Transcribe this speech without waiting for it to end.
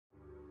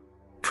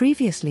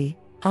Previously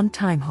on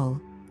Timehole.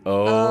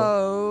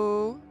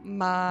 Oh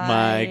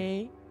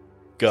my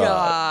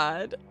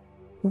God.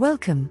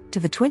 Welcome to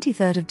the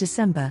 23rd of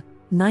December,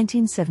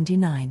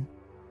 1979.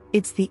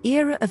 It's the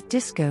era of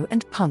disco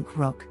and punk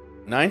rock.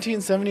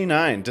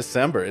 1979,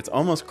 December. It's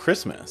almost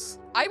Christmas.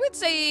 I would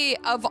say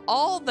of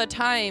all the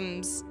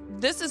times,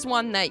 this is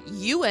one that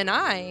you and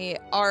I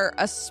are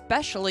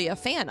especially a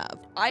fan of.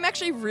 I'm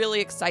actually really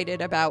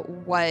excited about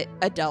what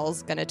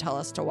Adele's going to tell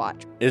us to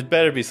watch. It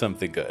better be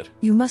something good.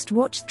 You must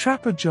watch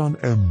Trapper John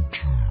M.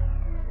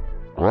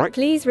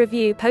 Please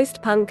review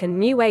post-punk and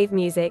new wave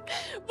music.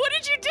 What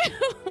did you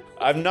do?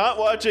 I'm not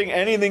watching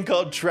anything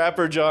called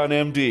Trapper John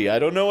MD. I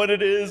don't know what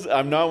it is.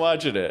 I'm not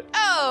watching it.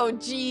 Oh,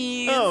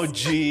 jeez. Oh,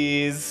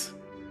 jeez.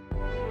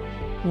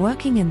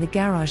 Working in the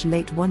garage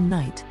late one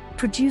night,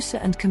 producer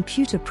and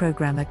computer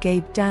programmer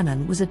Gabe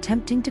Dannon was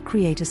attempting to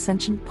create a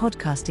sentient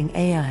podcasting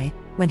AI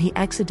when he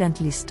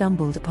accidentally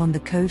stumbled upon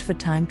the code for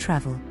time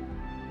travel.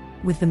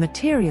 With the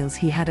materials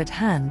he had at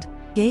hand,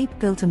 Gabe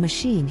built a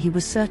machine he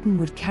was certain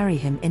would carry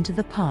him into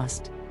the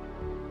past.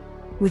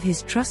 With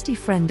his trusty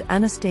friend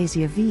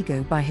Anastasia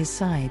Vigo by his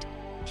side,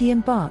 he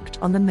embarked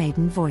on the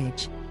maiden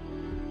voyage.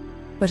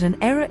 But an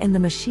error in the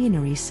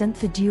machinery sent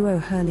the duo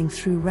hurling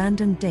through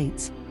random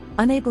dates,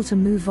 unable to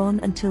move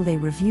on until they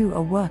review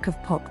a work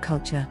of pop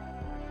culture.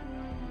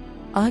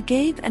 Are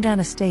Gabe and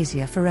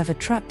Anastasia forever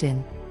trapped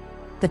in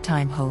the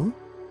time hole?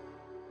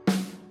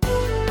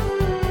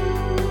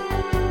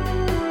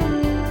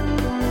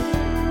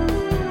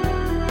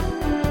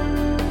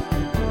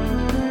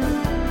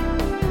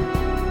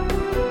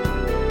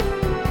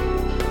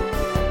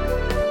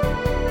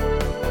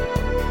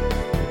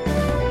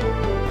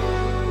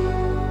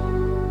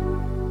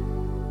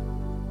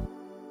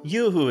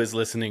 You who is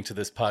listening to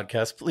this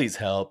podcast, please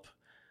help.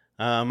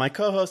 My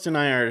co-host and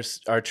I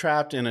are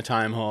trapped in a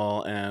time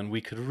hole, and we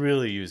could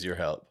really use your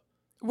help.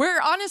 We're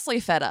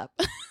honestly fed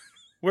up.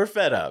 We're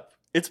fed up.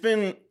 It's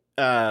been,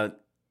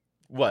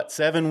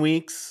 7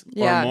 weeks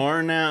or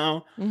more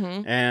now?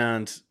 Mm-hmm.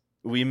 And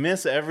we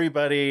miss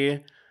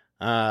everybody.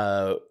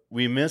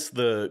 We miss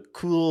the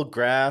cool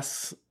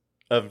grass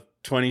of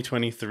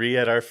 2023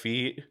 at our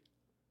feet.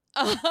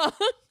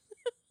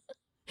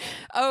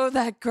 Oh,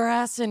 that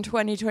grass in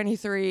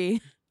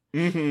 2023.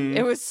 Mm-hmm.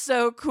 It was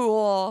so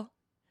cool.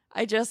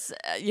 I just,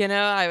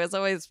 I was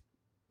always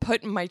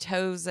putting my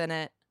toes in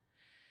it.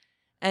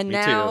 And Me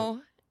now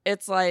too.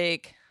 It's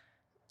like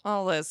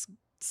all this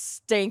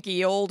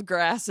stanky old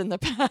grass in the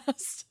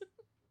past.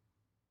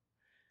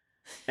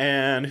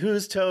 And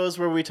whose toes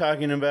were we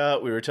talking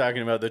about? We were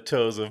talking about the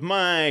toes of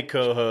my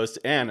co-host,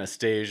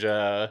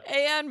 Anastasia.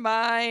 And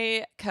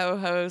my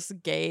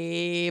co-host,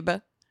 Gabe.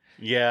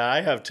 Yeah, I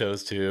have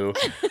toes too.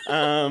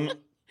 And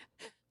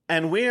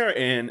we are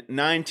in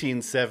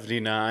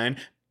 1979.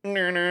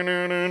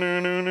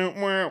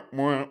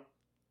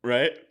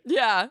 Right?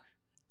 Yeah.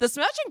 The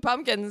Smashing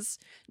Pumpkins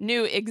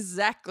knew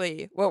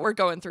exactly what we're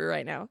going through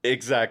right now.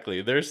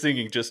 Exactly. They're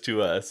singing just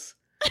to us.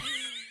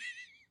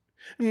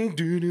 I won't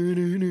do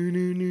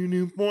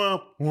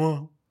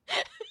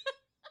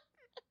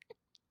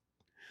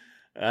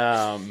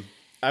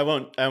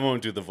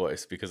the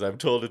voice because I'm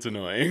told it's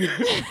annoying.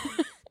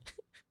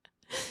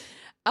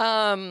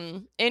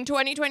 In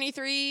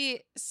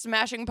 2023,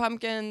 Smashing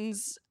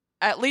Pumpkins,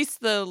 at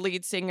least the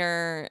lead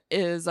singer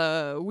is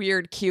a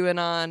weird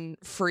QAnon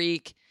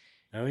freak.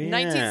 Oh, yeah.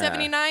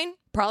 1979,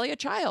 probably a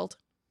child.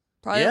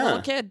 Probably a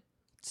little kid.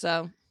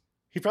 So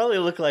he probably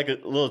looked like a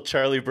little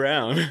Charlie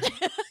Brown.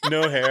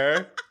 No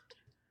hair.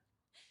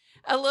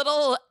 A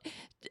little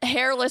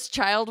hairless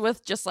child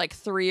with just like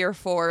 3 or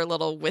 4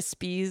 little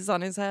wispies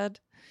on his head.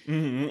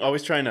 Mm-hmm.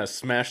 Always trying to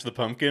smash the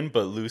pumpkin,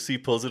 but Lucy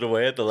pulls it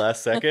away at the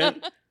last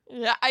second.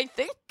 Yeah, I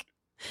think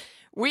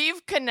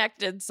we've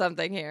connected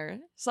something here.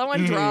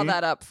 Someone draw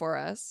that up for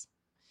us.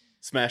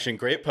 Smashing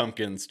great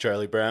pumpkins,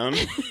 Charlie Brown.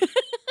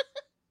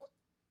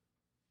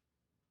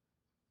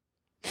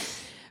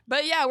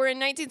 But yeah, we're in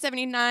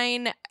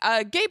 1979.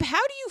 Gabe,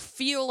 how do you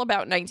feel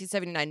about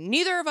 1979?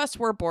 Neither of us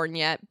were born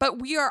yet, but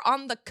we are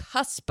on the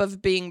cusp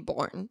of being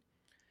born.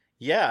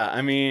 Yeah,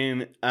 I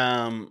mean,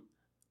 how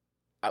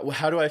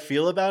do I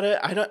feel about it?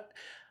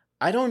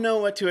 I don't know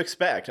what to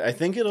expect. I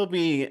think it'll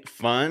be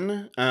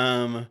fun.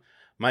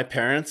 My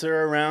parents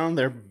are around.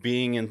 They're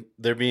being,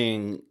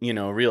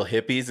 real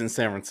hippies in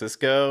San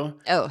Francisco.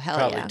 Oh,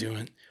 hell yeah.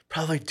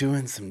 Probably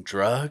doing some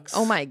drugs.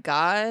 Oh my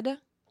God.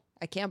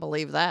 I can't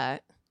believe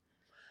that.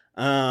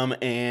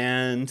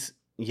 And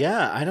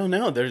yeah, I don't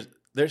know.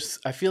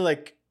 I feel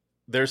like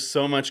there's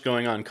so much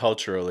going on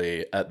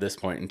culturally at this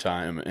point in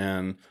time,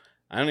 and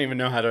I don't even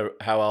know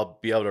how I'll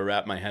be able to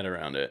wrap my head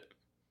around it.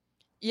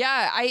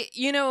 Yeah,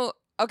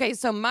 okay,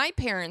 so my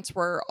parents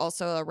were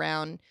also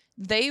around.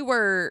 They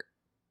were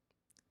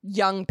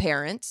young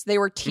parents. They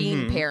were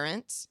teen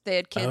parents. They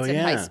had kids in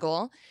high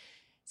school.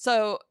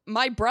 So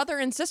my brother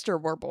and sister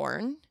were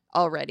born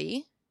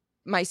already.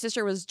 My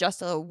sister was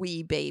just a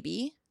wee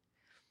baby.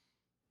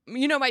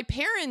 My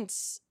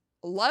parents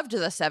loved the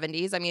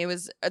 70s. I mean, it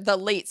was the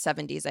late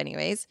 70s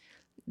anyways.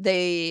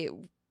 They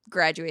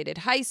graduated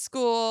high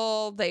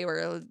school. They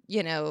were,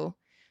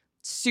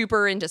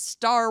 super into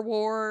Star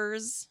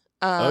Wars.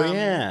 Oh,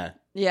 yeah.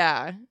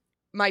 Yeah.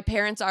 My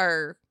parents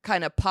are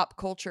kind of pop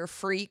culture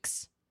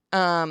freaks.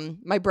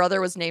 My brother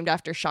was named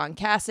after Sean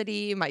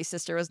Cassidy. My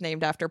sister was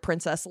named after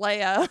Princess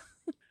Leia.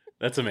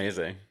 That's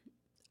amazing.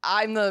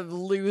 I'm the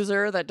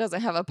loser that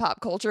doesn't have a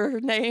pop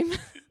culture name.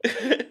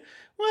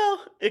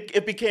 Well,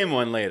 it became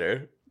one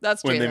later.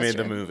 That's true. When they that's made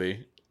true. the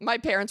movie. My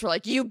parents were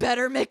like, you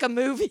better make a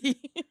movie.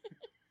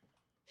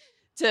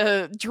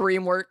 To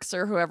DreamWorks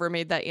or whoever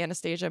made that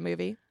Anastasia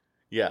movie.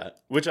 Yeah,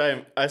 which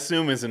I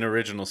assume is an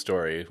original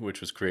story, which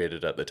was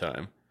created at the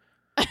time.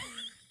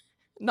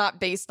 Not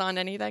based on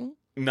anything.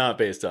 Not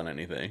based on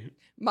anything.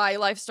 My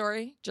life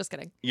story. Just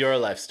kidding. Your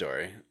life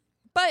story.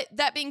 But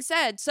that being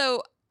said,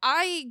 so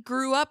I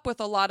grew up with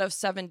a lot of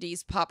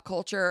 70s pop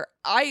culture.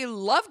 I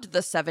loved the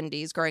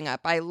 70s growing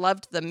up. I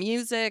loved the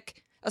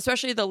music,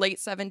 especially the late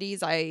 70s.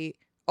 I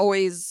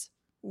always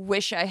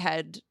wish I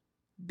had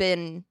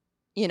been,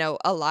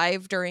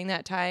 alive during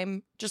that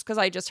time just because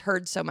I just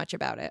heard so much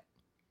about it.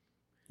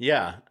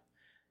 Yeah.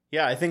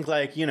 Yeah, I think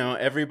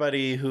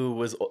everybody who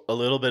was a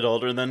little bit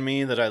older than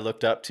me that I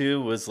looked up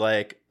to was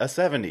like a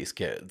 70s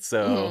kid.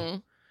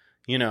 So,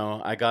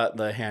 I got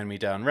the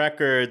hand-me-down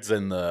records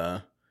and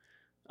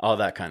all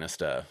that kind of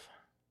stuff.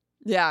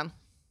 Yeah.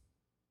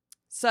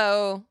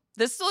 So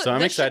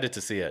I'm excited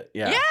to see it.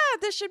 Yeah. Yeah,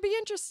 this should be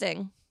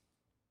interesting.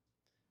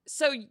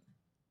 So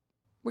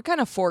we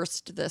kind of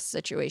forced this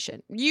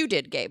situation. You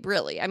did, Gabe,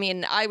 really. I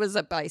mean, I was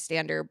a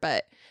bystander,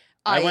 but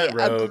I went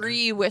rogue.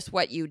 agree with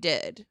what you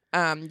did.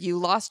 You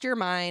lost your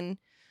mind.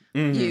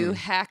 Mm-hmm. You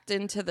hacked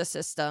into the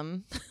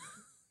system.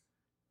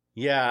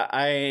 Yeah,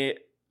 I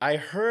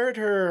heard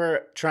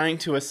her trying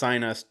to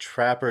assign us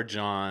Trapper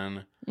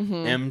John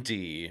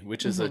MD,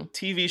 which is a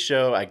TV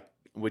show I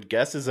would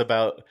guess is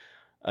about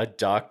a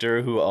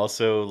doctor who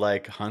also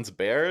hunts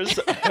bears.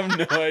 I have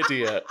no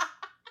idea.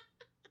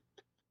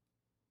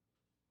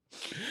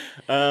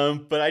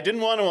 But I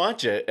didn't want to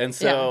watch it. And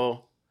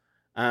so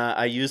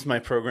I used my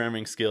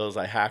programming skills.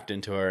 I hacked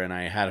into her and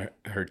I had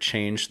her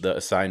change the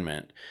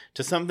assignment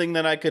to something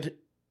that I could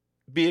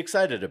be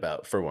excited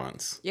about for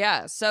once.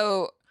 Yeah.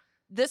 So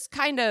this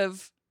kind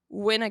of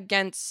went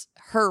against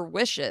her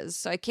wishes.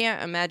 So I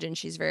can't imagine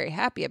she's very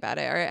happy about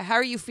it. How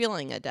are you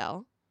feeling,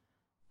 Adele?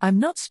 I'm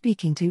not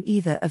speaking to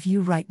either of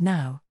you right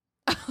now.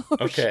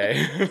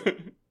 Okay.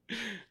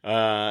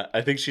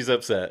 I think she's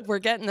upset. We're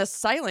getting the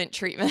silent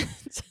treatment.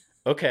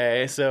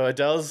 Okay, so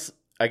Adele's,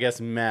 I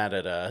guess, mad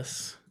at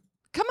us.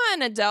 Come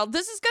on, Adele.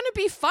 This is going to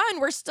be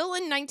fun. We're still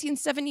in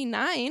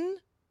 1979.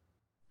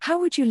 How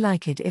would you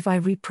like it if I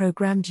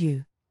reprogrammed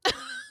you?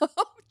 Oh,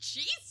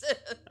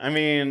 Jesus. I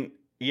mean,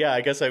 yeah,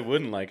 I guess I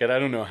wouldn't like it. I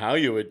don't know how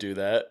you would do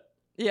that.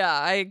 Yeah,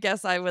 I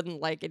guess I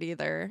wouldn't like it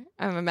either.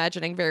 I'm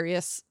imagining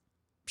various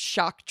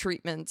shock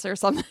treatments or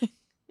something. Even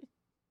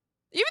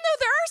though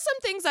there are some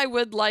things I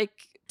would like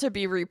to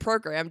be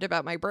reprogrammed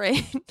about my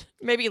brain.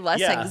 Maybe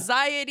less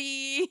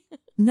anxiety.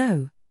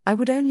 No, I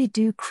would only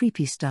do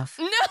creepy stuff.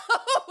 No,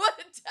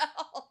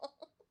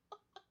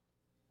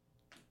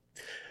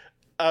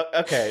 Adele.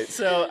 Okay,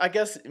 so I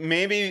guess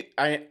maybe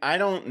I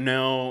don't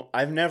know.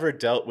 I've never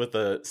dealt with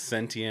a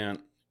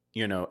sentient,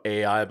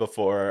 AI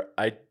before.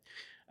 I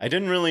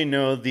didn't really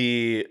know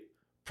the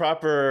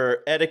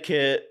proper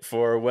etiquette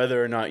for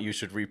whether or not you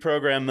should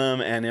reprogram them.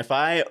 And if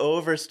I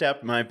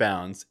overstepped my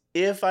bounds,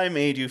 if I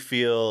made you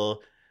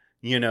feel,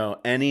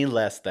 any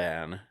less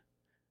than,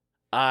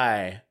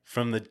 I,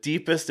 from the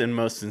deepest and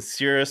most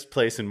sincerest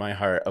place in my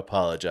heart,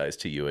 apologize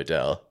to you,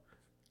 Adele.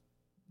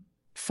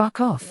 Fuck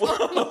off.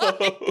 Oh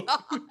my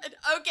God.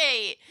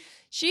 Okay.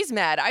 She's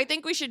mad. I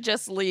think we should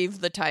just leave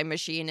the time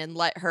machine and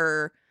let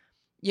her,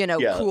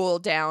 cool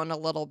down a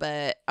little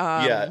bit.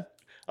 Yeah.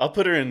 I'll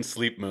put her in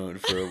sleep mode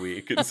for a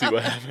week and see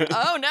what happens.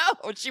 Oh,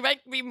 no. She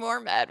might be more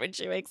mad when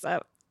she wakes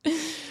up.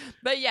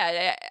 But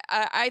yeah,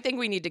 I think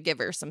we need to give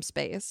her some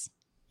space.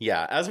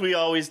 Yeah, as we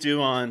always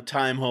do on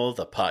Time Hole,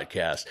 the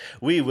podcast,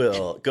 we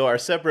will go our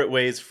separate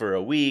ways for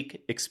a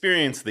week,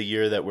 experience the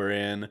year that we're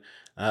in.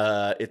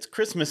 It's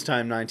Christmas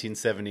time,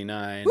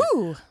 1979.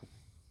 Woo!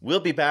 We'll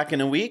be back in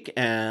a week,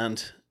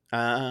 and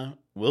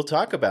we'll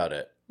talk about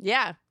it.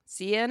 Yeah.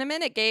 See you in a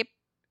minute, Gabe.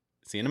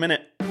 See you in a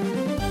minute.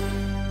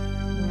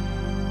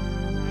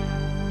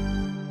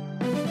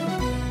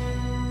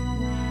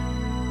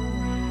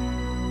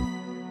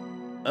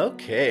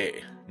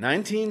 Okay,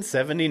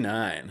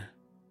 1979.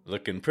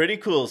 Looking pretty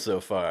cool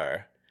so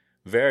far.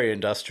 Very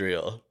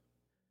industrial.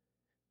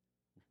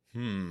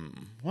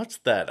 What's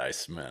that I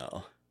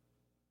smell?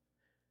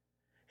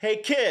 Hey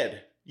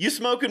kid, you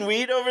smoking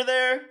weed over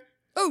there?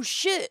 Oh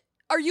shit,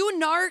 are you a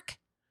narc?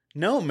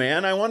 No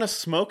man, I want to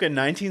smoke a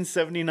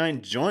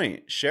 1979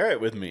 joint. Share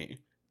it with me.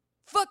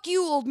 Fuck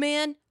you, old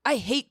man. I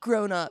hate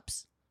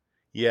grown-ups.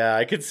 Yeah,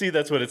 I can see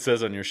that's what it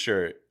says on your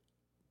shirt.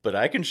 But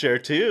I can share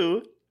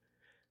too.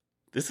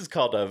 This is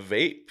called a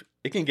vape.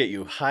 It can get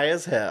you high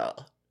as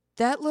hell.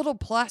 That little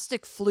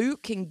plastic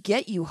flute can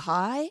get you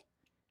high?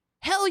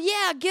 Hell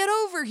yeah, get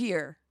over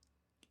here.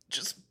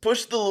 Just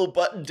push the little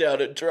button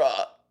down and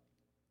draw.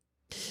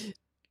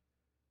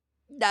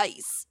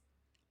 Nice.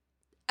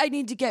 I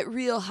need to get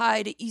real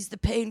high to ease the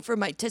pain from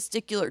my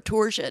testicular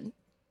torsion.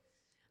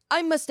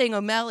 I'm Mustang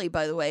O'Malley,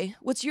 by the way.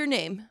 What's your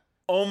name?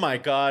 Oh my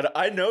God,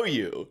 I know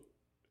you.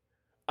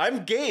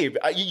 I'm Gabe.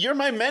 You're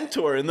my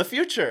mentor in the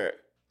future.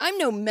 I'm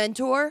no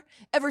mentor.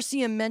 Ever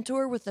see a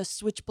mentor with a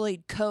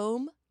switchblade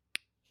comb?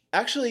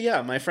 Actually,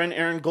 yeah, my friend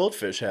Aaron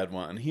Goldfish had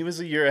one. He was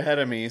a year ahead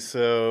of me,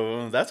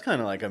 so that's kind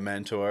of like a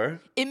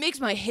mentor. It makes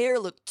my hair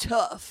look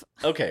tough.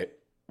 Okay,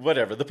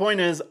 whatever. The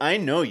point is, I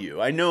know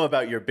you. I know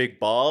about your big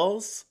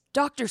balls.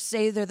 Doctors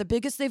say they're the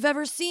biggest they've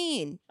ever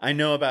seen. I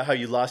know about how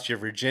you lost your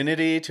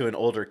virginity to an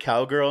older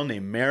cowgirl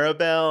named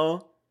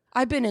Maribel.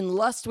 I've been in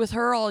lust with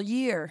her all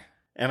year.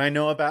 And I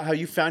know about how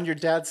you found your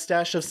dad's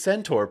stash of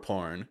centaur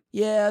porn.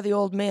 Yeah, the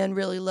old man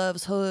really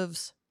loves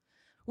hooves.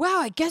 Wow,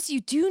 I guess you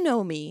do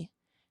know me.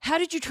 How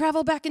did you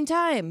travel back in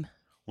time?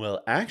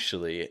 Well,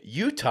 actually,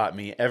 you taught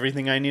me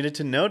everything I needed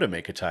to know to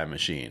make a time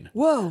machine.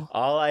 Whoa.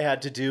 All I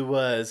had to do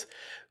was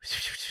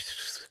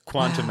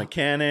quantum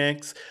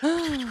mechanics.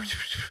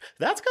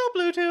 That's called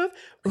Bluetooth.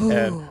 Ooh.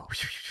 And,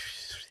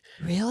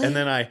 Really? and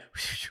then I...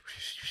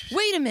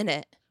 Wait a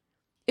minute.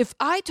 If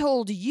I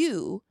told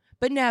you,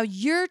 but now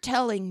you're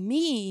telling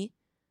me,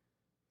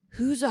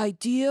 whose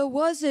idea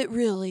was it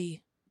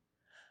really?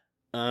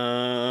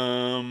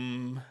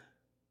 Man,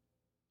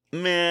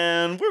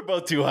 we're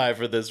both too high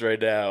for this right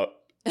now.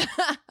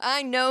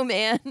 I know,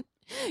 man.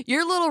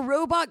 Your little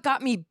robot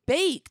got me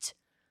baked.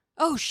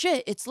 Oh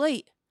shit, it's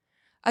late.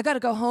 I gotta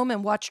go home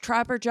and watch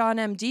Trapper John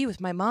MD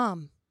with my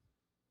mom.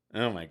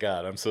 Oh my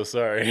God, I'm so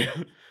sorry.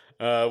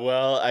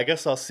 Well, I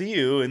guess I'll see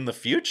you in the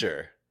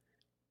future.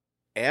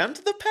 And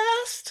the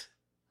past?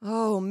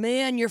 Oh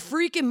man, you're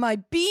freaking my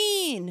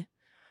bean.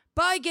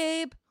 Bye,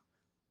 Gabe.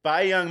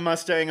 Bye, young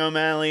Mustang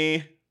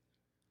O'Malley.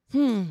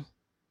 I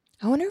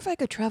wonder if I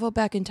could travel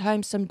back in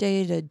time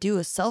someday to do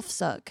a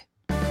self-suck.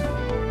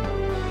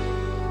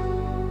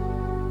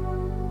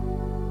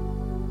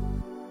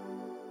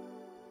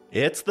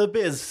 It's the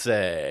Biz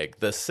Seg,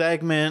 the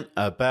segment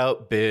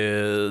about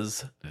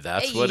biz.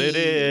 That's what it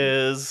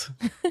is.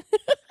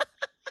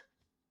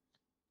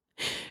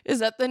 Is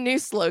that the new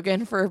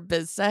slogan for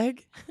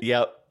BizSeg?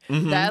 Yep.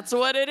 Mm-hmm. That's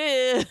what it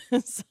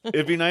is.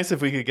 It'd be nice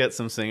if we could get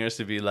some singers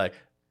to be like,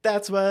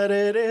 that's what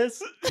it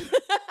is.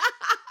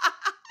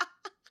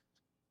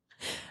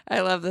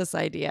 I love this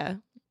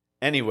idea.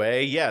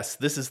 Anyway, yes,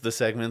 this is the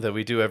segment that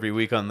we do every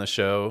week on the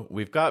show.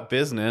 We've got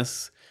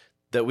business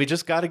that we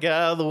just got to get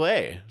out of the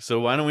way. So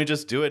why don't we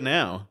just do it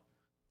now?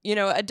 You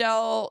know,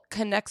 Adele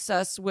connects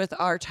us with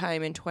our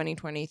time in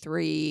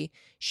 2023.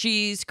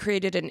 She's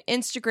created an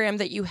Instagram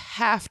that you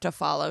have to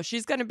follow.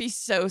 She's going to be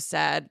so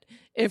sad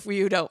if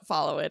you don't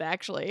follow it,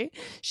 actually.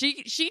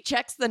 She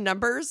checks the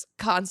numbers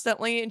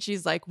constantly, and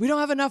she's like, we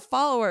don't have enough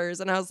followers.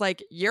 And I was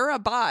like, you're a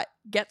bot.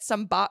 Get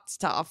some bots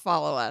to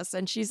follow us.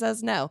 And she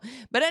says no.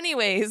 But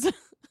anyways,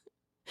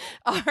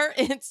 our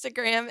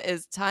Instagram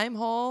is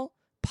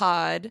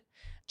TimeholePod.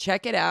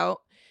 Check it out.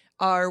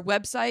 Our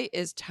website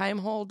is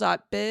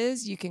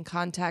timehole.biz. You can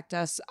contact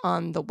us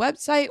on the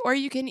website, or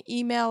you can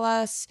email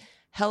us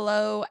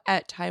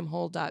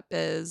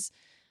hello@timehole.biz.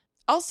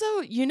 Also,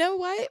 you know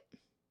what?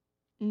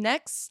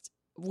 Next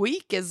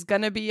week is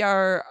going to be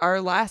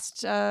our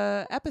last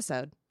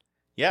episode.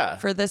 Yeah.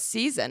 For this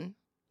season.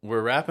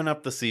 We're wrapping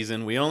up the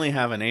season. We only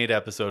have an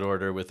 8-episode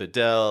order with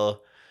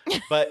Adele.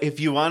 But if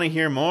you want to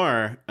hear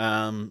more,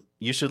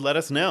 you should let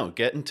us know.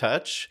 Get in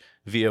touch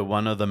via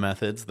one of the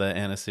methods that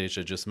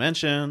Anastasia just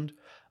mentioned.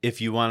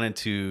 If you wanted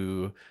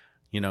to,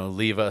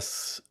 leave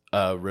us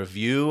a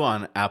review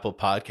on Apple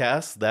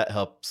Podcasts, that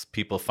helps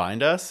people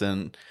find us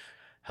and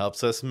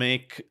helps us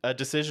make a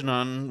decision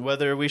on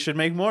whether we should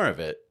make more of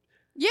it.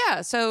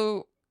 Yeah,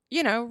 so,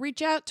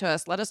 reach out to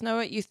us. Let us know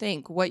what you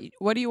think. What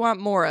do you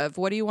want more of?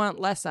 What do you want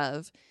less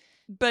of?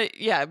 But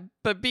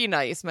be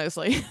nice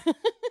mostly.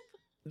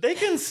 They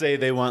can say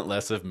they want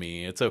less of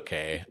me. It's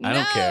okay. I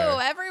don't care. No,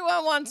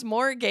 everyone wants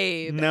more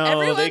Gabe.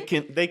 No,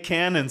 they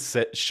can and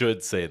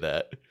should say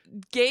that.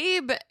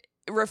 Gabe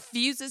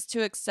refuses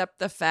to accept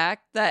the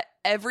fact that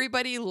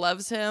everybody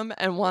loves him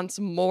and wants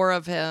more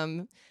of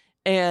him.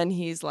 And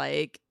he's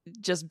like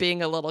just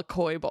being a little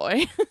coy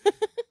boy.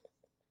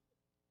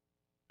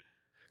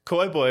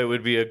 Coy boy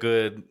would be a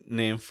good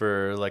name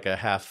for like a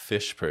half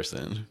fish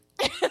person.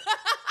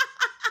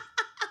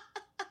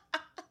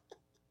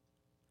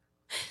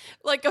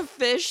 Like a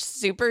fish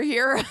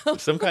superhero.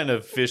 Some kind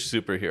of fish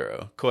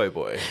superhero. Coy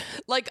boy.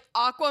 Like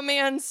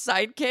Aquaman's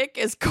sidekick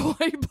is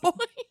Coy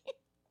boy.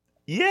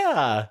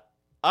 Yeah.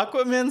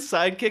 Aquaman's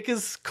sidekick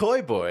is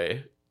Coy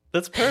boy.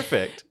 That's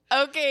perfect.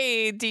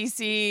 Okay,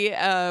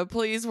 DC,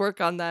 please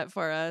work on that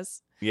for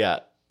us. Yeah.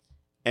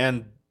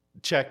 And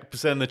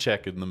send the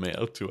check in the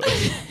mail to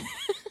us.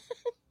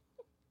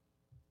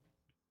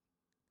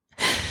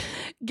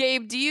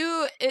 Gabe,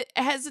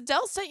 has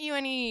Adele sent you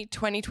any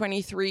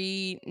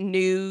 2023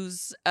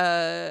 news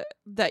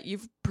that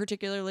you've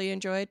particularly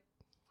enjoyed?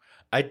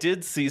 I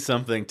did see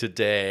something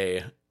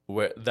today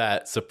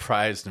that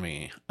surprised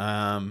me.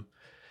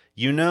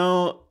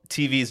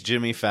 TV's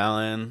Jimmy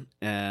Fallon,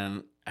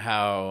 and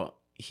how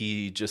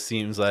he just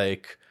seems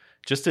like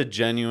just a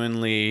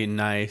genuinely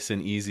nice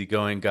and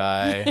easygoing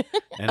guy,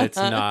 and it's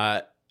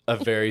not a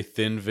very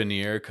thin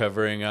veneer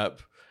covering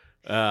up,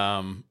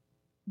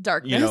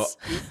 darkness.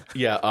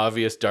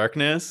 Obvious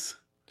darkness.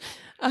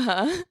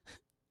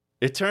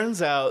 It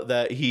turns out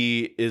that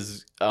he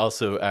is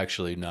also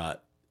actually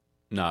not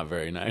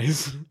very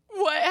nice.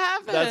 What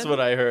happened? That's what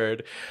I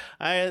heard.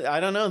 I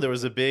don't know. There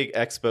was a big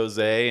expose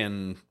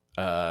in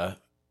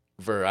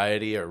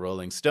Variety or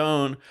Rolling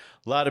Stone.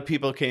 A lot of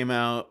people came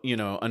out,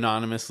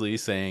 anonymously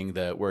saying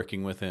that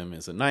working with him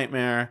is a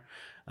nightmare.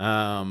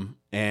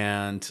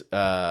 What's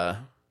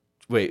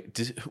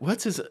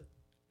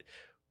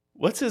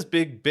his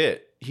big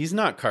bit? He's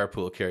not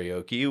carpool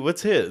karaoke.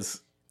 What's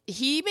his?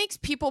 He makes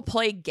people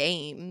play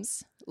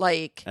games.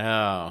 Like,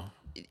 oh,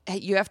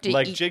 you have to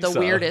like eat Jigsaw. the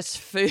weirdest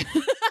food.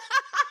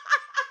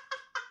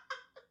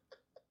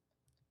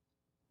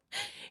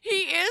 He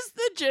is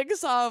the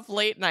Jigsaw of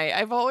late night.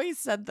 I've always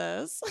said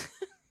this.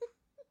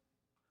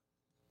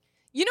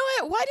 You know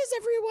what? Why does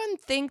everyone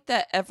think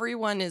that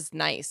everyone is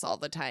nice all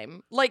the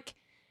time? Like,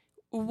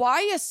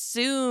 why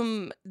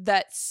assume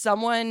that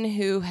someone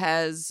who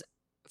has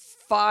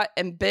fought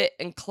and bit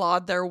and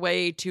clawed their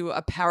way to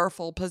a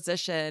powerful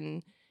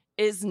position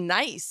is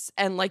nice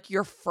and like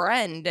your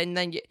friend, and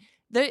then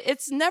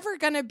it's never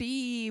going to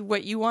be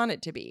what you want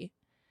it to be?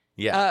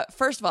 Yeah.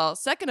 First of all.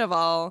 Second of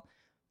all,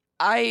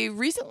 I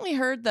recently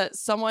heard that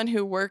someone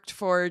who worked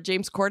for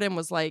James Corden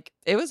was like,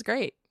 it was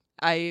great.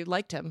 I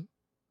liked him.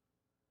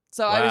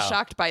 So Wow. I was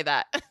shocked by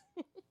that.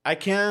 I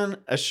can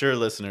assure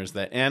listeners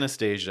that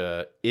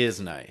Anastasia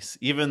is nice,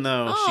 even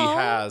though she Aw.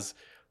 has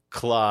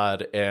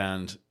clawed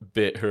and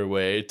bit her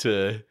way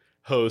to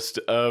host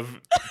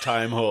of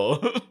Time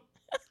Hole.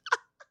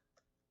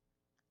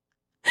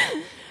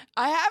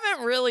 I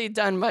haven't really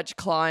done much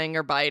clawing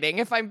or biting,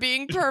 if I'm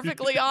being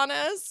perfectly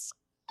honest.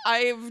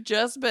 I've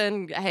just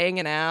been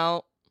hanging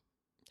out,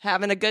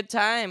 having a good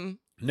time.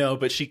 No,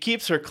 but she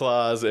keeps her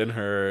claws and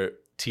her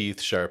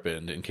teeth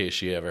sharpened in case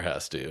she ever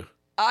has to.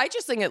 I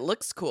just think it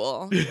looks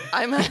cool.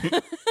 I'm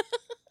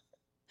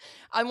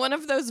one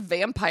of those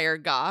vampire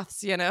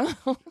goths, you know?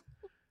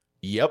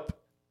 Yep.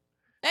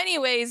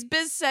 Anyways,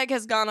 BizSeg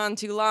has gone on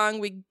too long.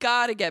 We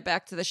gotta get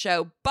back to the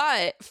show.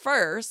 But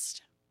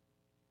first,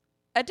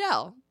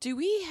 Adele, do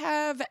we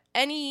have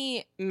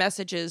any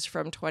messages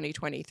from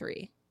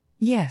 2023?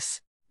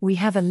 Yes, we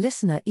have a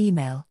listener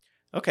email.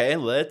 Okay,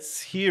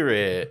 let's hear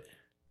it.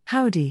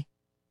 Howdy.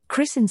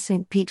 Chris in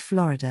St. Pete,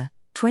 Florida,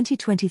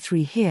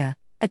 2023 here,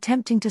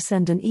 attempting to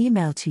send an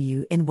email to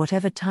you in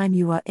whatever time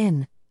you are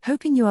in,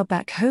 hoping you are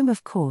back home,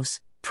 of course,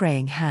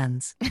 praying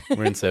hands.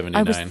 We're in 79.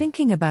 I was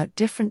thinking about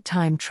different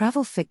time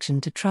travel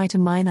fiction to try to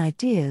mine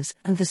ideas,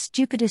 and the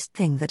stupidest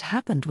thing that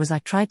happened was I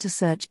tried to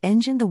search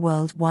engine the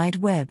World Wide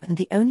Web, and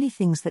the only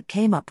things that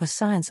came up were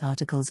science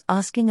articles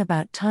asking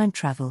about time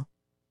travel.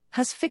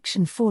 Has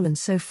fiction fallen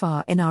so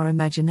far in our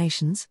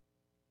imaginations?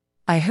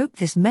 I hope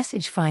this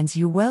message finds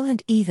you well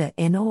and either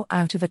in or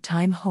out of a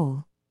time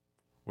hole.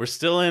 We're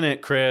still in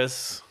it,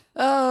 Chris.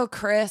 Oh,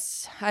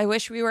 Chris, I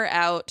wish we were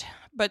out.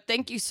 But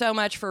thank you so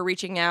much for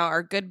reaching out.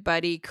 Our good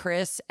buddy,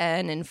 Chris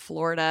N. in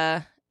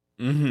Florida.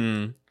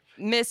 Mm-hmm.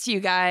 Miss you,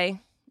 guy.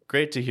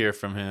 Great to hear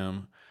from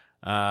him.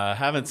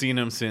 Haven't seen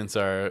him since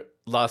our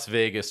Las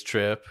Vegas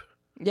trip.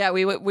 Yeah,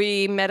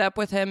 we met up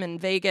with him in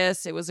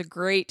Vegas. It was a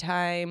great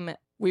time.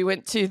 We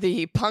went to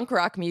the Punk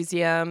Rock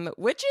Museum,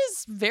 which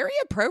is very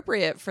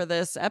appropriate for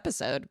this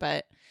episode.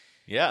 But,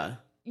 yeah.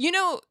 You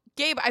know,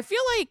 Gabe, I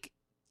feel like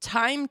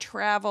time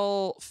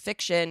travel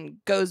fiction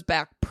goes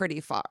back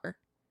pretty far.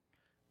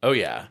 Oh,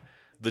 yeah.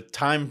 The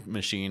Time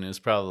Machine is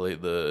probably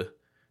the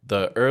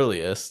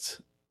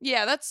earliest.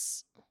 Yeah,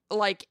 that's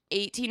like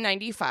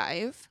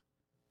 1895.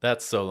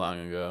 That's so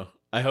long ago.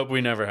 I hope we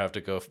never have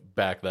to go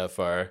back that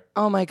far.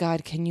 Oh my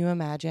God, can you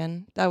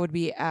imagine? That would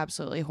be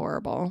absolutely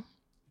horrible.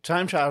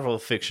 Time travel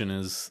fiction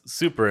is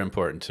super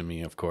important to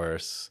me, of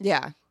course.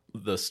 Yeah.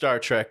 The Star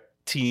Trek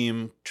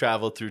team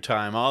traveled through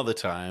time all the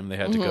time. They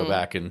had to go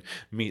back and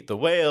meet the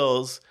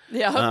whales.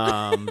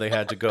 Yeah. They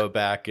had to go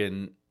back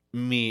and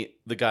meet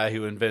the guy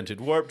who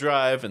invented warp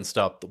drive and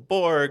stop the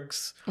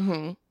Borgs.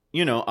 Mm-hmm.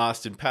 You know,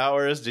 Austin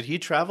Powers. Did he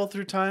travel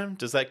through time?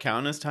 Does that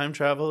count as time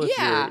travel?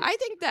 Yeah, I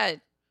think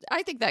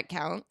that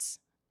counts.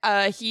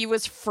 He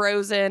was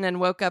frozen and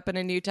woke up in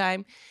a new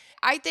time.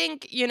 I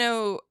think, you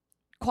know,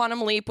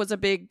 Quantum Leap was a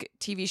big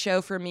TV show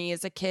for me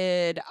as a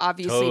kid.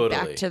 Obviously, Totally.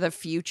 Back to the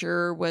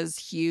Future was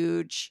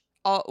huge.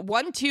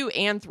 1, 2,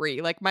 and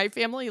 3. Like, my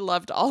family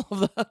loved all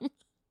of them.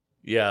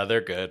 Yeah,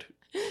 they're good.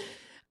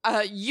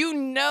 You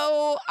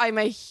know, I'm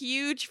a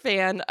huge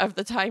fan of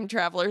the Time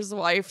Traveler's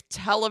Wife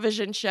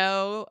television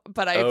show,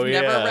 but I've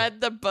never read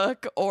the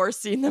book or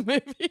seen the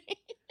movie.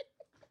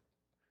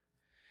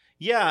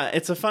 Yeah,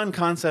 it's a fun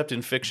concept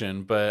in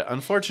fiction, but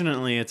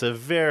unfortunately, it's a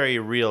very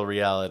real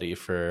reality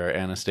for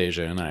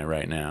Anastasia and I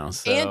right now.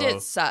 So. And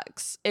it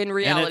sucks in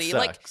reality.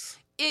 And it sucks.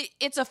 Like,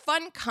 it's a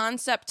fun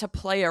concept to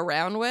play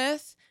around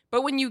with,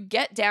 but when you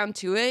get down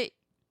to it,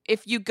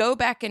 if you go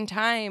back in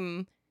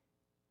time,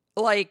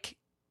 like,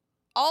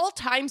 all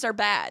times are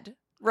bad.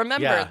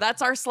 Remember,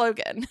 that's our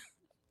slogan.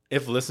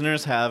 If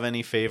listeners have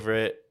any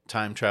favorite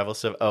time travel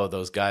stuff,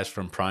 those guys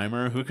from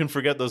Primer. Who can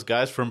forget those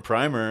guys from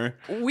Primer?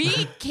 We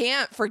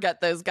can't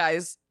forget those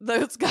guys.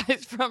 Those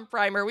guys from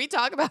Primer. We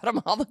talk about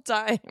them all the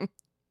time.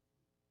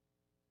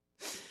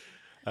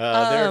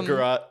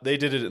 They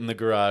did it in the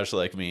garage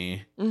like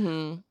me.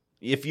 Mm-hmm.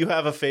 If you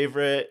have a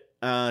favorite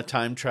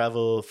time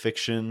travel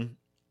fiction,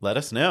 let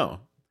us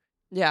know.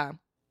 Yeah.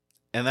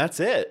 And that's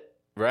it,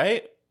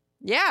 right?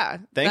 Yeah.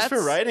 Thanks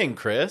for writing,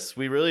 Chris.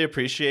 We really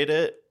appreciate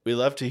it. We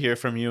love to hear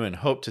from you and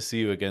hope to see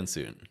you again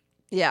soon.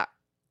 Yeah.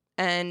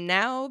 And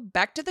now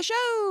back to the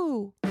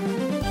show.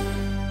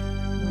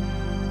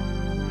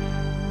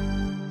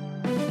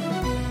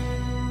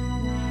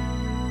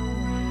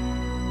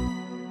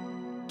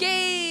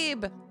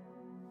 Gabe.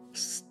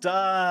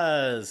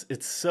 Stas,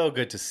 it's so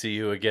good to see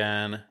you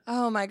again.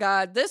 Oh my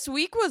God. This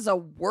week was a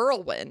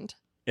whirlwind.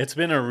 It's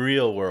been a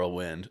real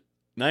whirlwind.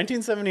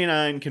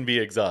 1979 can be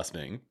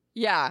exhausting.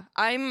 Yeah,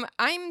 I'm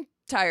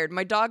tired.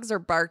 My dogs are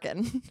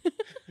barking.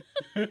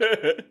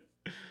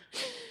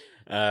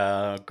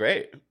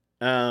 Great.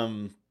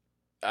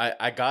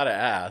 I gotta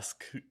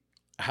ask,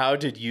 how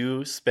did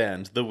you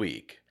spend the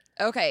week?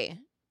 Okay.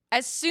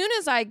 As soon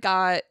as I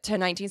got to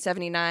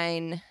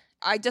 1979,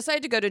 I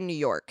decided to go to New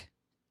York.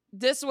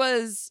 This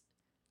was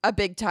a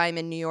big time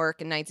in New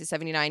York in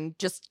 1979,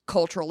 just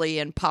culturally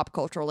and pop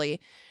culturally.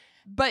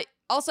 But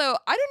also,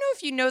 I don't know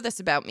if you know this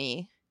about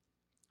me,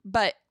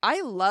 but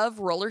I love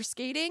roller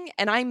skating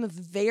and I'm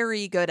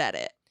very good at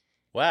it.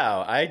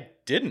 Wow, I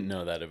didn't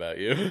know that about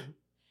you.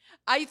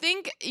 I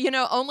think,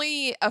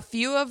 only a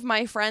few of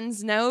my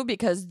friends know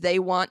because they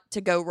want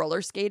to go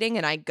roller skating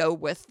and I go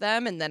with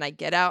them and then I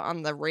get out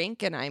on the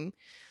rink and I'm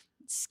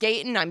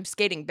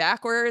skating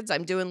backwards.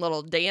 I'm doing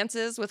little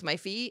dances with my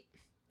feet.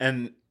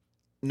 And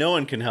no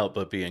one can help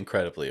but be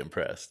incredibly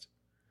impressed.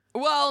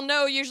 Well,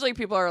 no, usually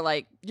people are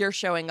like, you're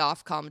showing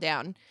off, calm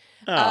down.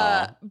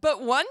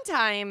 But one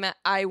time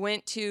I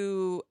went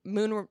to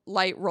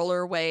Moonlight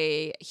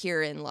Rollerway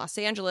here in Los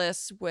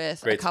Angeles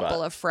with a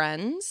couple of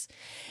friends,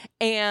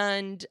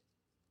 and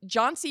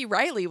John C.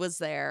 Reilly was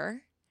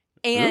there,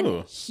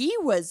 and he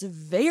was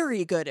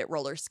very good at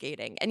roller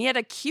skating, and he had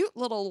a cute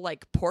little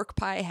like pork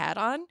pie hat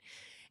on,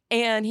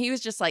 and he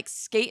was just like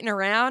skating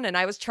around, and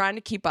I was trying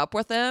to keep up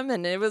with him,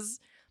 and it was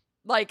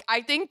like,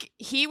 I think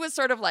he was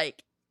sort of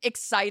like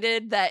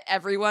excited that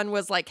everyone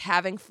was like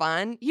having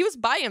fun. He was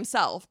by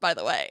himself, by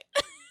the way.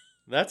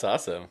 That's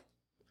awesome.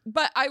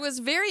 But I was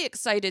very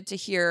excited to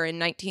hear in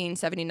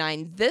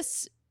 1979,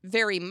 this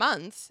very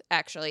month,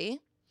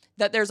 actually,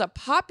 that there's a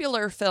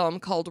popular film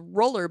called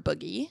Roller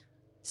Boogie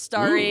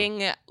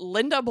starring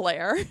Linda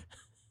Blair.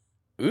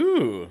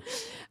 Ooh.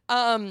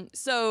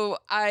 So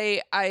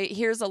I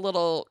here's a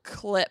little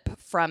clip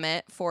from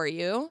it for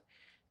you.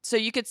 So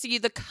you could see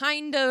the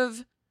kind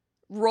of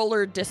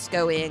roller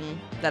discoing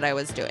that I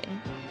was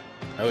doing.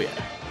 Oh, yeah.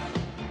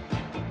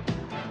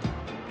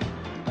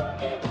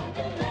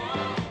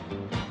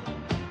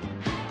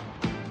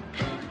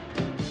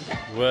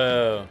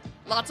 Whoa.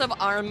 Lots of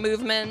arm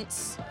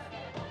movements.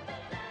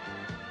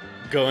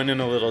 Going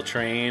in a little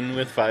train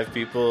with 5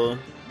 people.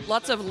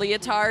 Lots of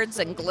leotards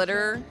and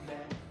glitter.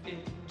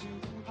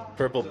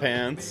 Purple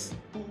pants.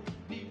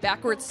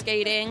 Backward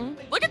skating.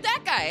 Look at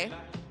that guy.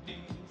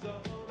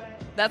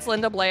 That's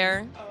Linda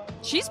Blair.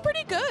 She's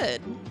pretty good.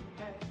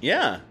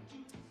 Yeah.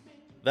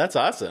 That's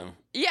awesome.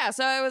 Yeah,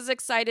 so I was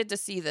excited to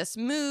see this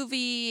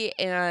movie,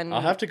 and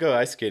I'll have to go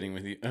roller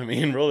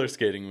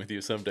skating with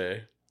you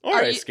someday. Or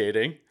ice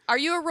skating. Are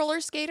you a roller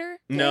skater,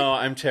 Gabe? No,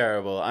 I'm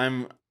terrible.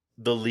 I'm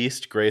the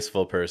least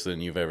graceful person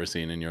you've ever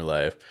seen in your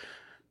life,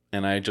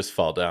 and I just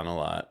fall down a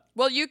lot.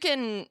 Well, you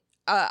can...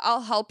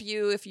 I'll help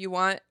you if you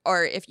want,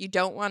 or if you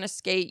don't want to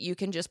skate, you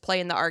can just play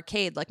in the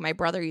arcade like my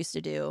brother used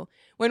to do.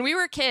 When we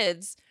were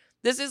kids...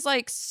 This is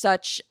like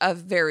such a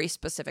very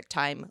specific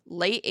time.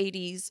 Late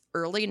 80s,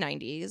 early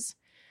 90s.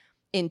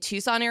 In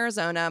Tucson,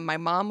 Arizona, my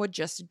mom would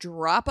just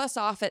drop us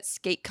off at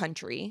Skate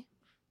Country.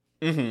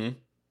 Mm-hmm.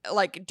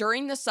 Like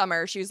during the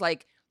summer, she was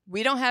like,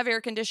 we don't have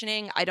air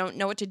conditioning. I don't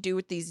know what to do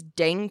with these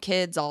dang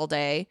kids all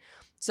day.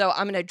 So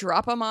I'm going to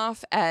drop them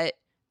off at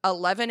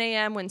 11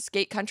 a.m. when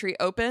Skate Country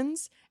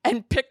opens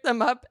and pick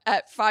them up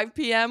at 5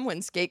 p.m.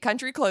 when Skate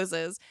Country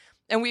closes.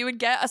 And we would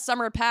get a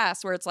summer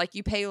pass where it's like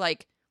you pay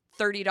like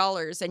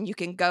 $30 and you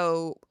can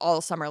go all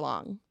summer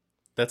long.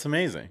 That's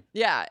amazing.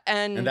 Yeah,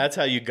 and that's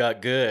how you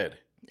got good.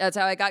 That's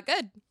how I got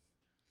good.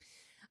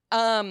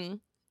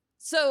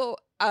 So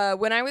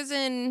when I was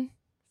in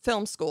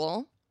film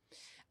school,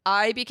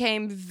 I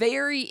became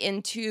very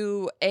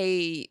into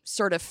a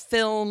sort of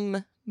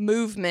film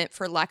movement,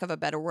 for lack of a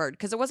better word,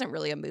 because it wasn't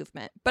really a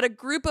movement, but a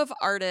group of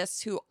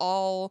artists who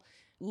all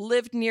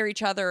lived near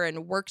each other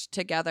and worked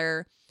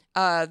together.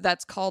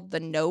 That's called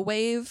the No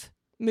Wave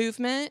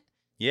movement.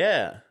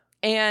 Yeah.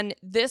 And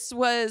this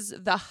was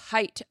the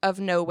height of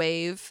No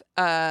Wave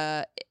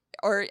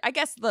or I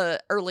guess the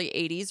early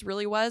 80s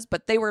really was,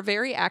 but they were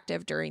very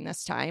active during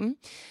this time.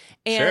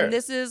 And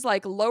this is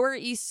like Lower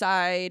East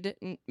Side,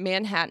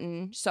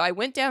 Manhattan. So I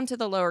went down to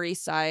the Lower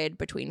East Side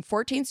between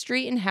 14th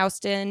Street in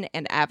Houston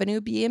and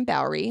Avenue B in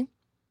Bowery.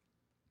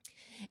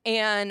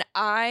 And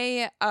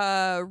I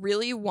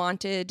really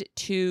wanted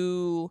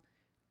to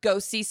go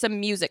see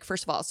some music,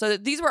 first of all. So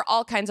these were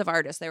all kinds of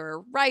artists. They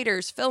were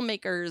writers,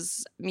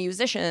 filmmakers,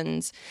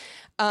 musicians.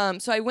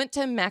 So I went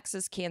to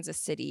Max's Kansas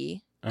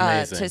City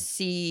to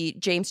see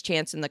James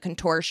Chance and the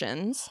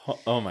Contortions.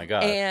 Oh my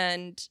God.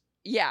 And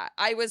yeah,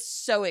 I was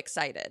so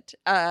excited.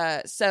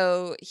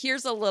 So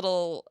here's a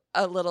little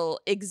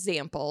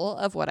example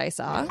of what I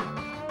saw.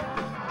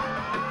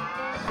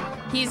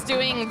 He's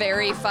doing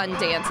very fun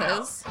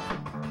dances.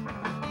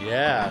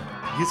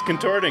 Yeah, he's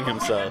contorting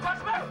himself.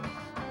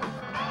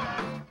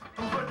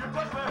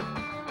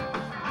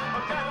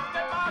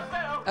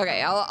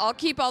 Okay, I'll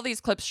keep all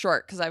these clips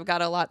short because I've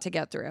got a lot to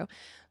get through.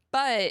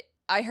 But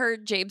I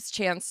heard James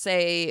Chance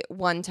say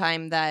one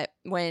time that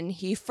when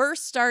he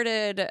first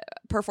started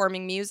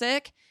performing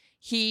music,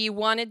 he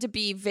wanted to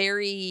be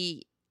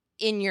very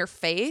in your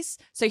face.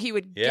 So he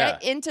would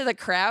get into the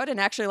crowd and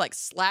actually like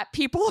slap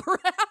people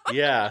around.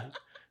 Yeah.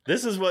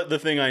 This is what the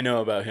thing I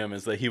know about him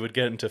is that he would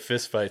get into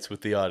fistfights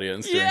with the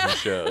audience during his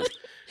shows.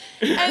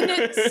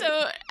 And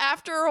so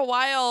after a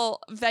while,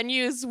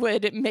 venues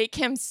would make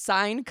him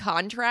sign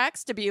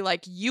contracts to be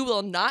like, you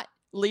will not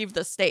leave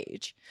the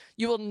stage.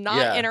 You will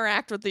not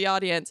interact with the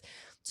audience.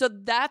 So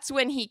that's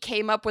when he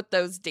came up with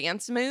those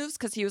dance moves,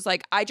 because he was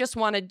like, I just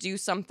want to do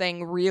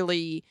something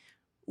really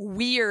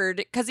weird,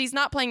 because he's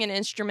not playing an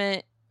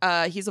instrument.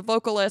 He's a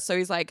vocalist. So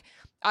he's like,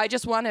 I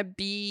just want to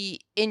be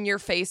in your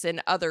face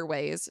in other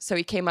ways. So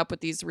he came up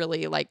with these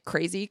really like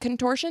crazy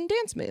contortion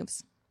dance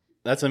moves.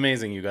 That's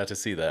amazing. You got to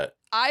see that.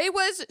 I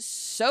was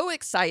so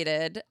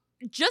excited.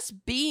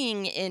 Just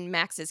being in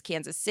Max's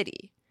Kansas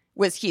City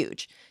was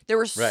huge. There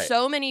were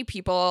so many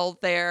people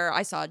there.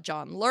 I saw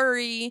John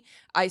Lurie.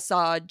 I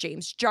saw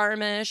James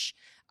Jarmusch.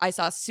 I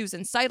saw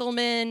Susan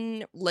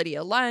Seidelman,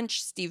 Lydia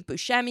Lunch, Steve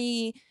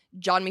Buscemi,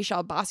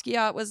 Jean-Michel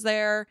Basquiat was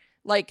there.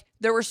 Like,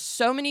 there were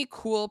so many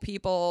cool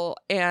people,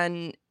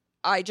 and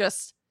I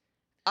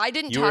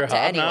didn't talk to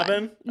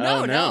anyone.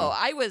 No,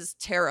 I was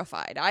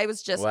terrified. I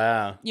was just,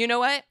 you know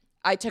what?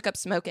 I took up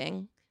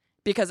smoking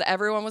because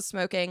everyone was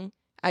smoking.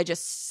 I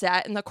just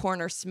sat in the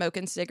corner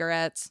smoking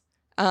cigarettes.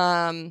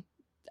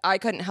 I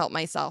couldn't help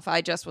myself. I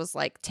just was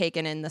like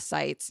taking in the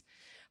sights.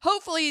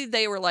 Hopefully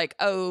they were like,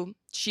 oh,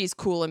 she's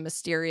cool and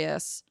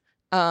mysterious.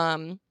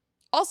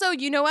 Also,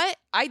 you know what?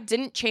 I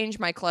didn't change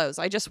my clothes.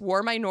 I just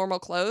wore my normal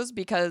clothes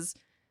because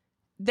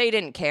they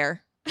didn't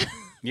care.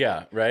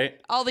 Yeah, right?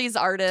 All these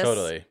artists.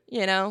 Totally.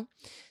 You know?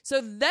 So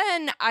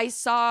then I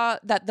saw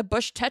that the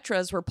Bush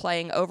Tetras were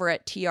playing over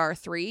at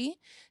TR3.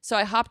 So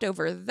I hopped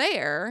over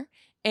there,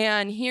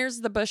 and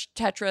here's the Bush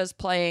Tetras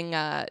playing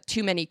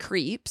Too Many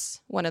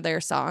Creeps, one of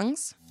their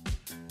songs.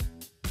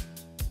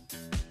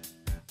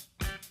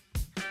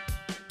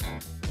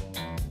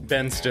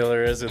 Ben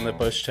Stiller is in the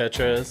Bush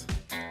Tetras.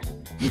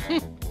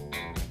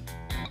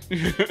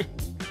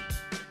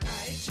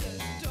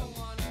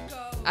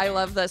 I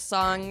love this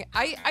song.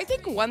 I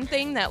think one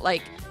thing that,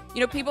 like,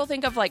 you know, people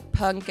think of like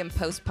punk and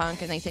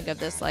post-punk and they think of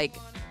this like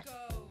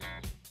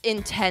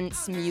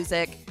intense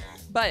music.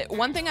 But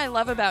one thing I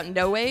love about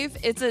no wave,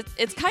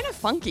 it's kind of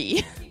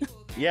funky.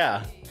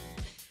 Yeah.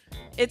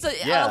 It's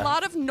a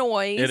lot of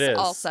noise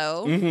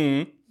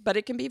also, but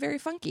it can be very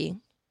funky.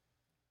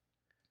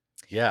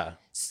 Yeah.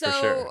 So for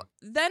sure.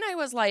 Then I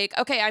was like,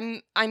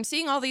 okay, I'm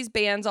seeing all these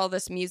bands, all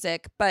this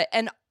music,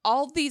 and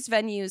all these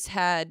venues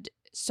had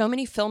so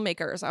many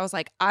filmmakers. I was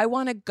like, I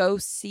want to go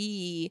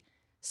see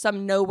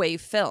some no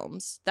wave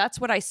films. That's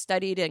what I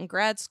studied in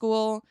grad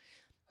school.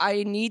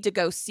 I need to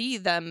go see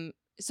them.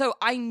 So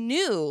I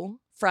knew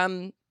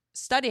from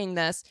studying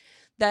this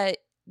that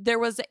there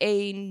was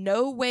a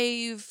no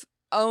wave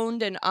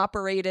owned and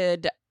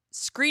operated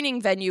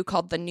screening venue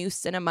called the New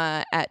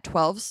Cinema at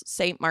 12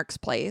 St. Mark's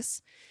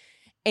Place.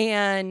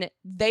 And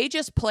they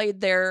just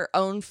played their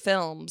own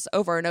films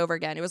over and over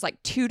again. It was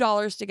like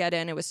 $2 to get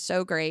in. It was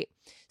so great.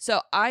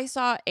 So I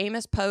saw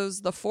Amos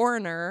Poe's The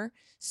Foreigner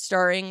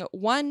starring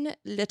one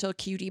little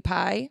cutie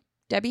pie,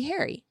 Debbie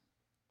Harry.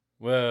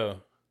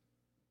 Whoa.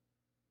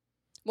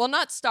 Well,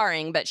 not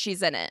starring, but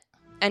she's in it.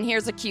 And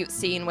here's a cute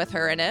scene with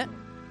her in it.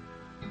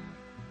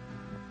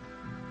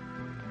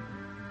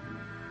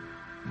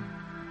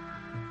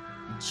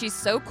 She's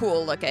so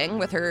cool looking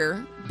with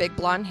her big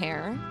blonde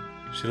hair.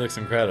 She looks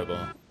incredible.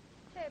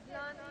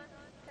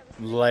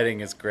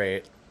 Lighting is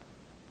great.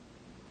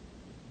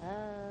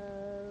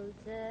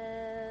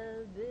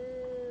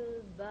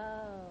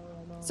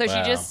 So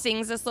she just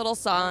sings this little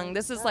song.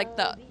 This is like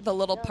the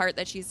little part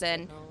that she's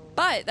in.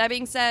 But that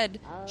being said,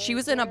 she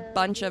was in a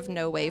bunch of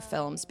no wave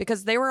films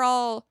because they were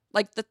all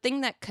like, the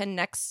thing that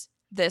connects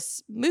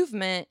this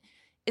movement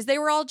is they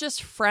were all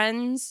just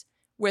friends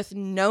with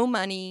no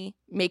money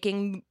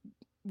making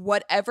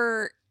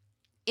whatever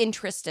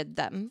interested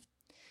them.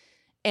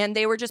 And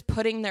they were just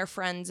putting their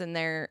friends in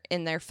their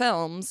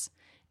films.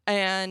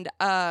 And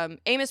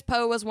Amos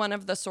Poe was one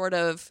of the sort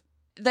of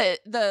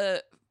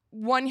the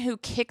one who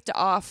kicked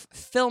off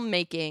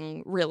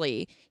filmmaking,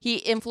 really. He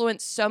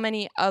influenced so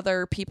many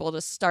other people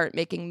to start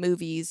making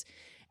movies.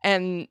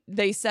 And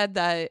they said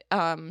that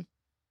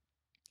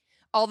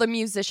all the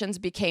musicians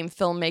became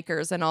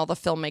filmmakers and all the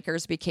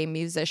filmmakers became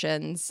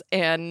musicians.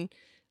 And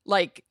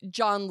like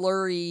John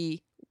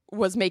Lurie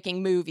was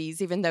making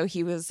movies, even though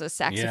he was a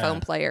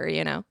saxophone player,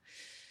 you know?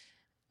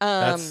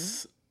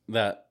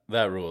 That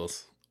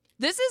rules.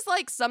 This is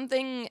like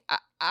something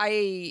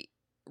I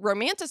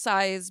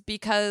romanticize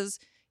because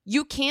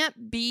you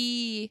can't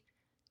be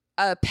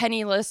a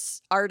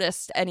penniless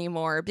artist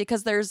anymore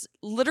because there's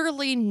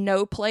literally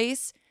no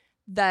place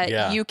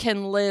that you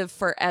can live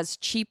for as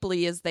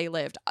cheaply as they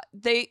lived.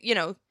 They, you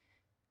know,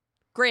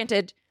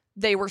 granted,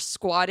 they were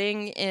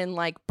squatting in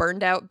like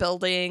burned out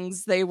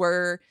buildings. They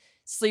were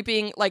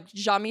sleeping, like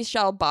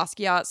Jean-Michel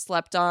Basquiat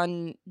slept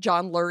on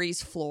John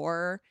Lurie's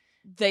floor.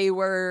 They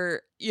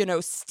were, you know,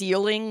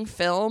 stealing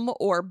film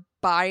or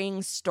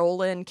buying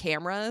stolen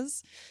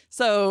cameras.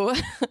 So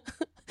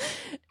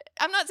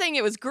I'm not saying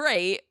it was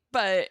great,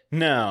 but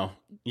no,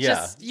 yeah,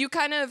 just you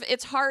kind of,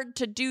 it's hard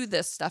to do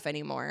this stuff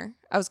anymore.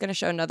 I was going to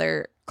show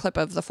another clip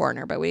of The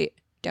Foreigner, but we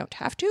don't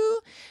have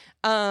to.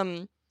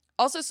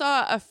 Also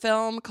saw a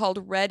film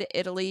called Red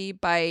Italy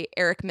by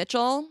Eric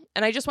Mitchell,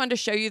 and I just wanted to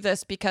show you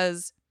this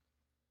because,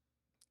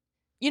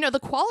 you know,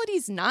 the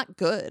quality's not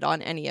good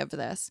on any of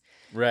this.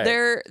 Right.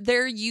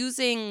 They're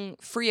using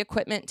free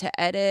equipment to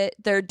edit.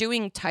 They're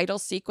doing title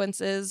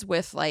sequences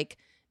with like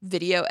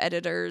video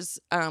editors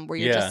where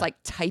you're just like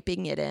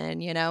typing it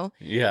in, you know?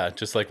 Yeah,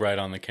 just like right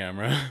on the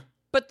camera.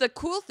 But the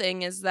cool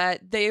thing is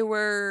that they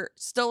were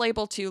still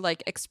able to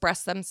like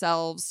express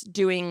themselves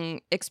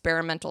doing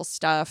experimental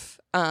stuff.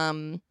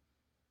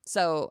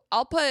 So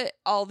I'll put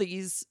all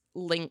these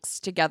links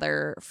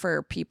together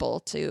for people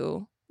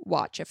to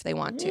watch if they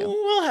want to.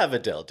 We'll have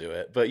Adele do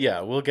it, but yeah,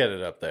 we'll get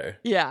it up there.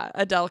 Yeah,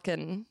 Adele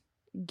can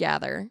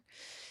gather.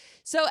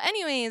 So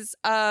anyways,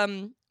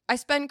 I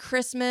spend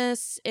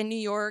Christmas in New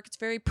York. It's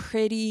very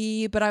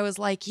pretty, but I was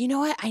like, you know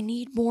what? I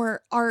need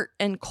more art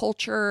and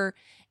culture.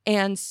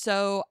 And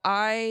so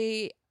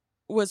I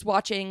was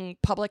watching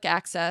public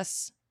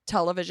access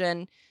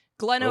television.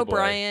 Glenn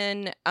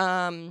O'Brien,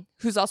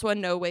 who's also a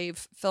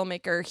no-wave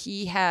filmmaker,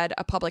 he had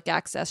a public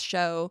access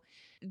show.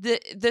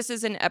 This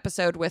is an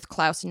episode with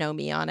Klaus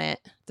Nomi on it,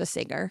 the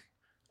singer.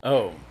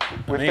 Oh,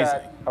 amazing. We've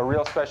got a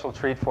real special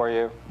treat for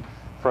you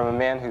from a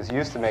man who's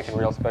used to making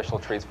real special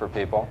treats for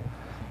people.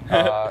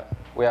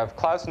 We have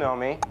Klaus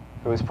Nomi,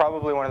 who is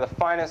probably one of the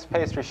finest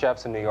pastry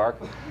chefs in New York,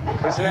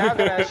 who's now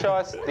going to show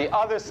us the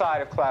other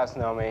side of Klaus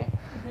Nomi,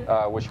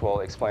 which will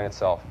explain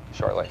itself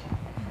shortly.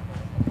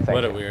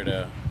 What a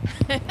weirdo.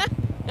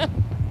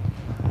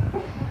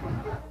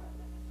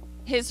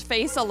 His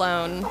face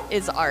alone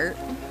is art.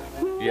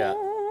 Yeah.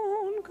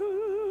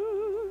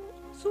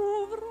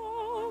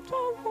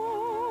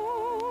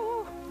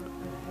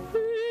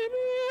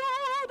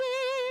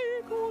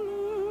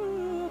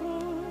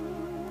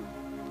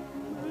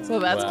 So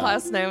that's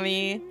Klaus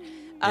Nomi.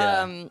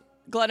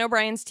 Glenn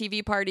O'Brien's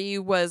TV Party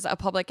was a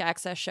public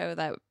access show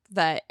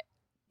that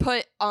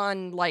put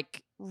on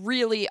like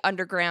really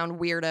underground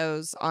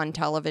weirdos on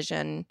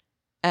television.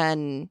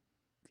 And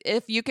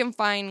if you can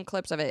find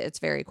clips of it, it's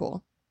very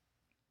cool.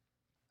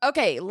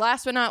 Okay,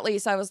 last but not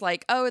least, I was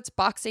like, oh, it's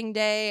Boxing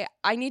Day.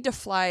 I need to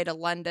fly to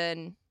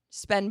London,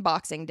 spend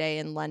Boxing Day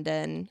in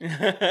London.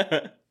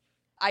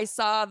 I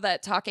saw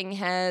that Talking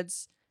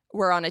Heads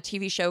were on a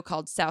TV show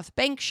called South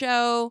Bank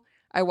Show.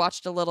 I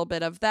watched a little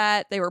bit of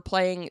that. They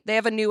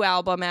have a new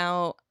album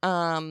out,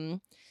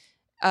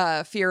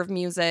 Fear of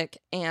Music,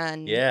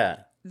 and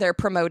they're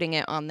promoting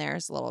it on there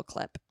as a little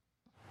clip.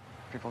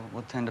 People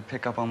will tend to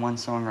pick up on one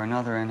song or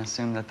another and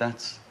assume that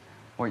that's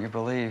what you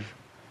believe.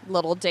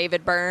 Little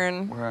David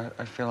Byrne. Where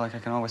I feel like I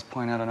can always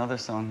point out another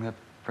song that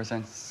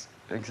presents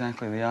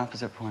exactly the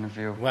opposite point of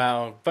view.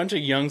 Wow, bunch of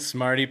young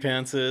smarty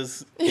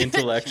pantses,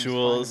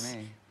 intellectuals.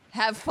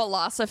 Have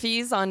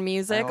philosophies on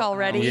music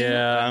already.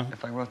 Yeah.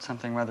 If I wrote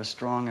something rather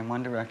strong in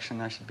one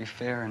direction, I should be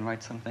fair and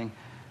write something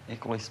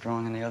equally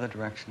strong in the other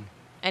direction.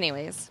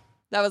 Anyways,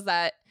 that was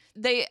that.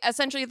 They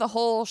essentially, the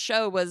whole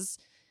show was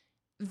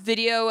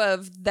video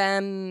of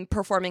them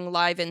performing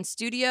live in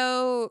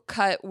studio,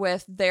 cut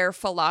with their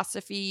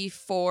philosophy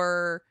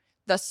for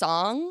the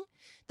song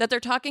that they're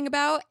talking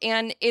about.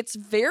 And it's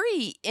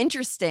very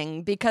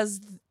interesting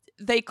because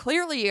they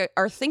clearly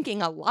are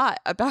thinking a lot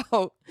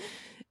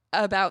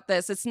about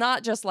this. It's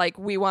not just like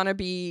we want to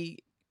be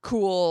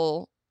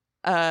cool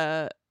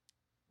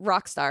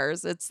rock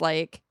stars. It's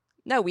like,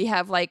 no, we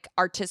have like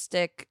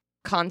artistic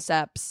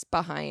concepts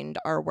behind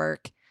our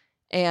work.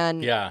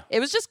 And it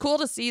was just cool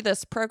to see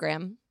this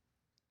program.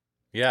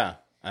 Yeah,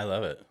 I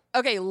love it.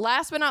 Okay,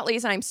 last but not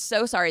least, and I'm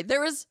so sorry. There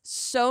was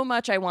so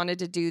much I wanted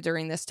to do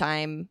during this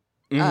time.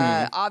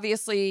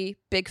 Obviously,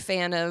 big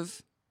fan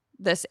of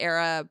this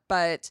era,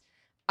 but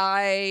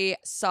I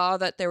saw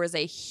that there was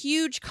a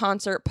huge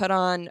concert put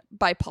on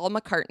by Paul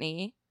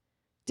McCartney.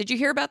 Did you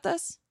hear about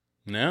this?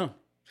 No.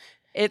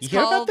 It's you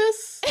hear about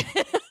this?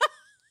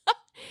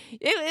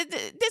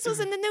 This was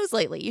in the news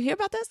lately. You hear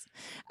about this?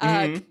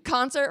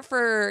 Concert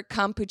for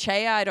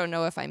Kampuchea. I don't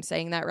know if I'm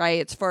saying that right.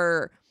 It's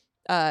for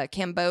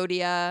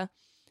Cambodia.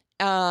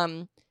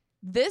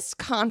 This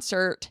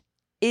concert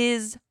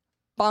is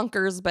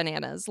bonkers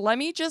bananas. Let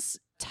me just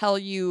tell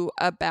you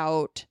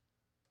about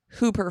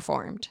who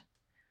performed.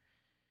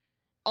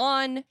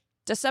 On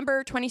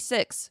December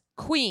 26,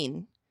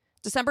 Queen.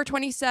 December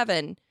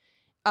 27,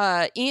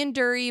 Ian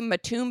Dury,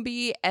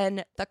 Matumbi,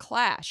 and The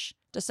Clash.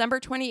 December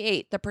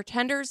 28, The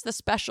Pretenders, The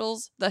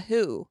Specials, The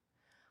Who.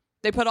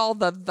 They put all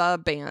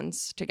the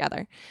bands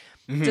together.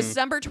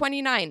 December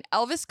 29,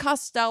 Elvis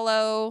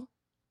Costello,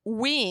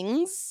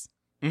 Wings,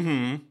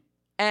 and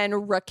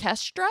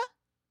Rockestra.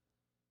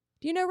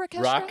 Do you know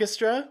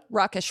Rockestra?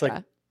 Rockestra.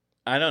 Like,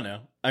 I don't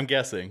know. I'm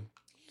guessing.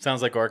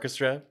 Sounds like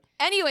orchestra.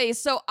 Anyway,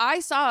 so I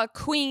saw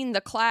Queen,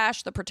 The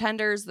Clash, The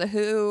Pretenders, The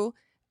Who,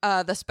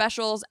 The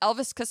Specials,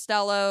 Elvis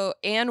Costello,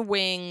 and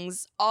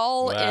Wings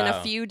all in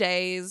a few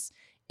days.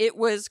 It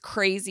was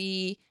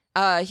crazy.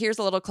 Here's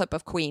a little clip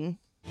of Queen.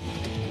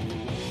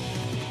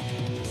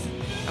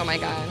 Oh my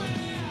God.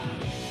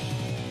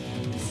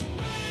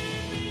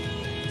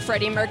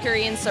 Freddie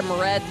Mercury in some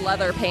red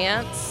leather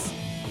pants.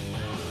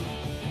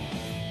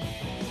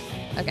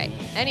 Okay,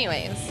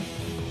 anyways.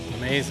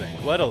 Amazing.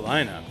 What a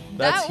lineup.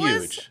 That's huge. That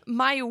was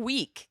my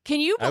week.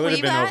 Can you believe that? I would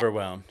have been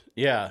overwhelmed.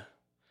 Yeah.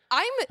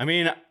 I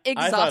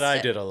thought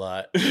I did a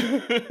lot.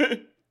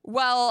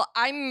 Well,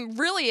 I'm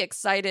really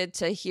excited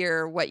to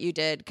hear what you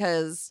did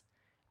because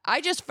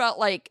I just felt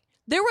like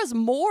there was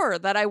more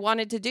that I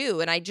wanted to do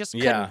and I just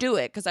couldn't do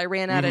it because I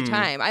ran out of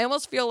time. I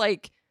almost feel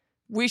like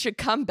we should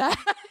come back.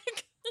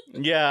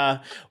 Yeah.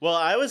 Well,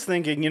 I was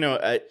thinking,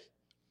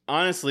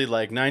 honestly,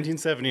 like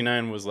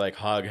 1979 was like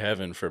hog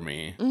heaven for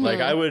me. Like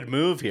I would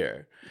move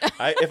here.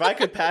 If I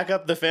could pack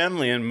up the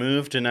family and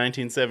move to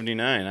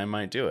 1979, I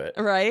might do it.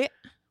 Right.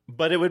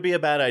 But it would be a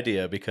bad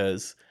idea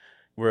because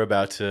we're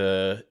about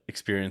to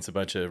experience a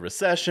bunch of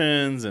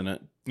recessions and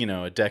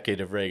a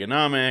decade of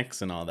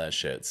Reaganomics and all that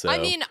shit. So I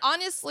mean,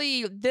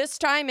 honestly, this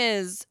time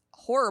is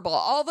horrible.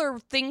 All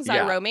the things I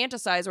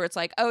romanticize where it's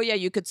like, oh yeah,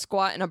 you could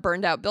squat in a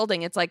burned out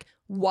building. It's like,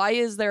 why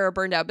is there a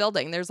burned out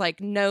building? There's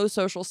like no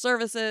social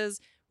services.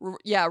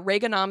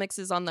 Reaganomics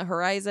is on the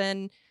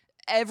horizon.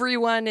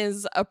 Everyone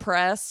is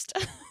oppressed.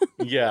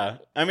 Yeah.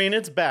 I mean,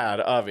 it's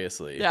bad,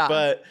 obviously. Yeah.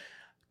 But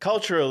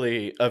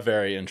culturally, a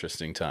very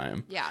interesting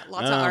time. Yeah,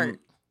 lots of art.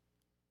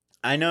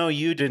 I know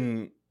you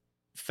didn't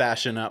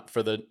fashion up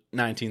for the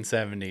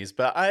 1970s,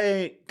 but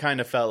I kind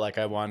of felt like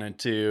I wanted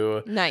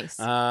to. Nice.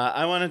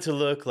 I wanted to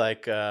look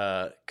like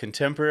a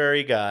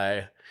contemporary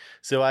guy.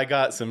 So I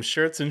got some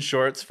shirts and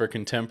shorts for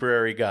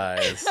contemporary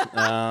guys.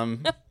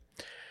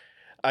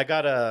 I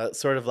got a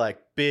sort of like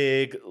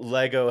big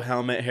Lego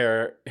helmet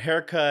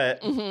haircut.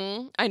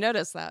 I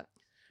noticed that.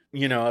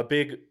 A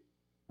big,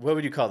 what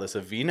would you call this?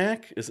 A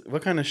V-neck?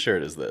 What kind of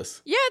shirt is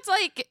this? Yeah, it's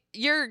like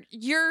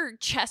your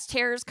chest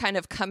hair's kind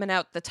of coming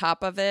out the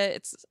top of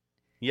it.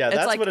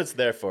 That's like what it's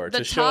there for,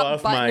 to show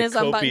off my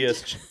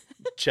copious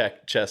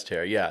chest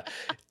hair. Yeah.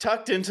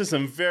 Tucked into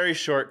some very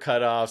short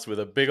cutoffs with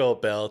a big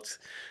old belt.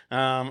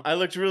 I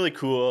looked really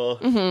cool.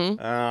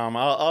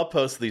 I'll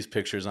post these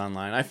pictures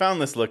online. I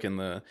found this look in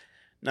the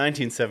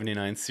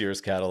 1979 Sears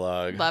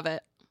catalog. Love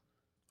it.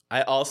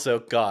 I also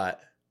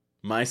got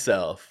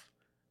myself,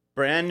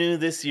 brand new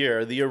this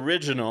year, the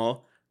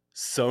original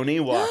Sony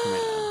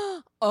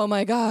Walkman. Oh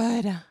my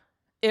God.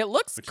 It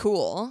looks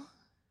cool.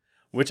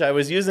 Which I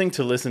was using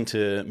to listen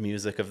to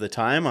music of the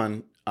time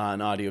on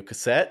audio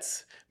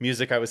cassettes,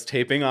 music I was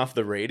taping off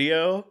the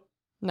radio.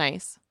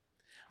 Nice.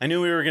 I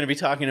knew we were going to be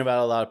talking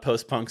about a lot of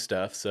post-punk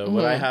stuff, so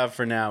what I have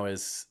for now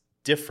is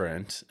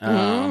different.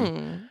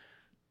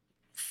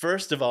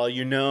 First of all,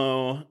 you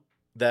know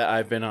that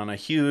I've been on a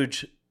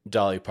huge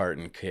Dolly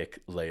Parton kick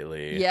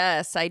lately.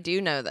 Yes, I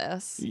do know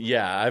this.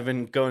 Yeah, I've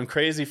been going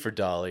crazy for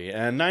Dolly.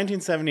 And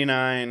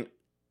 1979,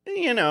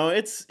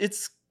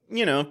 it's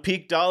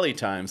peak Dolly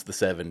times, the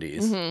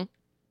 70s.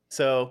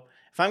 So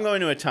if I'm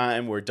going to a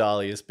time where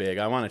Dolly is big,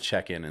 I want to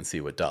check in and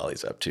see what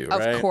Dolly's up to,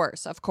 right? Of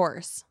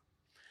course.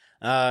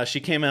 She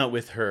came out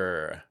with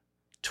her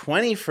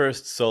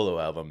 21st solo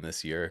album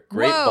this year,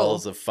 Great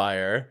Balls of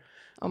Fire,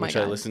 which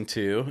I listened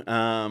to.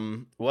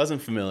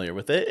 Wasn't familiar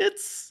with it.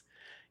 It's,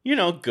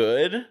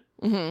 good.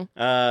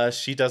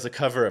 She does a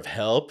cover of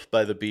Help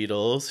by the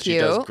Beatles. She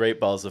does Great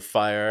Balls of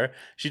Fire.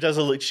 She goes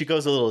a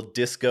little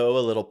disco, a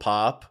little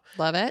pop.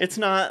 Love it. It's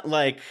not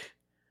like,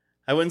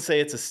 I wouldn't say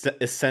it's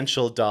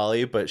essential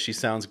Dolly, but she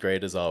sounds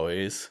great as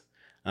always.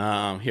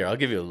 Here, I'll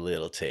give you a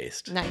little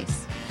taste.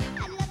 Nice.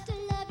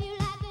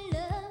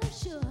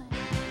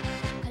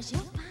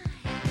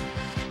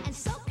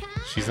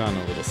 She's on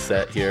a little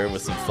set here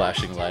with some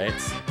flashing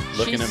lights.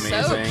 Looking She's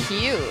amazing. So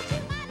cute.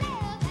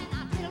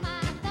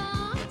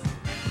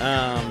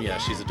 Yeah,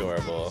 she's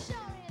adorable.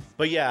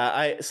 But yeah,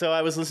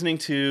 I was listening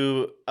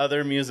to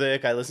other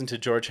music. I listened to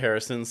George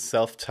Harrison's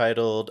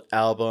self-titled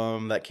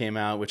album that came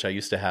out, which I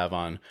used to have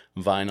on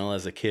vinyl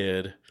as a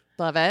kid.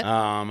 Love it.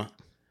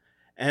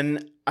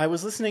 And I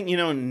was listening,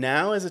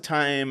 now is a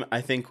time,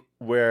 I think,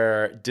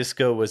 where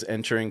disco was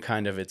entering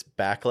kind of its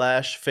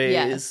backlash phase.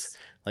 Yes.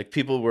 Like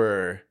people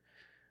were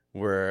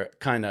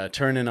kind of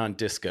turning on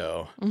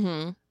disco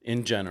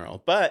in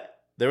general. But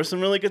there was some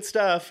really good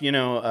stuff. You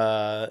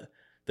know,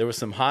 there was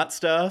some hot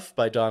stuff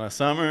by Donna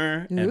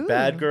Summer and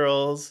Bad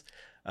Girls,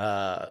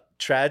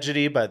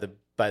 Tragedy by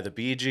the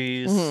Bee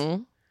Gees,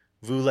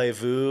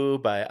 Voulez-Vous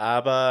by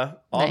ABBA,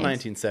 all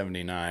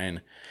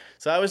 1979.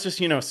 So I was just,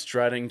 you know,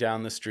 strutting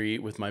down the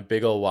street with my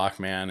big old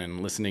Walkman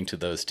and listening to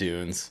those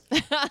tunes.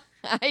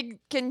 I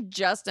can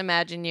just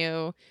imagine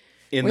you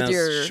in with those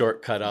your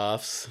short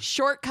cutoffs.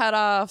 Short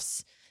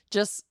cutoffs,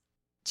 just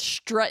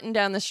strutting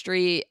down the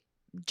street,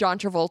 John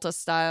Travolta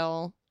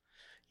style.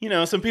 You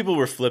know, some people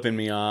were flipping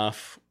me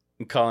off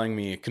and calling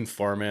me a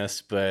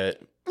conformist,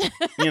 but,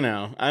 you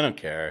know, I don't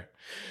care.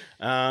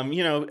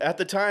 You know, at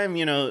the time,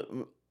 you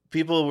know,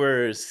 people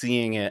were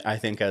seeing it, I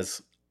think,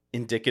 as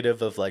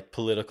indicative of like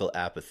political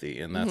apathy,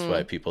 and that's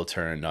why people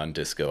turned on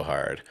disco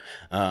hard.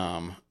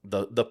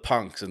 The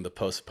punks and the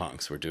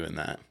post-punks were doing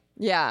that.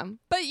 Yeah.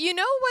 But you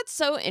know what's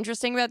so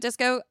interesting about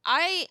disco?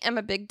 I am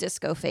a big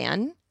disco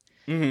fan.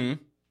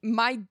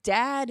 My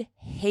dad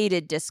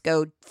hated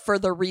disco for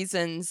the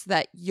reasons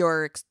that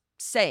you're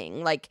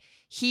saying. Like,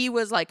 he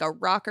was like a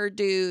rocker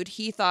dude.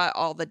 He thought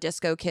all the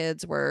disco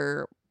kids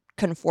were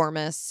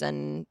conformists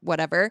and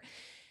whatever.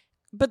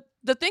 But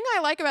the thing I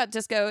like about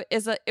disco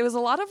is that it was a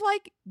lot of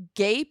like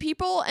gay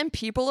people and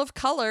people of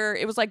color.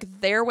 It was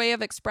like their way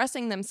of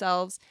expressing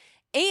themselves.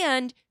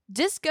 And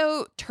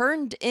disco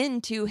turned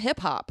into hip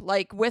hop.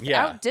 Like,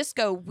 without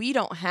disco, we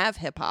don't have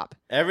hip hop.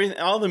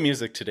 All the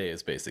music today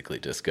is basically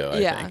disco, I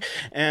think.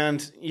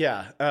 And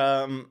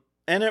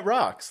and it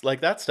rocks.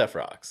 Like, that stuff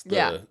rocks.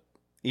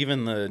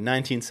 Even the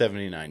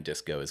 1979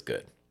 disco is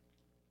good.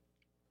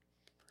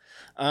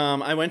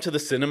 I went to the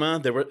cinema.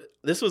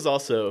 This was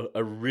also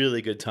a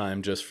really good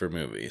time just for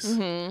movies.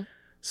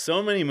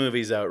 So many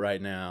movies out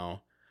right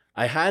now.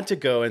 I had to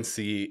go and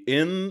see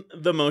in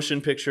the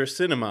motion picture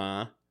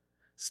cinema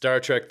Star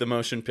Trek: The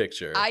Motion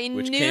Picture.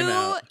 Which came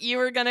out you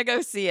were going to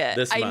go see it.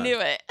 this month. I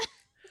knew it.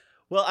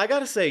 Well, I got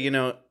to say, you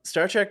know,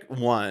 Star Trek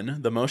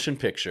 1, the motion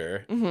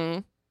picture,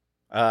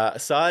 I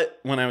saw it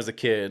when I was a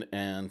kid,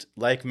 and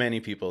like many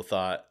people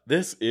thought,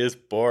 this is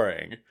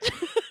boring.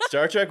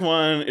 Star Trek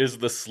 1 is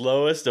the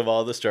slowest of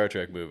all the Star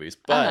Trek movies,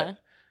 but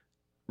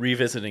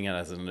revisiting it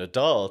as an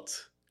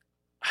adult,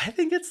 I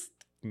think it's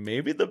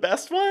maybe the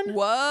best one.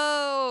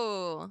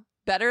 Whoa.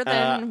 Better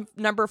than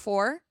number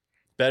 4?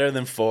 Better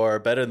than 4,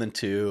 better than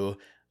 2.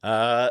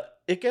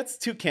 It gets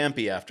too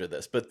campy after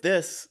this, but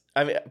this,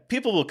 I mean,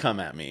 people will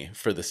come at me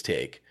for this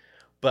take,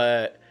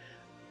 but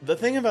the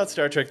thing about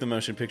Star Trek: The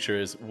Motion Picture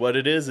is what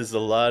it is a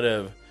lot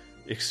of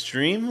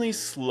extremely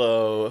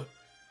slow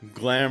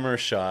glamour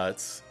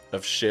shots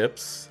of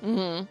ships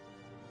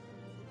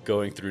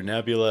going through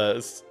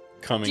nebulas,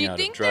 coming out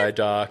of dry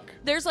dock.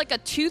 There's like a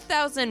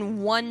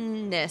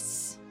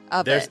 2001-ness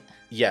of it.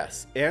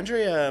 Yes.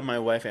 My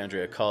wife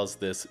Andrea, calls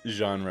this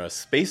genre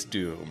space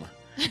doom.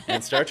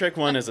 And Star Trek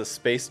 1 is a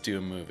space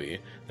doom movie.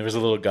 There was a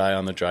little guy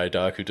on the dry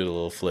dock who did a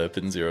little flip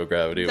in zero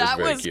gravity. It was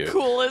very cute. That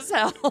was cool as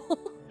hell.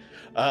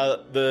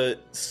 The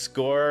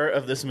score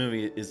of this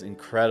movie is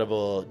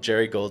incredible.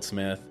 Jerry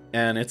Goldsmith.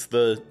 And it's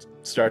the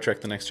Star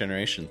Trek: The Next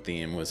Generation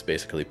theme was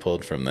basically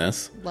pulled from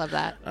this. Love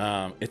that.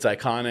 It's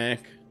iconic.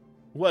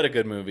 What a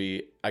good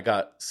movie. I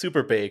got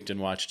super baked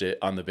and watched it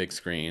on the big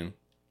screen.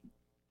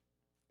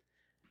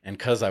 And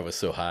because I was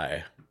so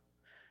high,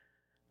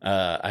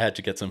 I had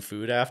to get some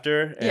food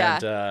after.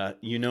 And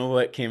you know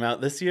what came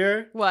out this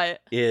year?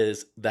 What?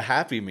 Is the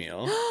Happy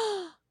Meal.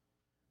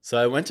 So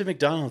I went to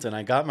McDonald's and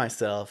I got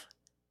myself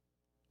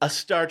a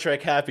Star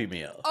Trek Happy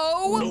Meal.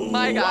 Oh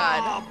my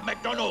God.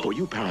 For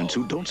you parents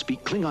who don't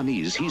speak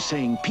Klingonese, he's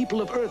saying,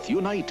 people of Earth,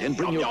 unite and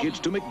bring your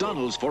kids to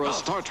McDonald's for a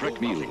Star Trek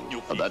meal.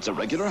 That's a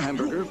regular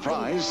hamburger,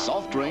 fries,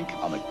 soft drink,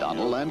 a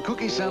McDonald and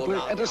cookie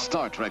sampler, and a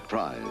Star Trek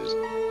prize.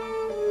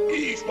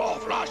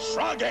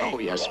 Oh,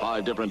 yes,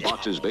 5 different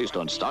boxes based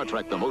on Star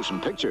Trek: The Motion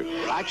Picture.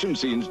 Action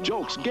scenes,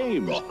 jokes,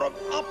 games.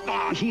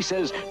 He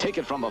says, take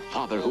it from a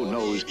father who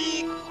knows.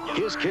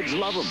 His kids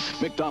love him.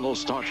 McDonald's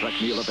Star Trek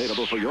meal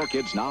available for your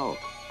kids now.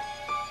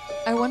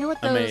 I wonder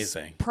what those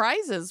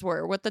prizes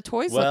were, what the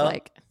toys look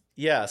like.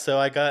 Yeah, so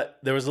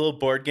there was a little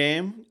board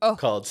game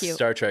called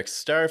Star Trek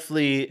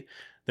Starfleet.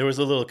 There was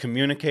a little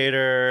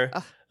communicator,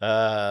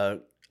 a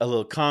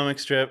little comic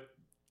strip.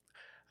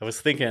 I was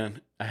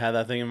thinking, I had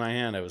that thing in my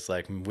hand. I was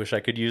like, wish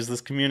I could use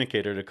this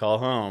communicator to call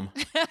home.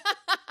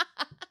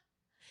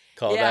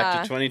 Call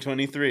back to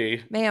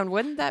 2023. Man,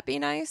 wouldn't that be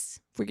nice?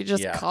 If we could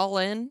just call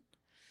in.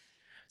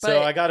 But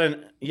so I got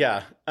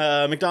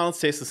McDonald's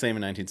tastes the same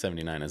in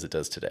 1979 as it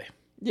does today.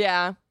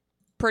 Yeah.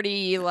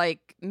 Pretty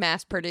like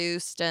mass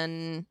produced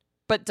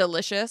but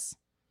delicious.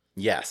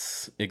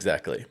 Yes,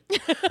 exactly.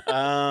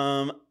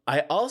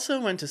 I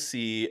also went to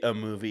see a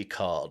movie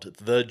called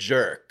The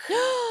Jerk.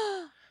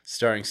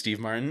 Starring Steve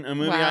Martin, a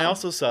movie I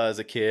also saw as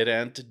a kid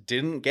and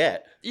didn't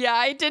get. Yeah,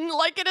 I didn't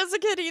like it as a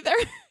kid either.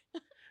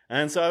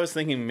 And so I was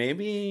thinking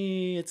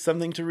maybe it's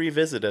something to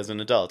revisit as an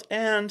adult.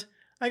 And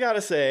I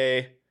gotta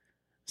say,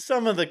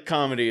 some of the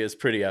comedy is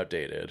pretty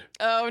outdated.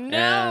 Oh,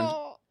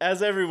 no. And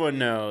as everyone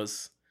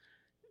knows,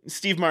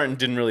 Steve Martin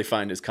didn't really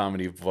find his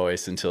comedy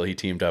voice until he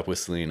teamed up with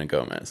Selena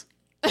Gomez.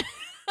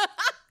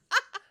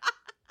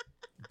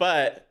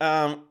 But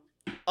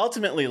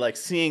ultimately, like,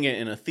 seeing it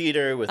in a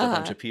theater with a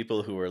bunch of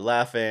people who were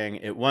laughing,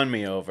 it won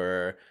me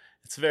over.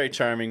 It's a very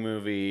charming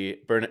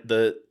movie.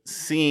 The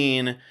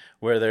scene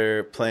where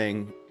they're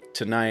playing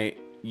Tonight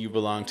You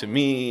Belong to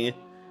Me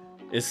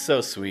is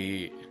so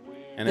sweet.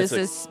 And this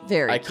it's is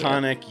very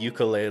iconic cute.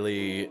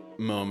 ukulele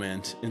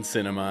moment in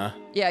cinema.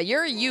 Yeah,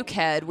 you're a uke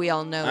head. We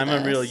all know I'm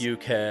this. a real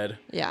uke head.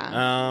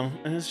 Yeah.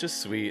 And it's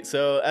just sweet.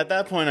 So at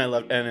that point, I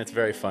love, and it's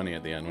very funny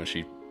at the end when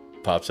she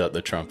pops out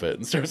the trumpet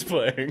and starts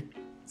playing.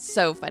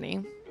 So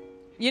funny.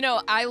 You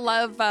know, I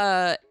love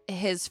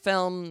his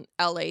film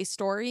LA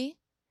Story.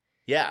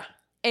 Yeah.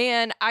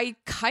 And I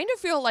kind of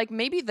feel like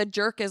maybe The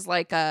Jerk is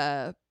like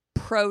a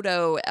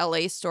proto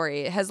LA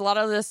Story. It has a lot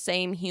of the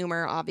same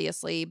humor,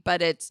 obviously,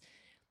 but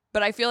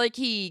I feel like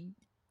he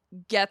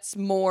gets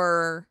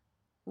more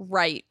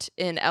right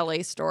in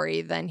LA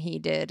Story than he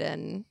did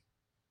in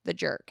The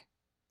Jerk.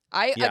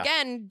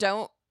 Again,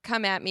 don't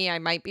come at me. I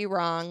might be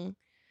wrong,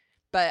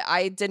 but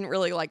I didn't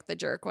really like The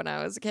Jerk when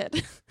I was a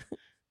kid.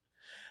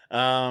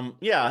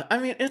 Yeah, I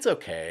mean, it's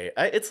okay.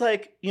 It's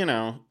like, you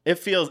know,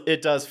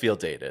 it does feel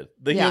dated.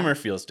 The humor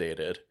feels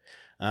dated.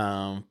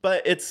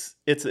 But it's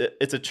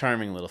a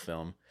charming little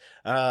film.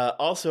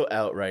 Also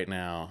out right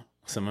now,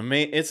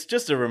 it's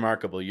just a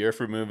remarkable year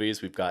for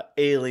movies. We've got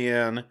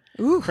Alien,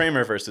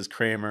 Kramer versus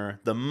Kramer,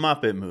 The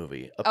Muppet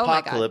Movie,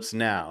 Apocalypse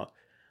Now,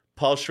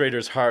 Paul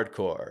Schrader's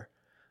Hardcore,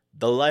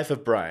 The Life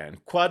of Brian,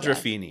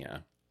 Quadrophenia.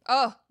 Yes.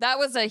 Oh, that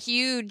was a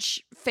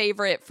huge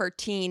favorite for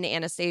teen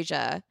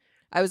Anastasia.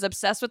 I was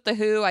obsessed with The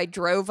Who. I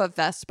drove a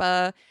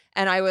Vespa,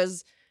 and I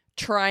was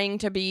trying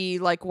to be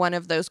like one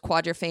of those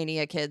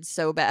Quadrophenia kids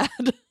so bad.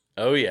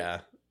 Oh,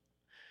 yeah.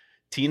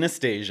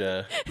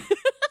 Teen-astasia.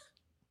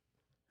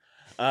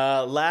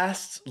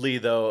 Lastly,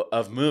 though,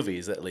 of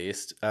movies at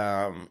least,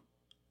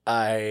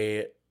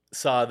 I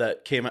saw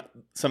that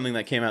something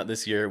that came out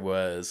this year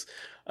was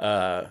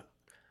the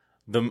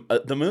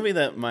movie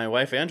that my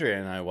wife Andrea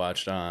and I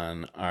watched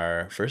on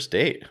our first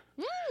date.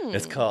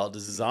 It's called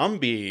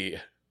Zombie.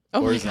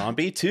 Or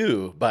Zombie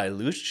 2 by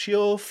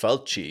Lucio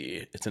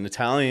Fulci. It's an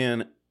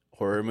Italian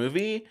horror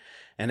movie,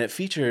 and it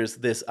features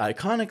this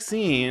iconic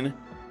scene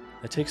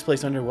that takes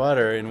place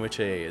underwater in which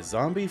a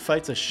zombie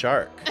fights a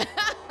shark.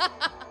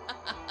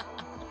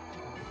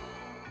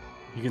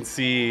 You can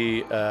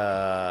see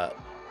the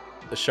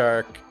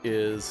shark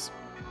is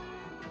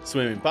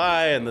swimming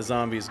by, and the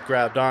zombie's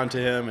grabbed onto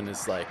him and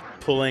is like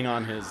pulling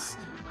on his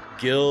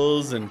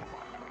gills and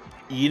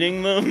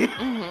eating them.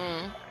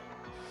 Mm-hmm.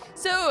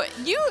 So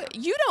you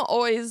don't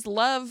always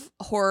love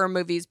horror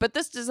movies, but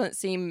this doesn't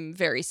seem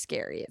very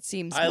scary. It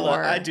seems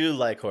more... I do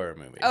like horror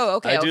movies. Oh,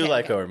 okay. I do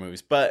like horror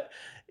movies, but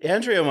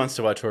Andrea wants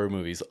to watch horror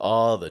movies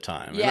all the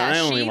time. Yeah, and I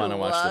only want to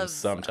watch them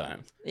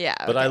sometimes. Yeah.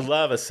 But I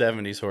love a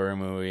 70s horror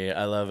movie.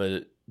 I love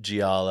a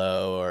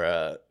Giallo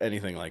or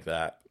anything like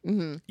that.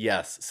 Mm-hmm.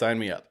 Yes, sign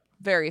me up.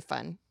 Very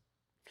fun.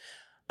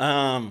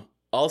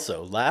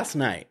 Also, last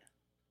night,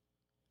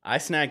 I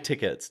snagged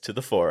tickets to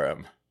the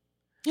Forum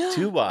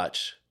to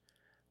watch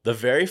the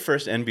very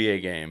first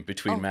NBA game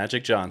between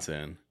Magic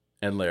Johnson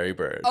and Larry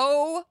Bird.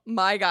 Oh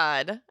my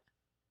God.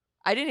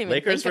 I didn't even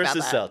Lakers think about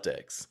versus that.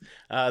 Celtics.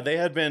 They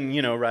had been,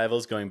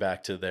 rivals going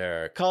back to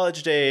their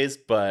college days,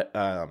 but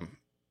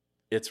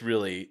it's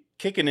really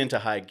kicking into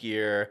high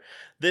gear.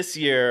 This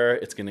year,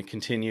 it's going to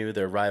continue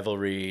their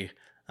rivalry,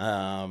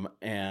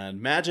 and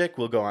Magic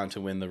will go on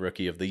to win the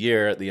Rookie of the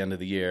Year at the end of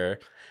the year,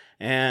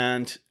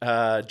 and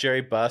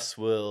Jerry Buss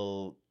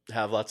will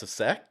have lots of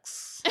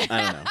sex. I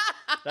don't know.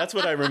 That's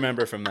what I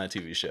remember from that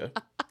TV show.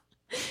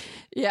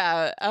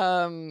 Yeah,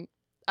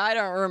 I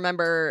don't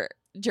remember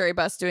Jerry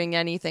Buss doing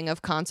anything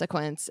of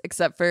consequence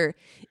except for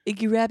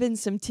grabbing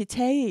some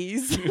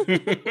titties.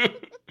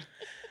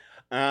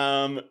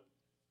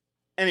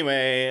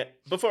 Anyway,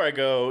 before I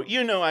go,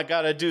 I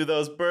gotta do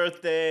those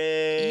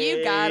birthdays.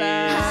 You gotta.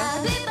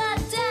 Happy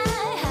birthday.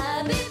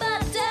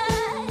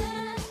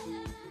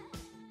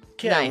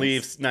 Can't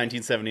leave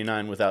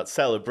 1979 without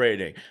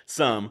celebrating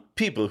some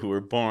people who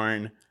were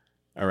born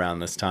around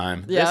this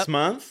time. Yep. This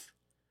month,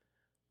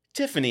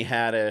 Tiffany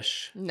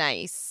Haddish.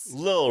 Nice.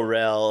 Lil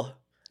Rel.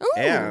 Ooh.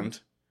 And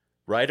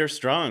Ryder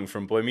Strong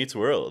from Boy Meets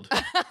World.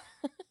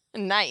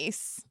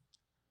 Nice.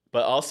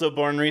 But also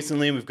born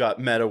recently, we've got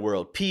Meta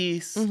World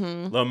Peace,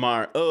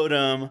 Lamar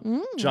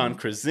Odom, John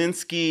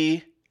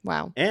Krasinski.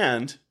 Wow.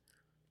 And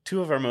two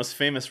of our most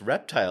famous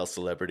reptile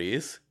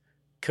celebrities,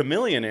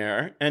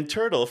 Chameleonaire and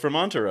Turtle from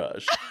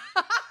Entourage.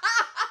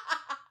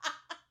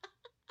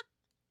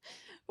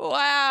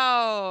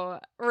 Wow.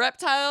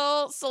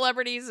 Reptile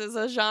celebrities is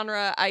a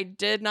genre I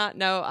did not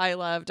know I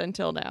loved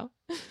until now.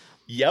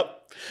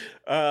 Yep.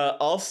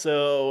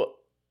 Also,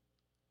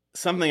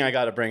 something I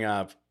got to bring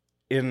up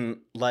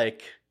in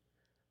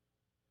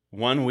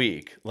 1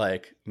 week,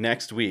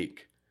 next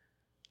week,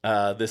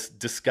 this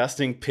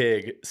disgusting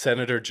pig,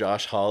 Senator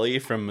Josh Hawley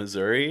from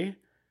Missouri,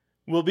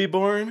 will be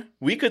born,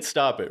 we could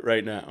stop it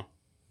right now.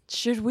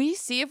 Should we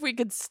see if we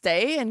could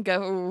stay and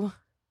go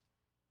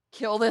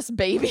kill this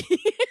baby?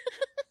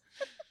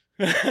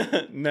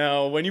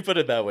 No, when you put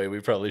it that way, we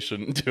probably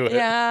shouldn't do it.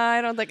 Yeah,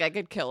 I don't think I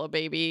could kill a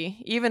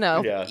baby, even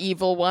a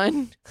evil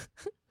one.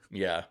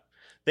 Yeah.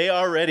 They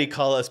already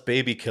call us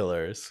baby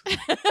killers.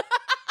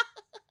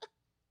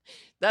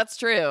 That's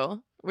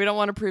true. We don't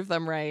want to prove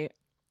them right.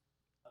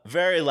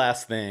 Very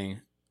last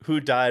thing. Who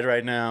died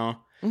right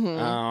now?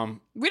 Mm-hmm.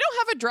 We don't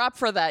have a drop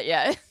for that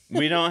yet.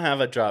 We don't have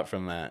a drop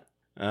from that.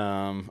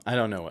 I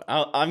don't know.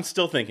 I'm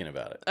still thinking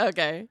about it.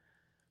 Okay.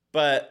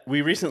 But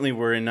we recently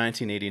were in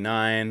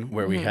 1989,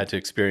 where we had to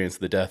experience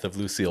the death of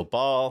Lucille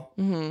Ball.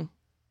 Mm-hmm.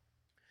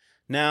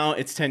 Now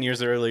it's 10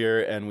 years earlier,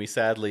 and we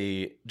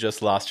sadly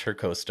just lost her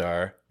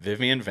co-star,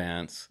 Vivian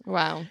Vance.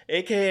 Wow.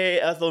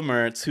 A.K.A. Ethel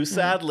Mertz, who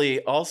sadly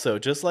also,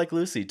 just like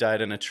Lucy,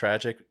 died in a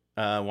tragic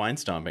wine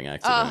stomping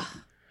accident.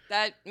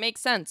 That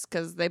makes sense,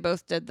 because they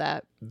both did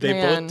that. They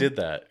both did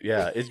that,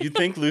 yeah. You'd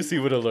think Lucy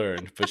would have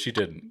learned, but she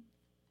didn't.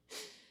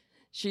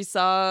 She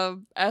saw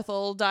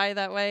Ethel die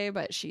that way,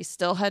 but she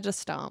still had to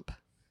stomp.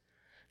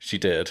 She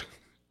did.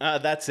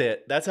 That's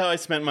it. That's how I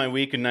spent my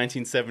week in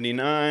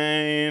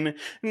 1979.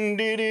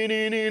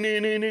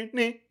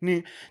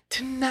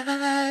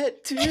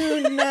 Tonight.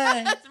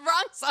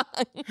 Wrong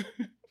song.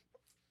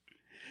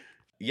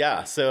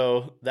 Yeah,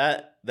 so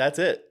that's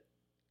it.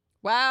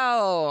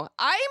 Wow.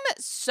 I'm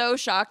so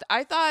shocked.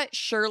 I thought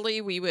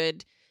surely we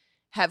would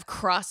have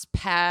crossed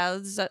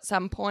paths at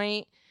some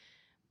point.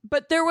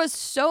 But there was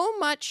so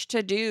much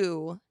to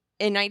do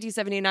in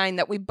 1979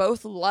 that we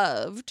both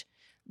loved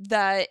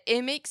that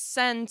it makes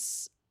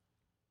sense.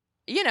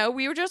 You know,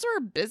 we were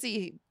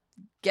busy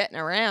getting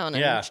around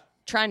and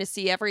trying to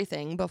see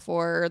everything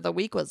before the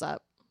week was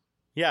up.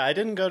 Yeah, I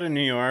didn't go to New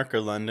York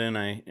or London.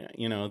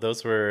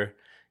 Those were,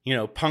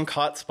 punk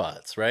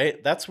hotspots,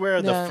 right? That's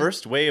where the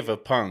first wave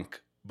of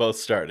punk both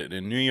started,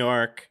 in New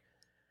York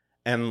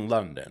and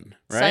London,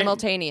 right?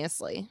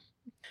 Simultaneously.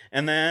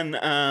 And then,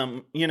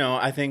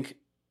 I think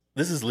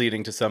this is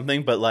leading to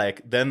something,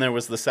 but then there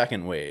was the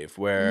second wave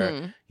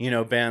where,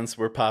 bands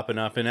were popping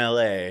up in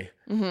LA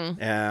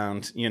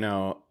and,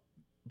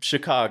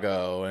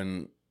 Chicago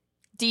and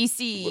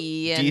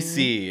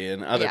DC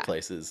and other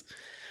places.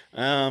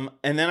 And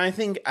then I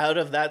think out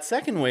of that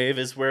second wave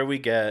is where we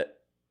get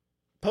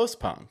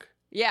post-punk.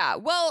 Yeah.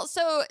 Well,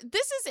 so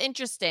this is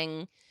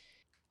interesting.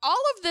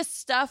 All of this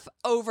stuff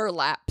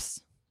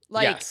overlaps.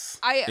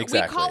 Exactly.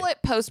 We call it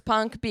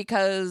post-punk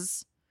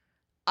because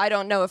I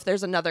don't know if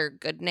there's another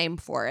good name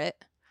for it.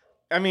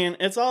 I mean,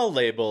 it's all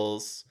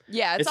labels.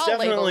 Yeah, it's all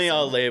definitely labels.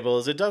 all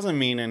labels. It doesn't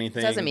mean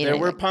anything. There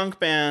were punk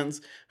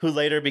bands who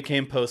later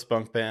became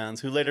post-punk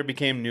bands, who later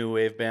became new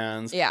wave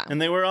bands. Yeah.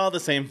 And they were all the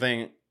same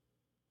thing,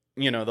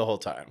 the whole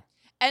time.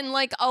 And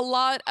a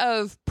lot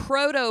of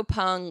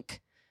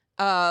proto-punk,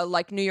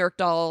 like New York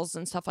Dolls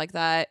and stuff like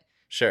that.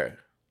 Sure.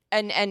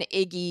 And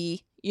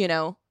Iggy,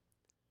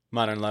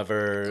 Modern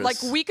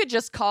Lovers. We could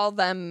just call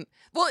them,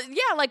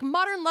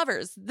 Modern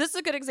Lovers. This is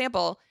a good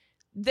example.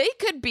 They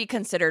could be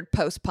considered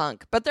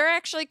post-punk, but they're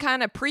actually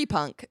kind of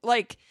pre-punk.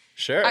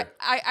 Sure.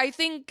 I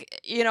think,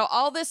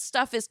 all this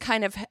stuff is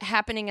kind of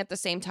happening at the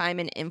same time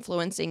and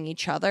influencing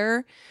each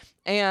other.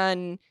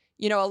 And,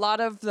 a lot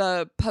of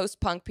the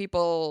post-punk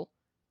people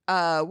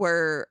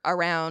were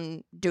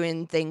around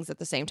doing things at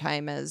the same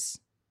time as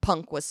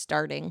punk was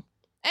starting.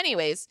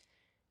 Anyways,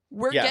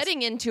 we're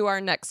getting into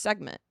our next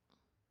segment.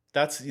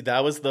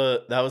 That was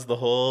the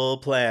whole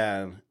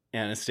plan,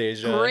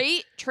 Anastasia.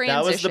 Great transition.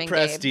 That was the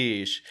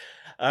prestige.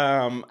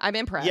 I'm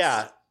impressed.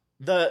 Yeah,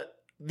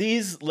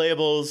 these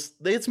labels,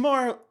 it's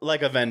more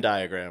like a Venn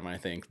diagram, I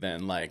think,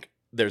 than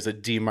there's a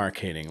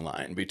demarcating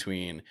line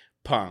between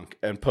punk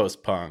and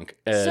post-punk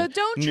and so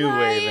don't new try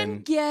wave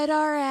and get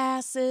our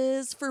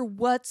asses for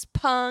what's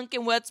punk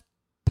and what's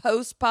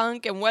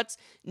post-punk and what's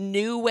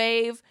new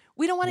wave.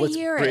 We don't want to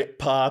hear it. What's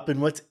Britpop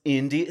and what's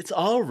indie? It's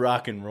all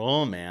rock and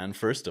roll, man,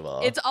 first of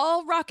all. It's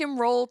all rock and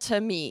roll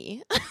to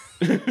me.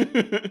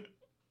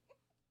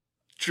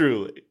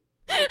 Truly.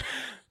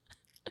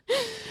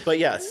 But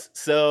yes,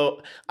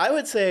 so I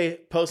would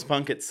say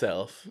post-punk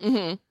itself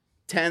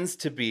tends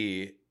to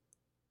be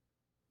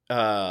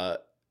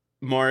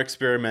more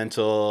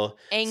experimental,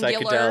 angular.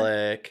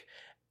 Psychedelic,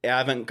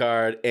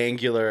 avant-garde,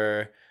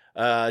 angular,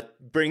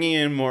 bringing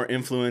in more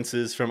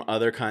influences from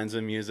other kinds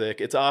of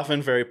music. It's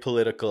often very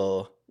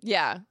political.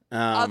 Yeah.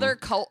 Other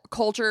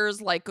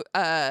cultures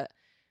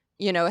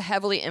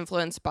heavily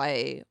influenced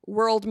by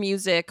world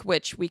music,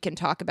 which we can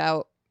talk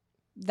about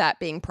that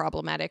being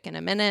problematic in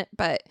a minute,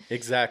 but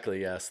exactly,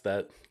 yes,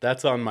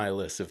 that's on my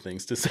list of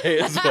things to say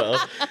as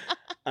well.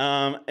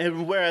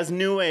 And whereas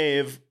new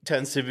wave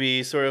tends to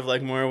be sort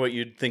of more what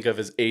you'd think of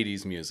as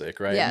 80s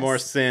music, right? Yes. More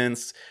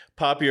synths,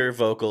 poppier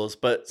vocals,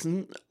 but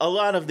a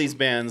lot of these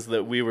bands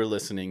that we were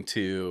listening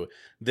to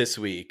this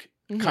week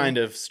kind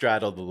of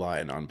straddled the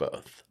line on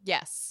both.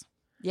 Yes.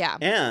 Yeah.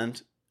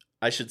 And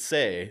I should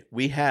say,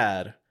 we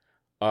had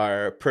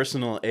our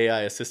personal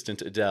AI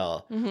assistant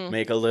Adele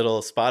make a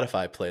little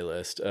Spotify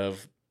playlist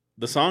of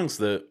the songs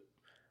that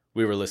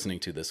we were listening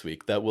to this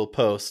week that we'll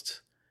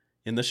post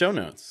in the show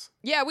notes.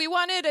 Yeah, we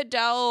wanted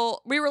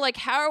Adele. We were like,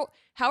 how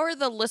are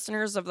the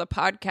listeners of the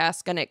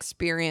podcast going to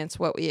experience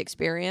what we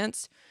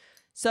experienced?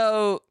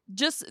 So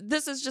this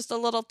is just a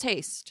little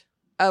taste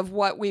of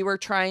what we were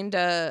trying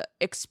to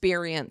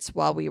experience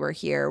while we were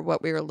here,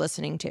 what we were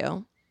listening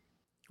to.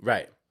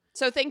 Right.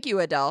 So thank you,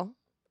 Adele,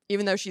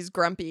 even though she's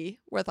grumpy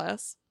with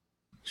us.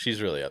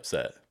 She's really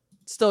upset.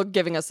 Still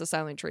giving us the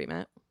silent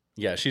treatment.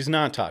 Yeah, she's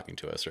not talking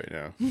to us right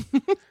now.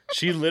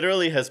 She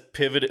literally has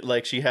pivoted,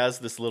 like she has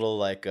this little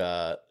like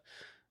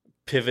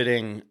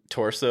pivoting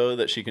torso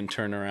that she can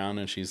turn around,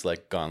 and she's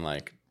like gone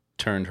like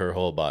turned her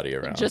whole body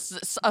around.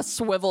 Just a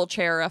swivel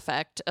chair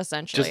effect,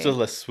 essentially. Just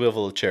a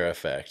swivel chair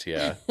effect,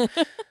 yeah.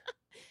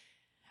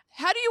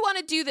 How do you want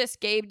to do this,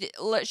 Gabe?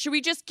 Should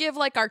we just give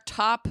like our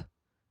top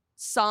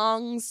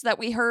songs that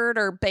we heard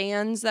or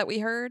bands that we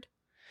heard?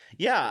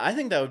 Yeah, I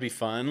think that would be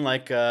fun.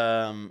 Like,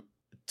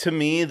 to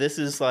me, this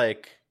is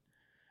like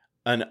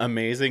an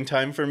amazing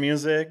time for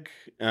music.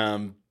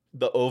 My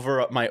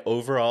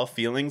overall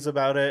feelings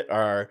about it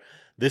are,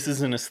 this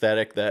is an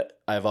aesthetic that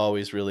I've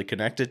always really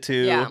connected to.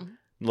 Yeah.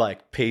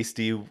 Like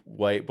pasty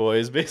white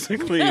boys,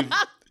 basically,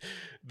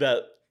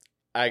 that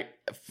I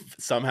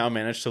somehow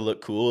managed to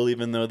look cool,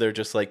 even though they're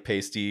just like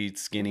pasty,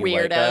 skinny Weirdos.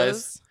 White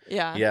guys.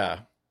 Yeah.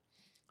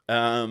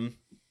 Yeah.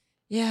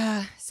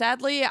 Yeah.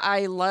 Sadly,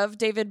 I love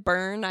David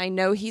Byrne. I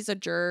know he's a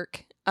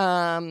jerk.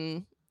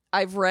 I've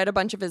read a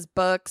bunch of his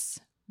books,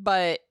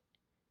 but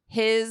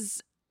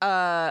his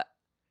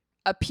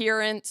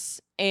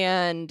appearance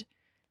and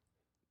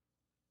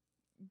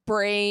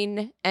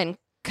brain and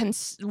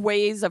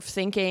ways of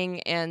thinking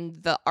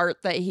and the art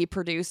that he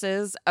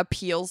produces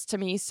appeals to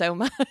me so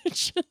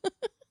much.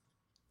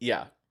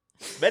 Yeah.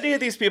 Many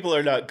of these people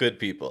are not good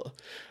people.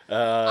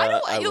 I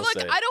don't say. want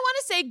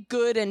to say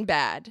good and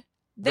bad.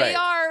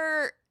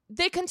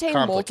 They contain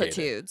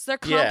multitudes. They're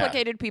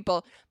complicated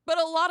people, but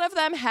a lot of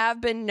them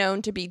have been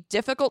known to be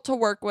difficult to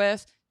work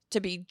with, to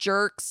be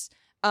jerks.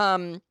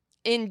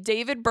 In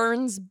David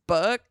Byrne's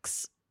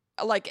books,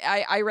 like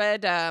I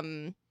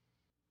read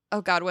oh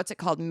God, what's it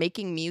called?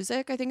 Making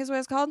Music, I think is what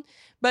it's called.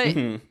 But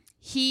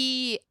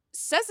he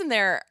says in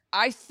there,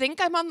 I think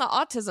I'm on the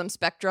autism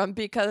spectrum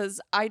because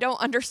I don't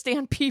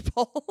understand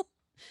people.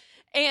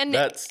 And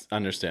that's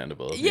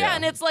understandable. Yeah,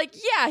 and it's like,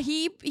 yeah,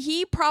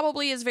 he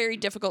probably is very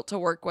difficult to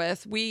work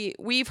with.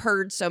 We've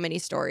heard so many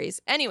stories.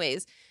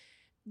 Anyways,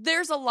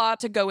 there's a lot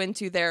to go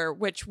into there,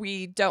 which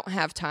we don't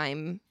have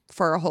time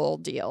for a whole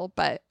deal.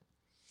 But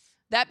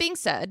that being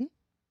said,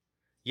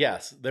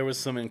 yes, there was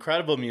some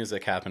incredible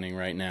music happening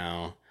right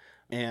now.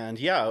 And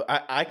yeah,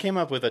 I came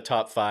up with a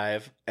top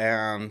 5,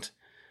 and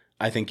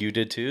I think you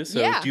did too. So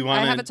yeah, do you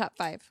want I have a top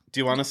 5. Do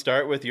you want to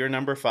start with your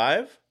number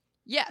 5?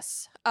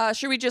 Yes.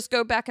 Should we just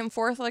go back and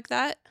forth like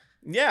that?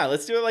 Yeah,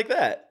 let's do it like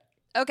that.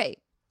 Okay.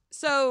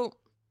 So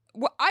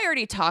I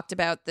already talked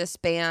about this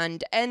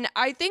band, and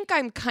I think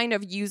I'm kind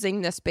of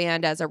using this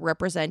band as a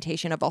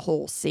representation of a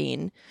whole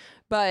scene.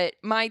 But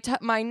my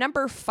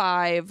number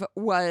 5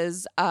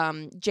 was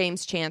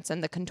James Chance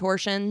and the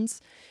Contortions,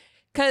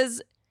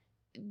 because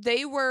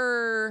they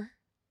were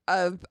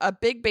a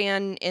big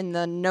band in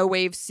the no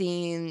wave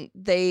scene.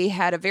 They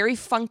had a very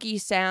funky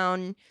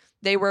sound.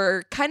 They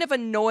were kind of a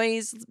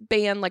noise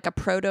band, like a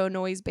proto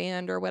noise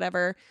band or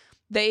whatever.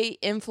 They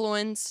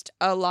influenced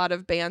a lot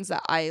of bands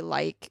that I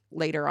like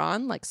later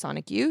on, like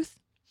Sonic Youth.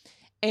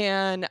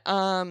 And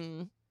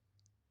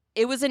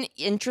it was an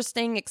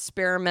interesting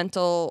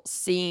experimental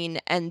scene,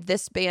 and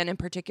this band in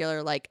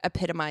particular like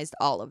epitomized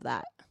all of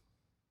that.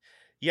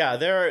 Yeah,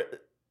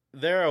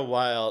 they're a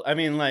wild. I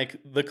mean, like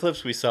the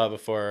clips we saw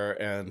before,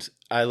 and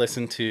I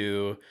listened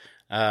to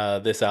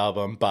this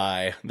album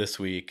by this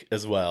week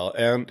as well,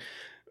 and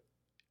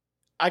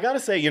I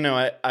gotta say,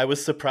 I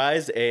was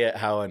surprised at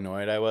how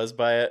annoyed I was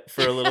by it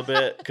for a little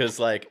bit, because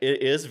like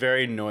it is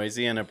very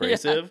noisy and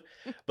abrasive,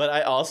 but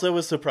I also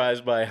was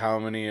surprised by how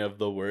many of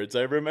the words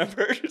I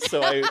remembered.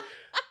 So I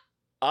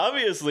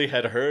obviously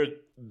had heard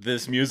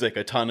this music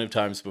a ton of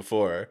times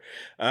before.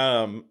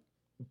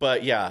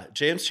 But yeah,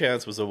 James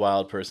Chance was a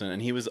wild person,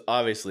 and he was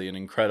obviously an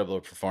incredible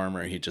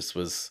performer. He just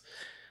was,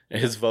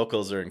 his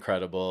vocals are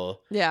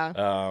incredible.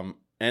 Yeah.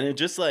 And it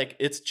just like,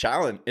 it's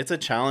a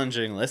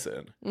challenging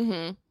listen.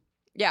 Mm-hmm.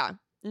 Yeah,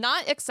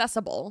 not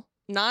accessible,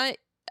 not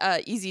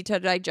easy to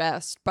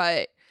digest,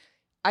 but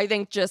I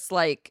think just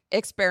like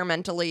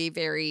experimentally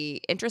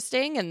very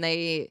interesting. And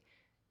it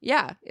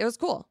was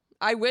cool.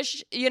 I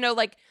wish,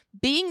 like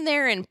being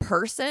there in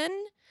person,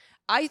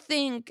 I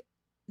think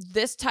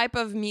this type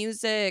of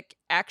music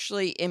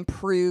actually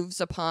improves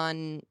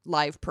upon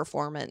live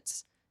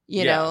performance,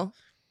 you know?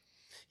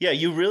 Yeah,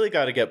 you really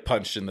got to get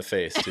punched in the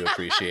face to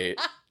appreciate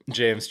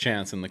James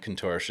Chance and the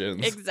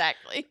Contortions.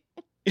 Exactly.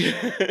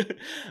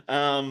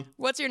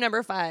 What's your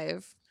number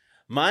 5?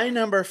 My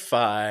number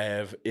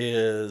 5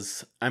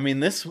 is, I mean,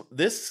 this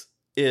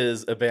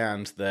is a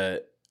band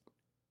that,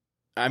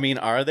 I mean,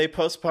 are they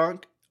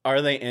post-punk?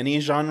 Are they any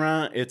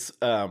genre? It's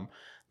the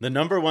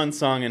number 1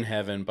 song in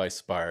Heaven by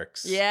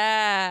Sparks.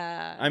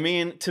 Yeah. I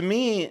mean, to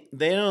me,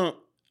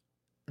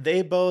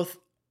 they both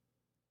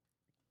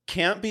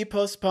can't be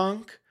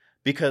post-punk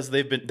because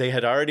they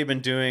had already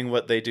been doing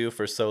what they do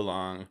for so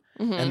long,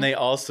 and they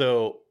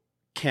also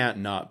can't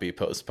not be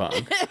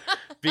post-punk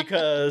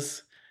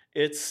because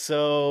it's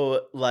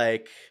so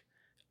like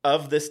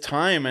of this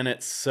time, and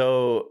it's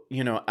so,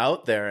 you know,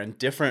 out there and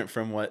different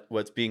from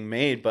what's being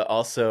made. But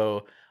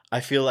also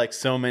I feel like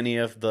so many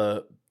of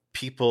the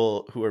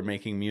people who are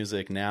making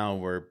music now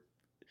were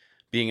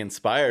being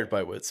inspired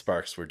by what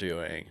Sparks were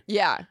doing.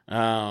 Yeah.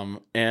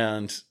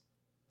 And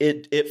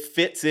it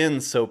fits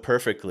in so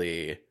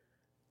perfectly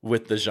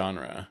with the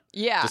genre.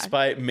 Yeah.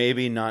 Despite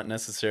maybe not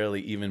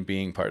necessarily even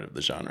being part of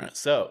the genre.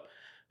 So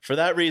for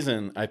that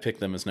reason, I picked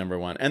them as number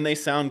one. And they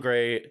sound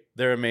great.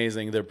 They're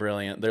amazing. They're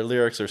brilliant. Their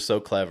lyrics are so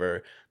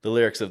clever. The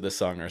lyrics of this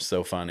song are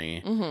so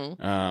funny.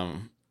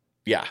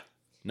 Yeah.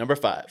 Number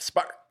 5,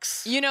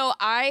 Sparks. You know,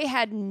 I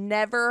had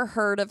never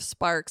heard of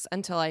Sparks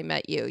until I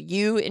met you.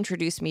 You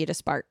introduced me to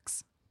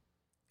Sparks.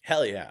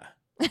 Hell yeah.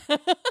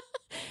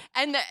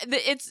 And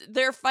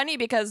they're funny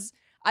because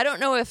I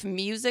don't know if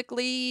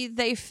musically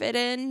they fit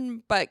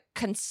in, but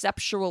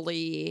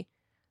conceptually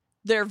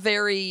they're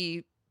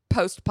very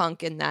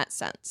post-punk in that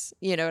sense.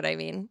 You know what I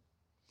mean?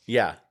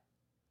 Yeah.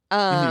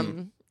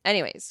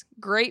 Anyways,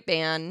 great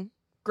band.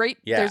 Great.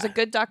 Yeah. There's a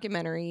good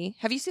documentary.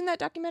 Have you seen that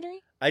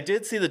documentary? I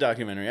did see the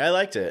documentary. I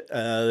liked it.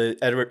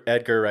 The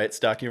Edgar Wright's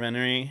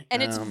documentary.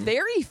 And it's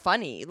very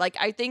funny. Like,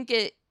 I think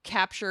it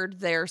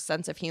captured their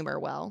sense of humor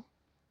well.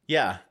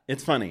 Yeah,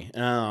 it's funny.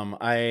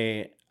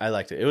 I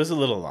liked it. It was a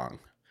little long,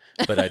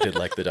 but I did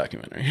like the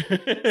documentary.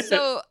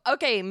 So,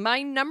 okay,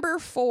 my number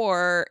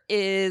 4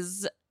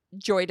 is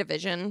Joy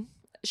Division.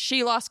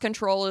 She Lost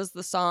Control is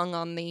the song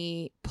on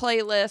the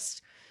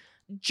playlist.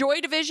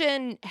 Joy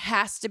Division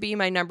has to be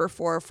my number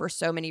 4 for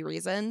so many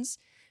reasons.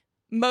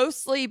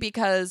 Mostly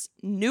because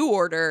New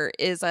Order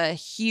is a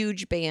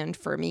huge band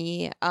for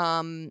me.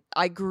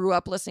 I grew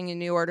up listening to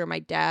New Order. My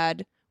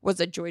dad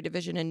was a Joy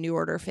Division and New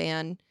Order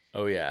fan.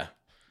 Oh, yeah.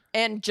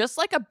 And just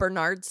like a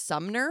Bernard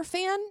Sumner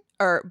fan,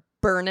 or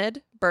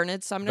Bernard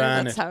Sumner,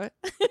 that's how it...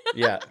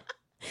 Yeah.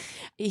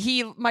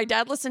 My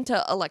dad listened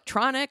to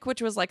Electronic,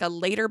 which was like a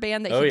later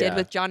band that he did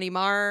with Johnny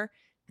Marr.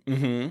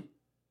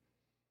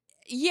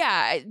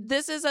 Yeah,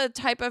 this is a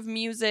type of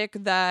music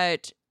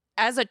that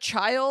as a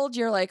child,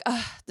 you're like,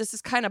 this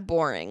is kind of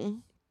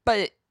boring.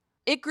 But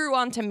it grew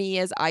on to me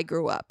as I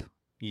grew up.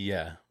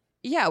 Yeah.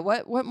 Yeah,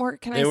 what more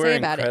can I say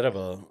about it? They were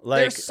incredible.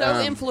 Like, they're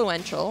so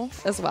influential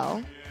as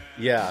well.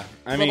 Yeah.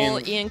 I Little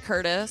mean, Ian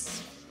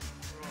Curtis.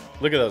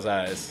 Look at those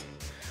eyes.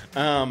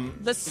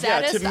 The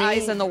saddest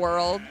eyes in the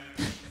world.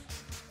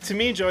 To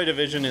me, Joy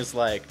Division is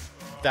like,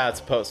 that's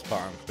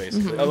post-punk,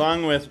 basically.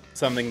 Along with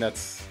something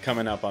that's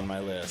coming up on my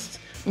list.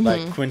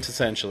 Like,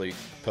 quintessentially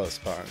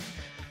post-punk.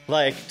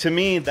 Like, to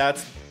me,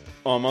 that's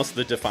almost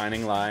the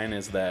defining line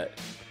is that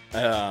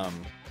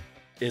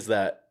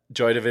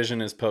Joy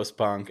Division is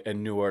post-punk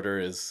and New Order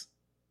is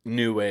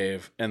new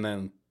wave, and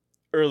then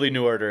early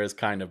New Order is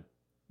kind of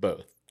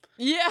both.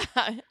 Yeah,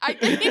 I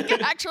think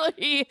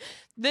actually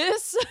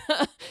this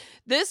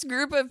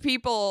group of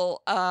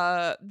people,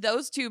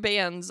 those two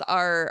bands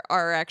are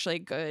actually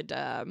good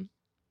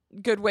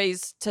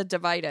ways to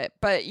divide it.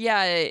 But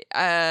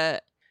yeah,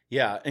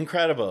 yeah,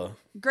 incredible.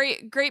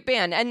 Great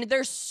band. And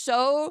there's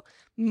so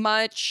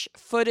much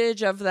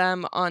footage of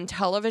them on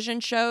television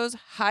shows.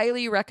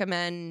 Highly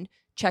recommend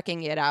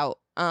checking it out.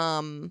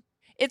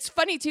 It's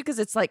funny too because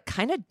it's like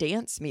kind of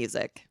dance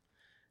music.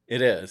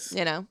 It is.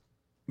 You know?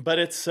 But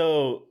it's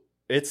so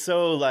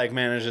like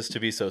manages to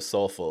be so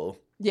soulful.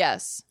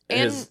 Yes.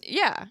 And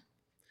yeah.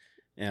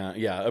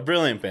 Yeah, a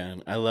brilliant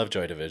band. I love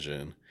Joy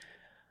Division.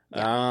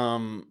 Yeah.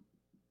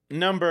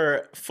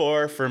 Number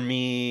 4 for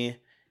me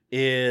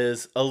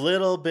is a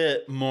little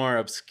bit more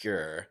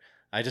obscure.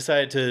 I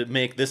decided to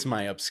make this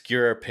my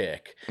obscure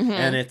pick.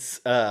 And it's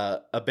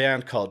a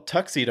band called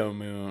Tuxedo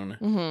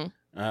Moon.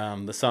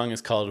 The song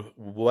is called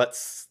What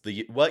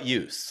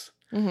Use?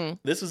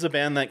 This was a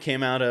band that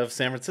came out of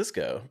San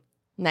Francisco.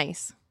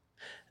 Nice.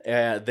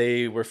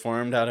 They were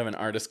formed out of an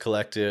artist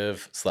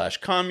collective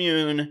 /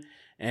 commune,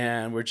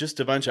 and we're just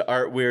a bunch of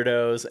art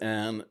weirdos,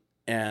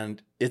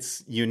 and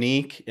it's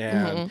unique.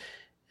 And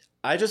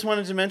I just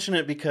wanted to mention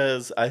it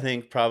because I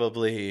think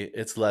probably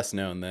it's less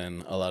known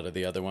than a lot of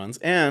the other ones,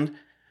 and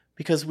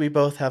because we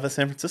both have a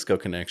San Francisco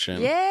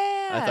connection.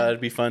 Yeah. I thought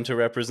it'd be fun to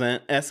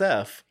represent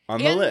SF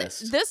on the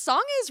list. This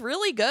song is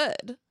really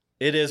good.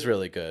 It is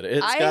really good.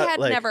 I had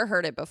never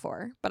heard it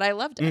before, but I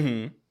loved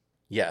it.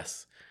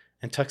 Yes.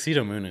 And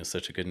Tuxedo Moon is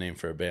such a good name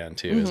for a band,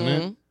 too, isn't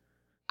it?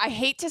 I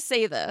hate to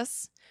say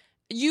this.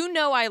 You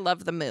know I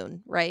love the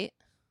Moon, right?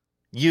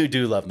 You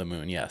do love the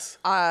Moon, yes.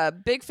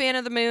 Big fan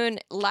of the Moon.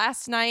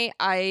 Last night,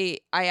 I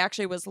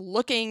actually was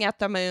looking at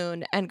the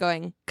Moon and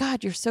going,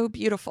 God, you're so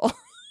beautiful.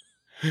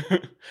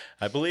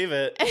 I believe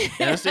it.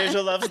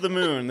 Anastasia loves the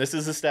Moon. This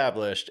is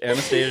established.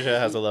 Anastasia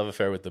has a love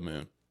affair with the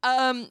Moon.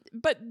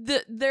 But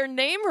their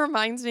name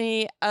reminds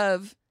me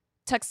of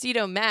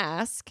Tuxedo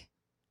Mask,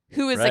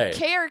 who is a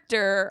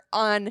character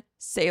on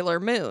Sailor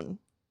Moon.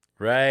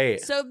 Right.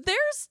 So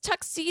there's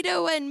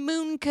tuxedo and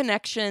moon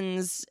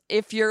connections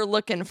if you're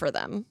looking for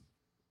them.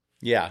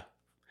 Yeah,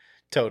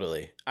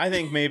 totally. I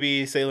think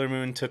maybe Sailor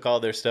Moon took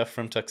all their stuff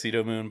from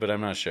Tuxedo Moon, but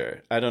I'm not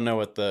sure. I don't know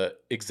what the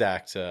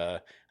exact,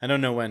 I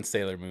don't know when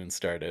Sailor Moon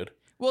started.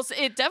 Well,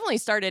 it definitely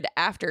started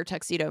after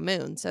Tuxedo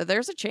Moon, so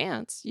there's a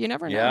chance. You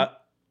never know.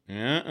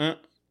 Yeah.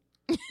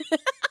 Yeah.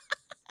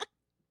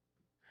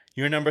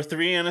 Your number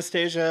 3,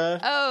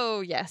 Anastasia?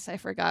 Oh, yes, I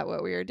forgot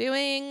what we were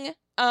doing.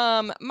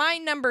 My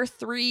number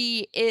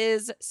 3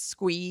 is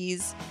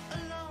Squeeze.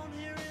 Alone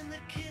here in the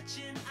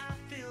kitchen,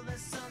 I feel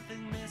there's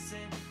something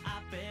missing. I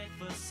beg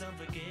for some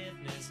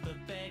forgiveness, but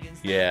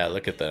begging's Yeah,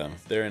 look at them.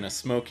 They're in a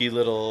smoky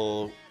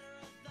little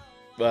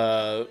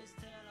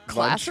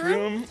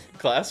Classroom?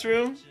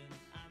 Classroom?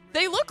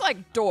 They look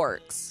like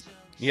dorks.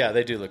 Yeah,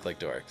 they do look like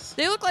dorks.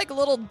 They look like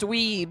little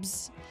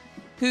dweebs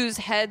whose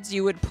heads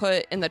you would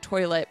put in the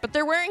toilet, but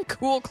they're wearing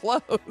cool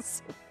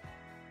clothes.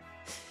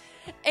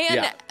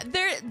 And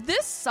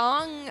this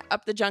song,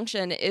 Up the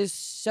Junction, is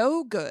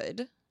so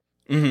good.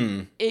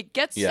 Mm-hmm. It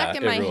gets stuck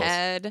in my rules.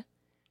 head.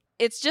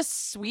 It's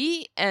just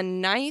sweet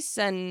and nice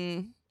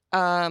and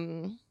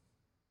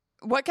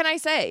what can I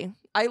say?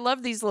 I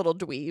love these little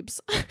dweebs.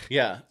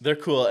 Yeah, they're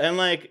cool. And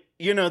like,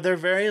 you know, they're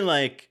very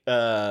like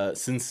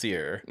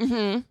sincere,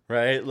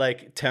 right?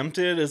 Like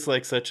Tempted is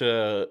like such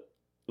a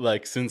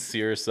like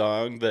sincere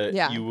song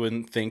that you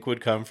wouldn't think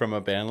would come from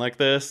a band like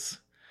this.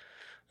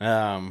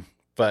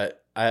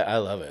 But I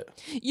love it.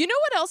 You know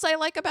what else I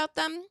like about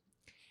them?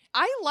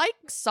 I like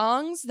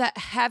songs that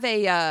have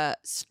a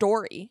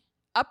story.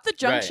 Up the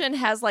Junction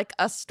has like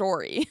a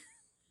story.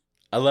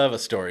 I love a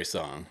story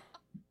song.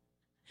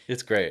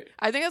 It's great.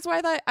 I think that's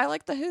why I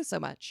like The Who so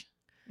much.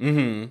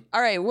 Mm-hmm.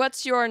 All right,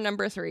 what's your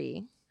number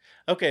 3?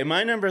 Okay,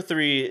 my number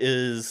 3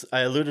 is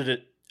I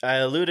alluded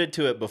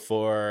to it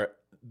before.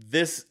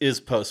 This is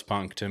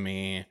post-punk to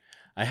me.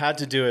 I had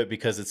to do it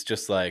because it's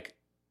just like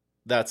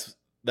that's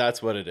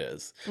what it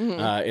is.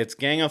 Mm-hmm. It's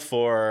Gang of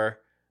Four,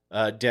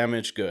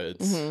 Damaged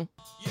Goods. Mm-hmm.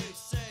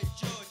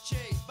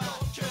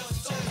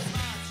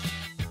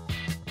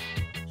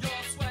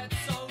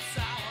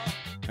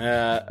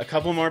 A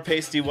couple more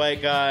pasty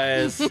white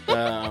guys.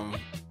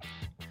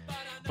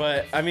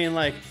 But I mean,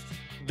 like,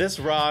 this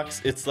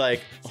rocks. It's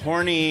like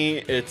horny.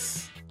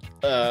 It's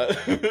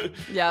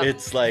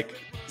it's like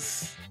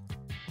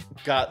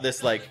got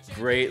this like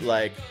great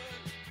like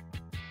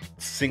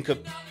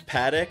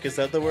syncopatic, is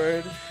that the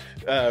word?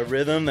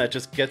 Rhythm that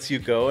just gets you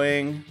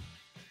going.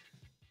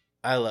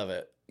 I love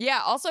it.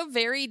 Yeah, also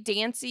very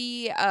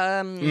dancey.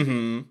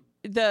 Mm-hmm.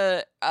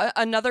 The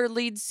another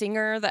lead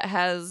singer that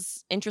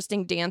has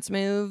interesting dance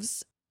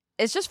moves.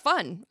 It's just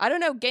fun. I don't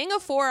know. Gang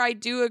of Four, I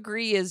do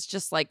agree, is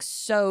just like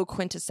so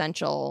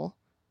quintessential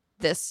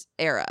this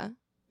era.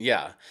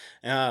 Yeah.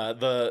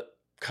 The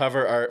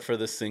cover art for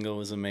this single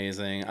was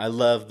amazing. I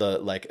love the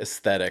like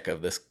aesthetic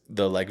of this,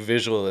 the like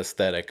visual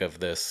aesthetic of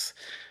this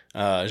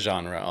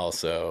genre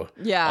also.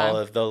 Yeah. All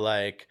of the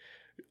like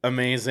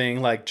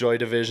amazing like Joy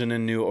Division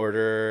and New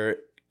Order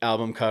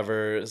album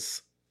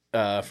covers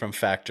from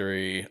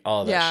Factory,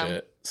 all that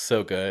shit.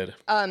 So good.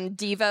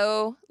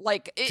 Devo,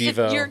 like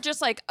Devo. You're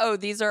just like, oh,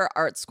 these are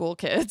art school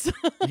kids.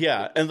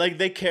 Yeah, and like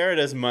they cared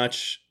as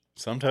much,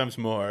 sometimes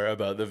more,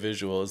 about the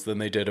visuals than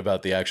they did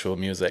about the actual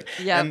music.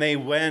 Yeah, and they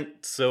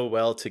went so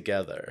well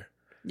together.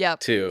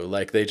 Yep. Too,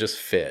 like they just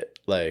fit.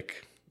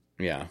 Like,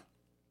 yeah,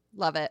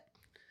 love it.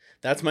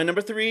 That's my number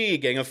 3,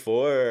 Gang of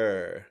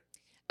Four.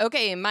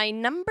 Okay, my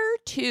number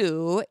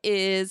 2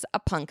 is a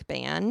punk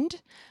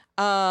band,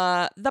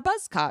 the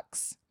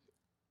Buzzcocks.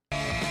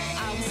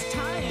 I was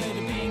tired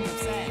of being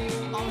upset.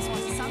 Always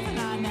wanted something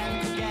I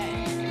never could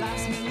get.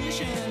 Life's an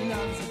illusion,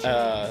 love's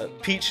a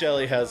Pete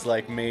Shelley has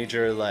like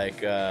major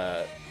like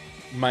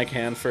Mike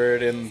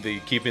Hanford in the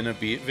Keeping a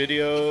Beat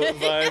video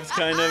vibes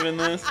kind of in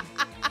this.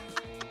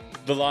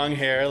 The long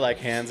hair, like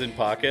hands in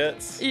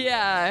pockets.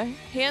 Yeah,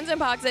 hands in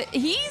pockets.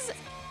 He's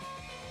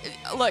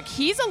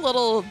a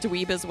little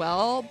dweeb as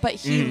well, but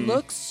he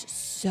looks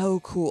so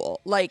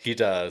cool. Like he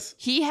does.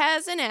 He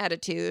has an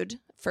attitude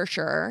for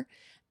sure.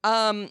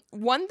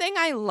 One thing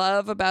I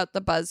love about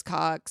the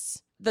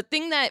Buzzcocks, the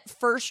thing that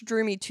first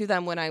drew me to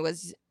them when I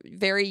was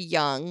very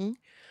young,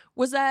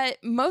 was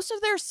that most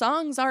of their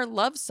songs are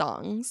love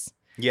songs.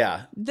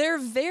 Yeah. They're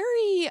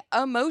very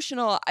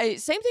emotional.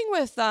 Same thing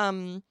with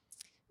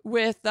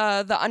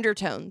the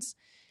Undertones.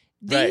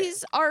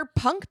 These are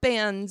punk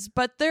bands,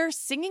 but they're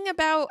singing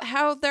about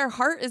how their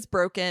heart is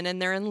broken and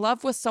they're in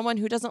love with someone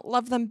who doesn't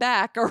love them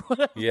back or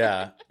whatever.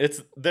 Yeah.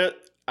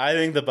 I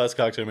think the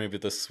Buzzcocks are maybe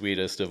the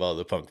sweetest of all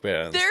the punk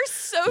bands. They're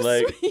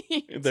so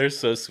sweet. They're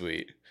so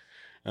sweet.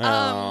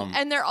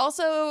 And they're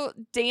also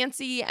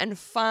dancey and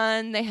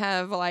fun. They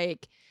have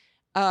like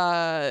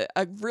a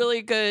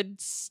really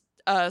good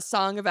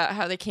song about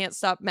how they can't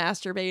stop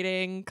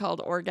masturbating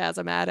called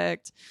Orgasm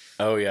Addict.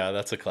 Oh yeah,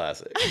 that's a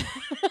classic.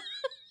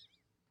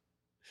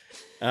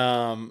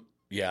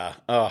 Yeah.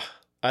 Oh,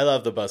 I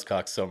love the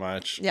Buzzcocks so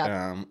much.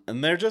 Yeah.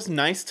 And they're just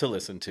nice to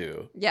listen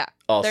to. Yeah.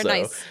 Also,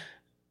 they're nice.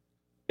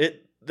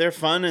 They're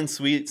fun and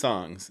sweet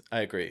songs.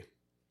 I agree.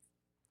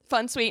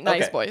 Fun, sweet,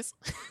 nice Okay. boys.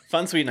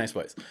 Fun, sweet, nice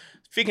boys.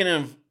 Speaking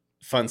of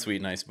fun,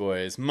 sweet, nice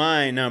boys,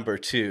 my number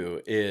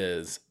 2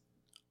 is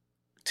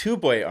Two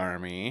Boy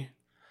Army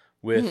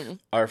with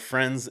our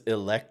friends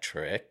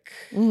Electric.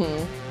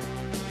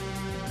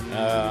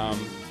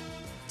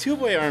 Two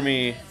Boy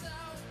Army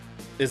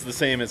is the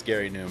same as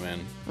Gary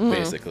Newman,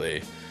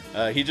 basically.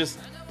 He just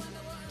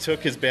took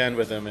his band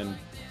with him and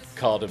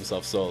called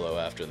himself solo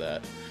after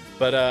that.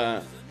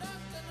 But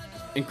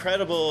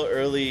incredible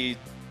early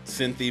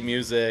synthy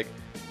music.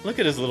 Look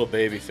at his little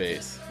baby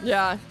face.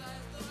 Yeah.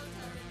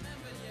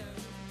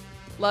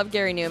 Love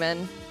Gary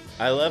Newman.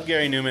 I love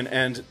Gary Newman,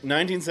 and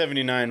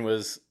 1979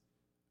 was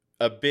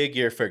a big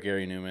year for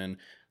Gary Newman.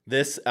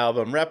 This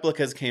album,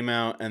 Replicas, came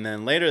out, and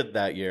then later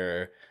that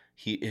year,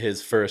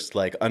 his first,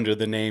 like, under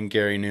the name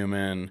Gary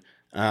Newman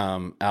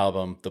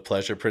album, The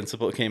Pleasure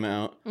Principle, came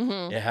out.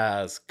 It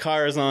has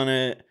Cars on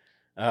it.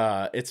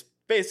 It's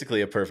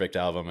basically a perfect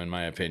album, in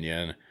my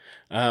opinion.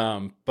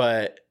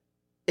 But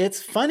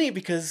it's funny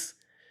because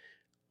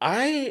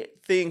I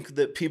think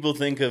that people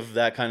think of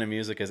that kind of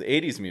music as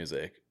 80s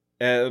music,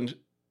 and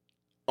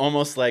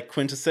almost like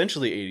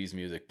quintessentially 80s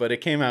music, but it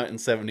came out in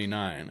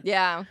 79.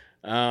 Yeah.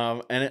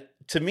 And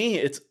to me,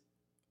 it's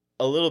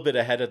a little bit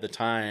ahead of the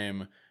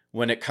time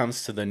when it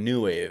comes to the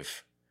new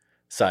wave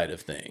side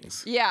of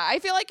things. Yeah, I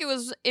feel like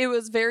it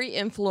was very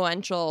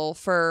influential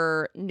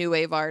for new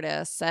wave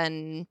artists,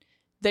 and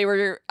they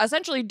were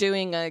essentially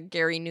doing a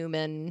Gary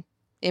Newman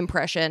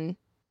impression.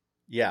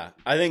 Yeah,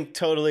 I think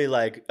totally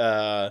like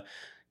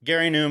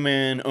Gary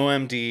Newman,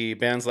 OMD,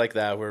 bands like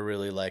that were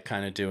really like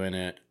kind of doing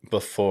it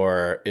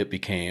before it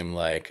became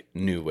like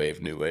new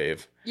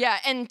wave. Yeah,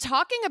 and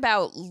talking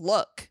about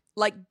look,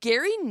 like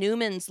Gary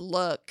Newman's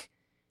look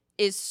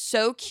is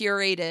so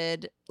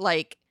curated,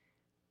 like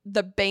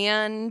the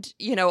band,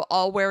 you know,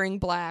 all wearing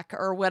black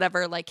or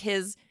whatever, like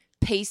his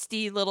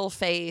pasty little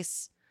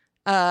face.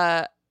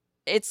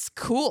 It's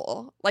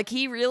cool. Like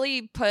he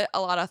really put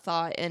a lot of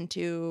thought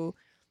into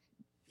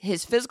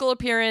his physical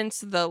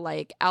appearance, the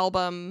like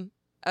album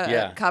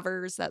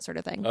covers, that sort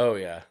of thing. Oh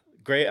yeah,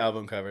 great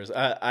album covers.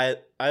 I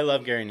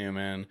love Gary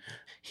Newman.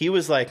 He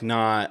was like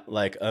not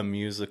like a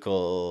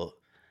musical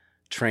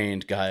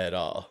trained guy at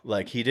all.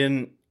 Like he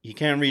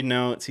can't read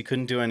notes. He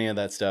couldn't do any of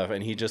that stuff,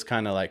 and he just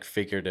kind of like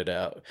figured it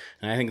out.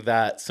 And I think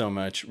that so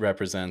much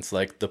represents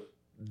like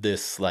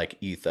this like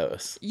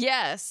ethos.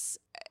 Yes,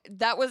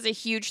 that was a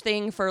huge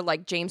thing for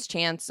like James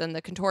Chance and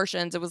the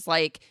Contortions. It was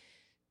like,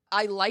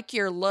 I like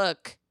your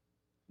look,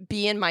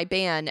 be in my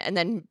band. And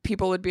then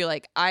people would be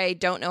like, I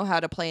don't know how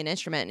to play an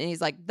instrument. And he's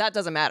like, that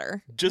doesn't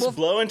matter. Just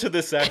blow into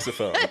the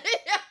saxophone.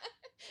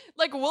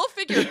 Like, we'll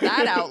figure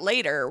that out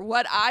later.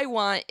 What I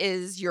want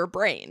is your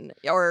brain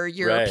or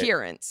your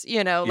appearance,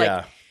 you know,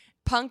 like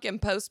punk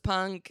and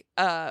post-punk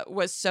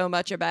was so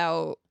much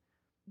about,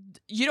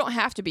 you don't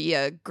have to be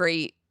a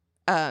great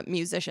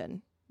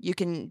musician. You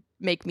can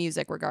make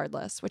music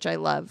regardless, which I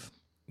love.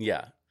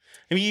 Yeah.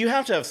 I mean, you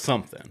have to have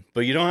something,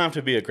 but you don't have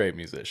to be a great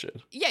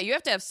musician. Yeah, you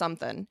have to have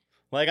something.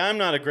 Like, I'm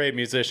not a great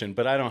musician,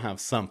 but I don't have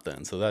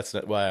something, so that's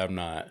why I'm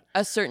not...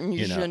 A certain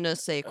je ne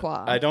sais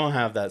quoi. I don't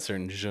have that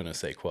certain je ne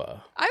sais quoi.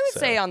 I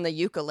would say on the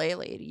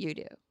ukulele, you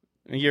do.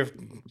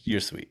 You're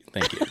sweet.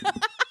 Thank you.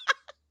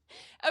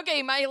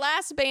 Okay, my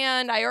last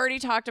band, I already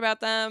talked about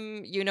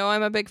them. You know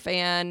I'm a big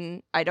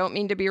fan. I don't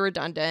mean to be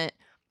redundant,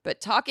 but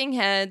Talking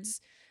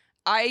Heads,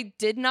 I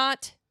did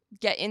not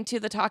get into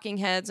the Talking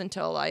Heads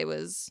until I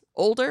was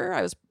older.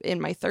 I was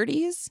in my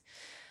 30s.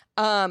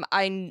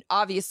 I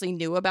obviously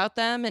knew about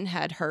them and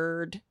had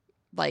heard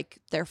like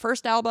their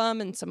first album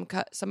and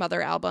some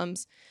other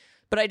albums,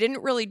 but I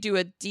didn't really do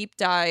a deep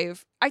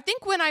dive. I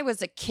think when I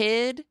was a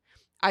kid,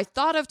 I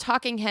thought of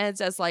Talking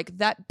Heads as like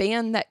that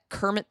band that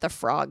Kermit the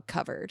Frog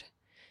covered.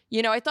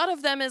 You know, I thought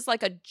of them as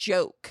like a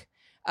joke,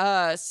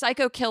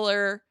 Psycho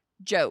Killer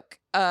joke.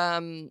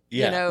 You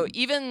know,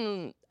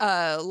 even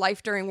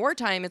Life During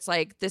Wartime, it's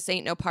like, this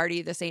ain't no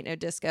party, this ain't no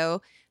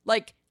disco.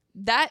 Like,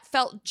 that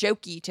felt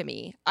jokey to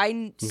me.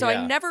 I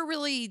never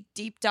really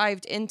deep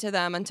dived into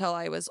them until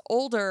I was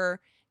older.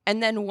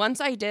 And then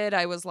once I did,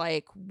 I was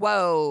like,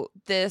 whoa,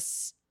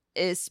 this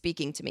is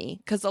speaking to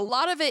me. Because a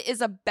lot of it is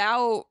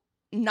about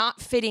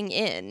not fitting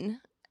in,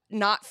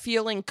 not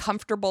feeling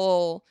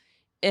comfortable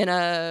in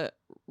a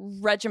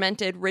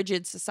regimented,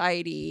 rigid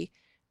society,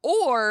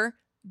 or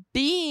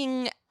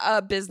being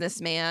a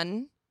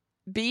businessman,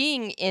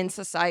 being in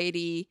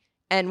society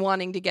and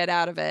wanting to get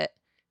out of it.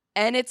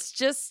 And it's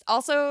just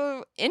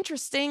also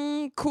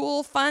interesting,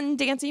 cool, fun,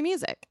 dancey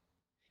music.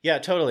 Yeah,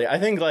 totally. I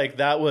think like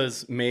that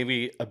was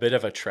maybe a bit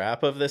of a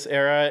trap of this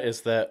era,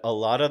 is that a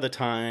lot of the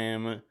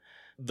time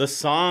the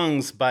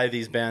songs by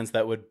these bands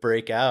that would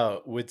break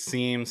out would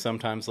seem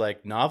sometimes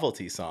like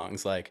novelty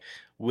songs, like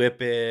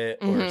Whip It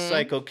or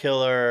Psycho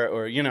Killer,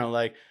 or, you know,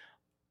 like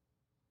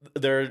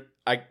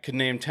I could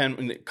name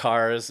 10.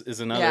 Cars is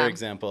another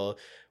example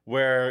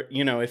where,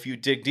 you know, if you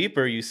dig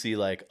deeper, you see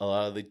like a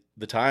lot of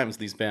the times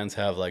these bands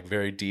have like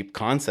very deep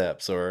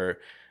concepts, or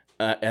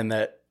and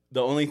that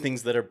the only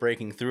things that are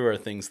breaking through are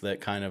things that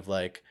kind of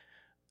like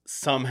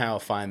somehow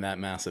find that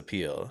mass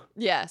appeal.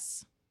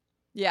 Yes.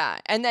 Yeah.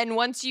 And then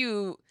once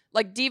you,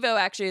 like, Devo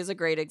actually is a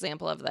great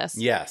example of this.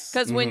 Yes.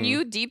 Because when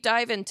you deep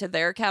dive into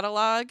their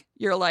catalog,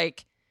 you're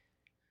like,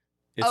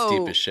 it's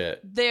deep as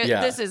shit.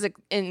 This is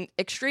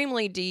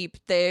extremely deep.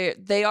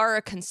 They are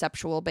a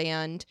conceptual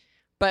band,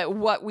 but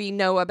what we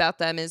know about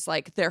them is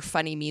like their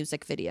funny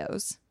music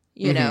videos.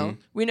 You know,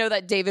 we know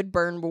that David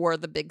Byrne wore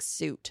the big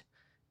suit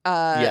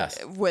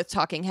with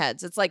Talking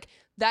Heads. It's like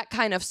that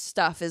kind of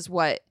stuff is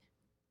what,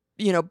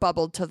 you know,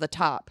 bubbled to the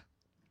top.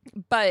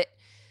 But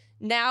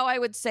now I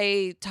would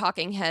say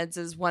Talking Heads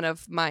is one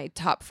of my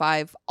top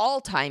 5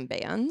 all-time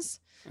bands.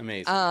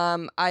 Amazing.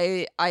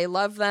 I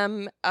love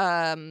them.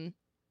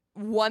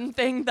 One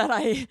thing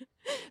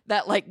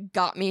that like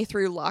got me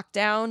through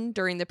lockdown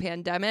during the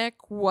pandemic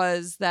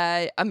was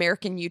that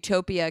American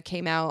Utopia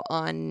came out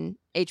on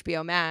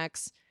HBO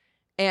Max,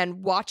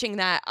 and watching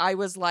that I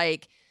was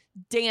like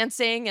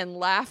dancing and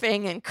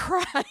laughing and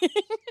crying.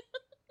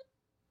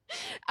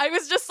 I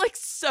was just like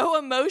so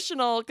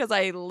emotional because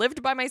I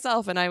lived by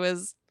myself and I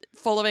was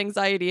full of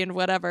anxiety and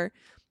whatever.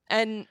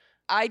 And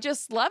I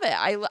just love it.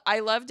 I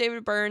love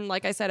David Byrne.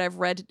 Like I said, I've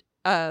read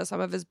some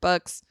of his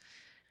books.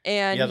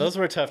 And yeah, those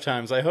were tough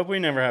times. I hope we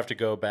never have to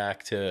go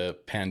back to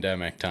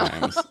pandemic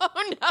times.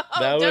 Oh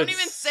no, don't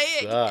even say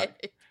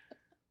it.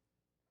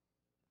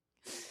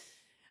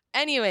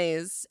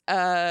 Anyways,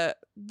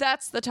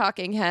 that's the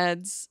Talking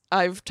Heads.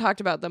 I've talked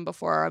about them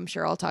before. I'm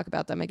sure I'll talk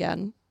about them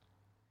again.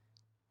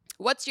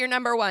 What's your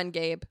number 1,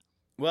 Gabe?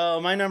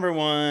 Well, my number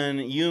 1,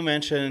 you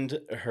mentioned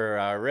her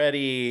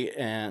already,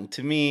 and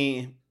to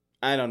me,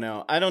 I don't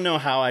know. I don't know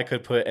how I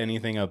could put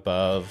anything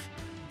above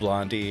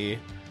Blondie.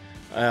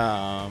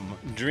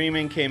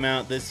 Dreaming came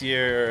out this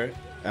year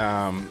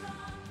off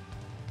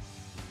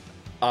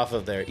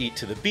of their Eat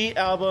to the Beat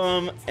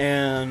album,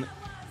 and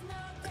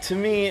to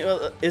me,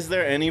 is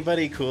there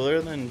anybody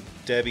cooler than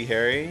Debbie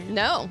Harry?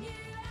 No.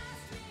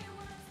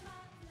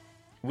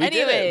 We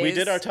did it. We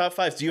did our top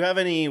 5s. Do you have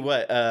any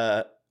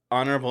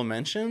honorable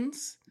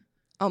mentions?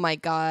 Oh my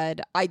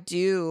God, I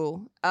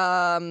do.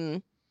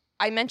 I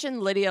mentioned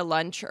Lydia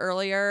Lunch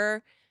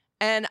earlier,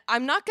 and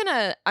I'm not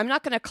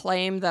gonna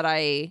claim that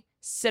I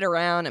sit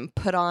around and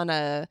put on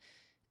a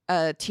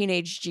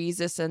Teenage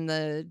Jesus and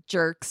the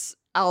Jerks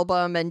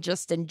album and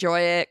just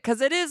enjoy it,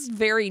 because it is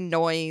very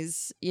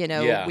noise,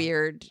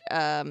 weird.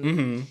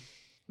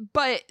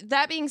 But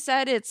that being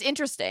said, it's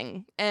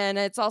interesting, and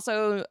it's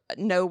also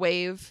no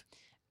wave.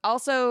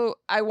 Also,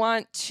 I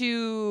want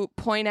to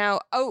point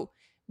out,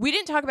 we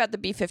didn't talk about the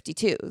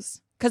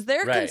B-52s, because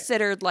they're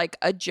considered like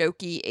a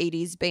jokey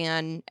 80s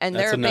band, and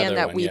they're a band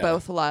that we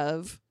both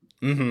love.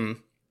 Mm-hmm.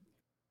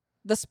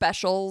 The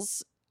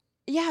Specials.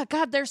 Yeah,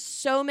 God, there's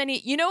so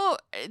many.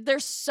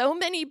 There's so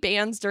many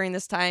bands during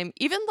this time.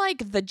 Even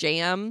like The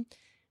Jam,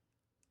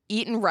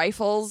 Eaton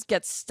Rifles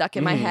gets stuck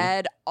in my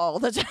head all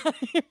the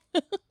time.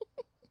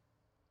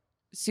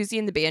 Susie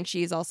and the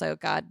Banshees also,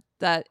 God,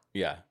 that.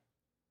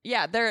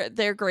 Yeah,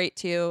 they're great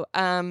too.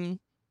 I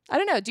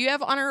don't know. Do you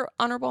have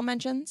honorable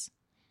mentions?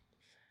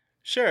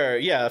 Sure.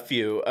 Yeah, a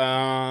few.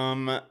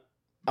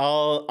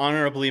 I'll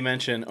honorably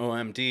mention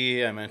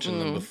OMD. I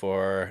mentioned them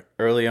before.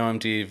 Early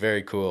OMD,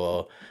 very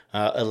cool.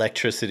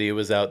 Electricity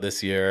was out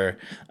this year.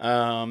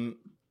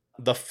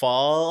 The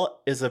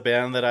Fall is a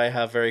band that I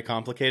have very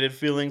complicated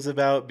feelings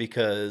about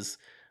because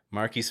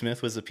Marky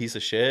Smith was a piece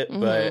of shit,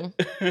 but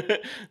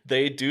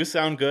they do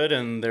sound good,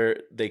 and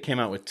they came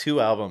out with 2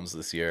 albums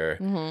this year.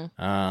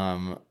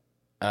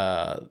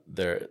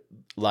 They're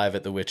Live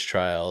at the Witch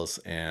Trials,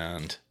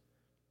 and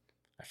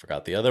I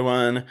forgot the other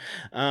one.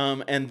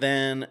 And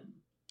then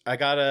I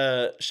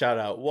gotta shout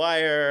out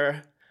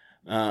Wire,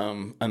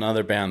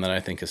 another band that I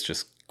think is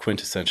just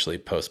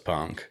quintessentially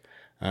post-punk.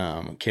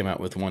 Came out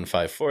with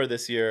 154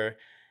 this year.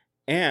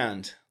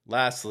 And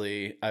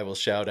lastly, I will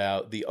shout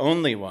out The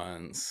Only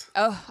Ones.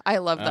 Oh, I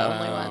love The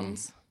Only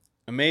Ones.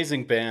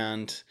 Amazing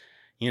band.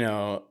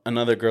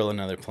 Another Girl,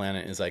 Another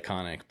Planet is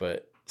iconic,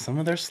 but some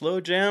of their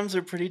slow jams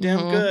are pretty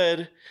damn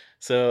good.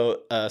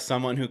 So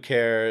Someone Who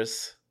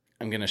Cares,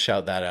 I'm going to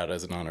shout that out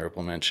as an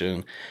honorable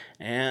mention.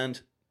 And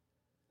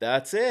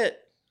that's it.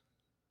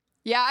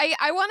 Yeah,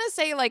 I want to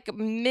say like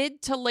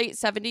mid to late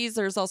 70s,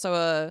 there's also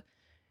a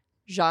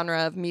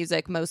genre of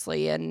music,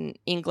 mostly in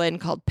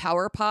England, called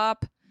power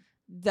pop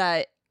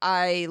that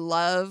I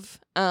love.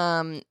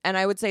 And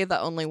I would say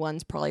The Only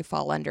Ones probably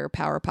fall under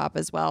power pop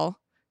as well.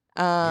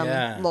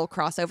 Little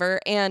crossover.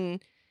 And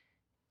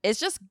it's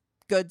just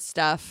good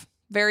stuff.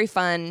 Very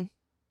fun.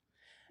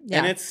 Yeah.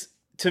 And it's,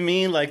 to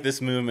me, like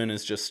this movement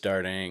is just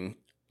starting.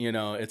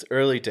 It's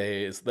early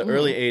days. The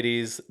early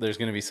 80s, there's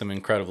going to be some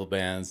incredible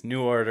bands.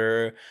 New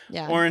Order,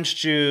 Orange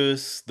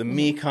Juice, the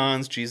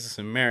Mekons, Jesus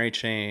and Mary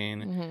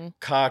Chain,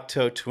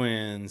 Cocteau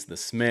Twins, the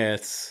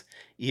Smiths,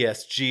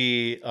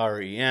 ESG,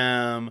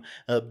 REM,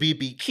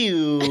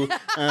 BBQ.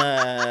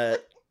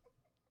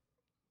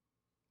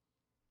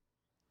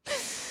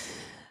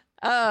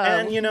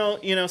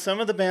 And some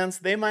of the bands,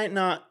 they might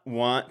not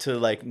want to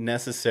like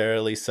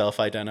necessarily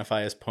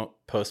self-identify as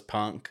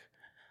post-punk,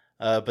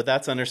 but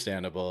that's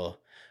understandable.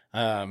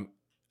 I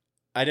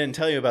didn't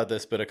tell you about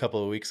this, but a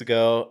couple of weeks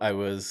ago, I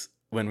was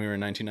when we were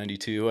in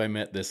 1992, I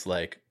met this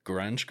like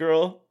grunge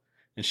girl,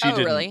 and she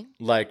didn't really?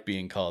 like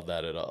being called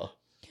that at all.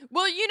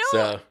 Well, you know,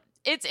 So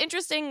it's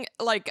interesting,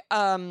 like,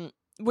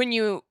 when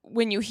you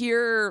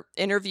hear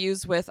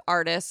interviews with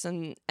artists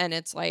and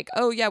it's like,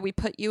 oh yeah, we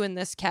put you in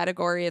this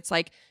category. It's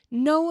like,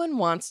 no one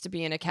wants to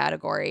be in a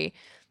category.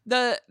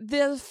 The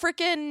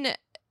freaking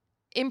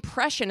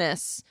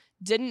impressionists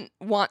didn't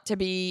want to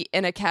be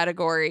in a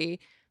category.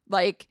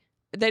 Like,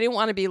 they didn't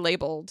want to be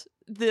labeled.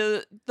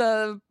 The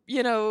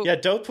you know. yeah,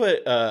 don't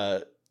put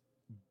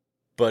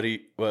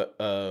Buddy. What?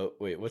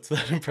 Wait, what's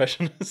that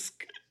impressionist?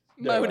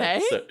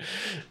 Monet?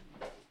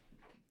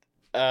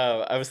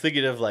 I was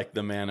thinking of like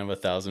the man of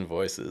 1,000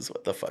 voices.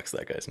 What the fuck's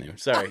that guy's name?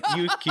 Sorry,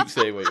 you keep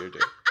saying what you're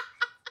doing.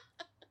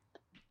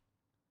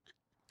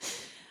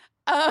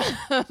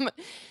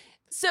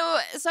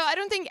 So I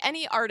don't think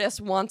any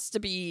artist wants to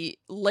be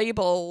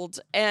labeled,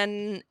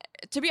 and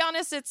to be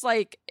honest, it's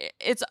like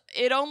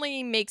it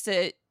only makes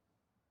it.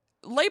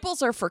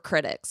 Labels are for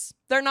critics.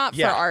 They're not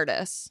for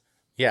artists.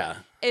 Yeah,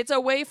 it's a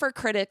way for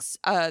critics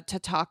to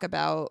talk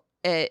about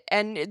it.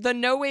 And the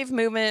no wave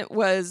movement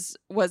was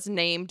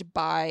named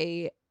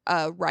by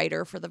a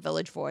writer for the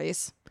Village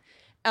Voice.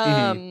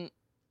 And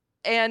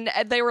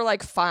they were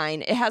like,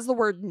 fine, it has the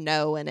word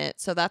no in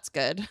it, so that's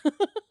good.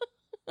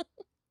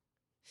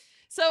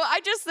 So I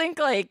just think,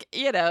 like,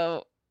 you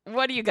know,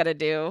 what are you gonna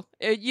do?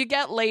 You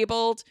get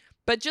labeled,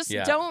 but just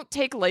don't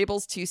take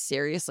labels too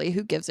seriously.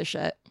 Who gives a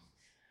shit?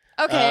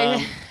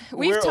 Okay,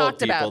 we've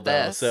talked about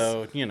this.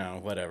 So, you know,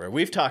 whatever.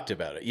 We've talked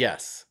about it,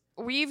 yes.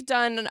 We've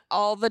done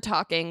all the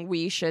talking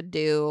we should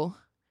do.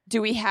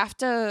 Do we have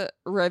to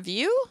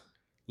review?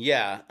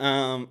 Yeah.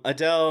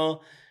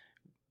 Adele,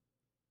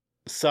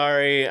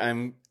 sorry,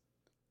 I'm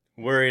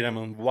worried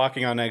I'm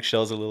walking on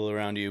eggshells a little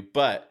around you,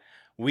 but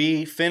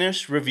we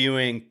finished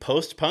reviewing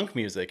post-punk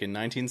music in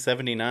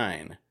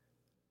 1979.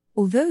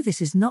 Although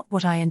this is not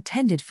what I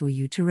intended for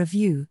you to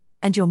review,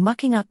 and you're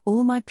mucking up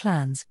all my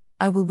plans,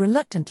 I will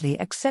reluctantly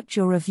accept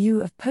your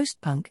review of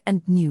post-punk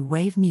and new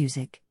wave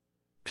music.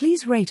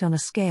 Please rate on a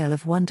scale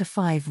of 1 to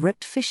 5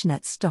 ripped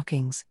fishnet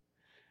stockings.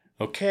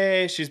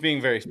 Okay, she's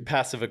being very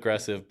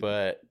passive-aggressive,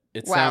 but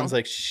it sounds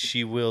like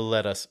she will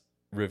let us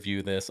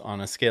review this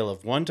on a scale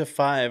of 1 to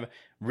 5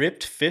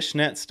 ripped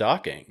fishnet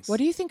stockings. What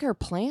do you think her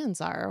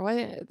plans are?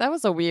 That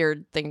was a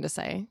weird thing to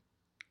say.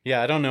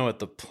 Yeah, I don't know what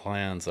the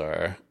plans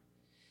are.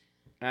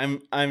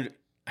 Anyways,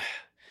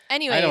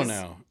 I don't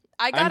know.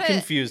 I'm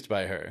confused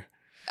by her.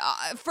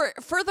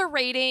 For the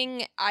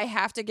rating, I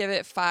have to give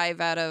it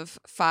 5 out of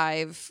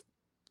 5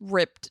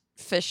 ripped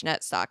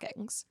fishnet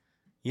stockings.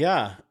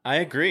 Yeah, I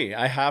agree.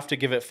 I have to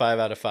give it 5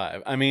 out of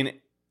 5. I mean,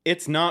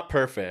 it's not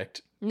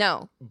perfect.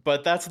 No.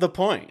 But that's the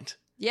point.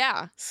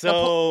 Yeah.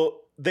 So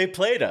they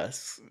played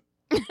us,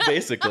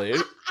 basically.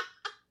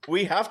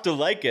 We have to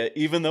like it,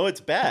 even though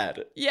it's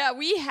bad. Yeah,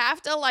 we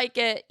have to like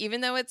it,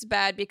 even though it's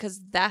bad, because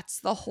that's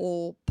the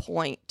whole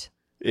point.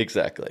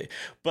 Exactly.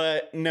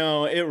 But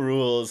no, it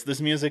rules.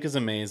 This music is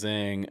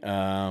amazing.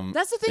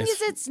 That's the thing,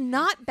 is it's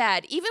not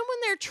bad. Even when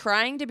they're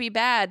trying to be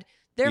bad,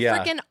 they're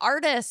freaking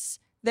artists.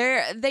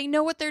 They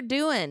know what they're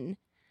doing.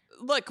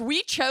 Look,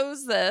 we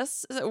chose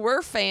this.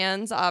 We're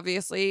fans,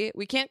 obviously.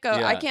 We can't go.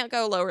 I can't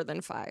go lower than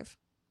 5.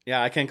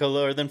 Yeah, I can't go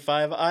lower than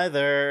 5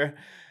 either.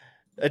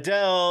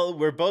 Adele,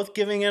 we're both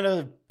giving it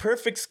a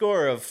perfect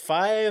score of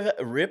 5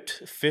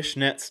 ripped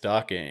fishnet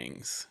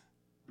stockings.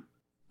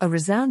 A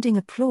resounding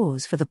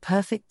applause for the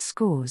perfect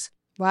scores.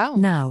 Wow.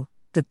 Now,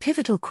 the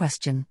pivotal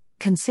question: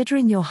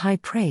 considering your high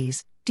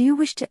praise, do you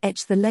wish to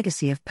etch the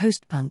legacy of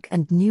post-punk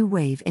and new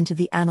wave into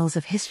the annals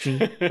of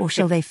history, or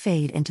shall they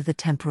fade into the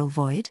temporal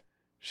void?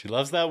 She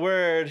loves that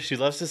word. She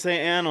loves to say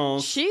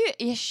annals. She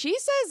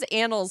says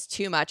annals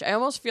too much. I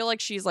almost feel like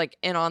she's like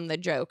in on the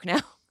joke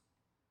now.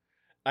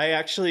 I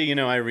actually,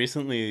 I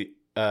recently,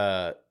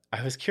 I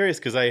was curious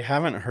because I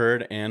haven't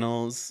heard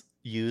annals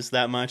used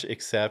that much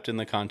except in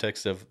the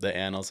context of the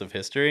annals of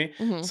history.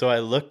 Mm-hmm. So I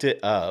looked it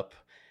up,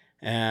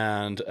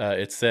 and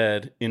it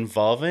said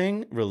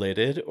involving,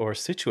 related, or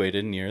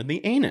situated near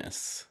the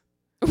anus.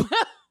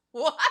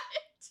 What?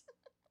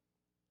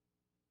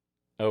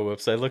 Oh,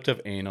 whoops. I looked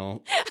up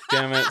anal.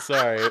 Damn it.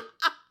 Sorry.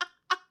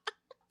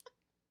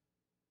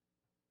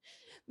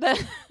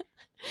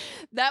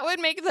 That would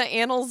make the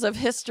annals of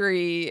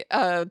history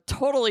a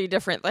totally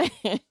different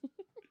thing.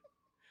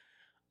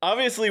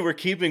 Obviously, we're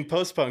keeping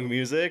post-punk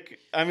music.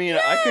 I mean,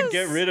 yes! I could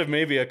get rid of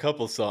maybe a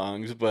couple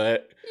songs,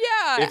 but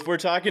if we're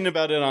talking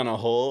about it on a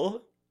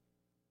whole,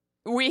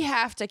 we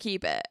have to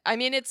keep it. I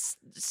mean, it's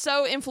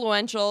so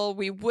influential.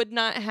 We would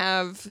not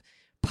have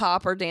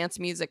pop or dance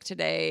music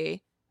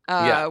today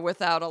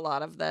without a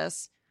lot of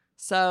this.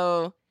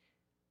 So,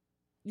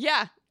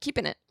 yeah,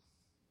 keeping it.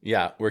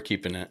 Yeah, we're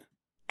keeping it.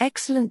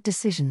 Excellent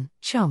decision,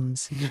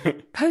 chums.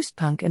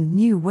 Post-punk and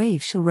new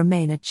wave shall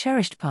remain a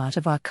cherished part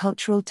of our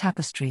cultural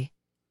tapestry.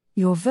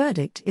 Your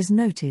verdict is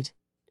noted.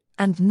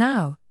 And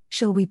now,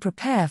 shall we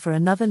prepare for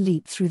another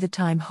leap through the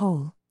time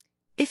hole?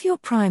 If you're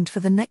primed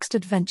for the next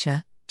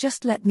adventure,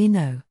 just let me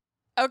know.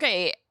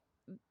 Okay,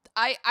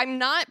 I'm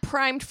not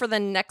primed for the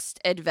next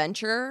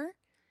adventure.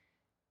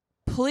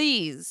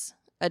 please,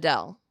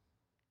 Adele,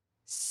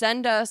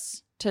 send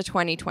us to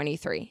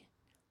 2023.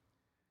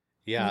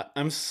 Yeah,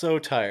 I'm so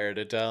tired,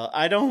 Adele.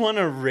 I don't want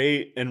to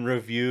rate and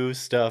review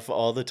stuff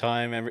all the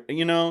time.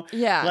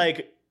 Yeah.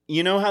 Like,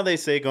 you know how they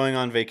say going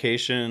on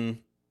vacation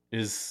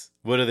is,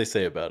 what do they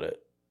say about it?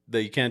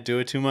 That you can't do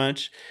it too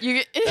much?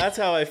 That's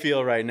how I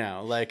feel right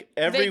now. Like,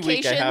 every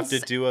week I have to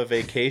do a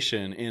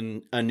vacation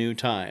in a new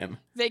time.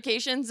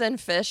 Vacations and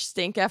fish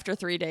stink after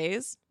 3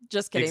 days.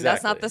 Just kidding. Exactly.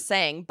 That's not the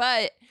saying.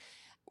 But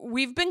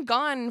we've been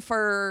gone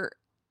for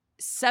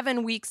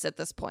 7 weeks at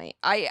this point.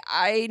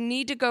 I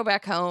need to go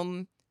back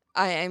home.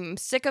 I'm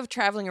sick of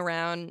traveling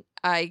around.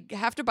 I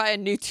have to buy a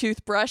new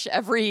toothbrush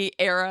every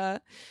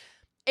era.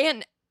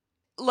 And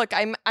look,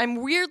 I'm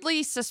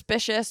weirdly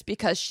suspicious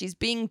because she's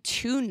being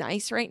too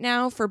nice right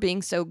now for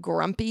being so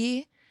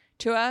grumpy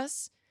to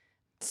us.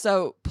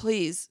 So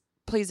please,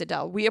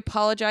 Adele, we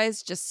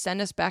apologize. Just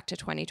send us back to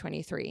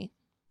 2023.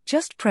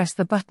 Just press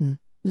the button.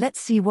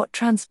 Let's see what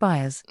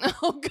transpires.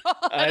 Oh,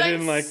 God. I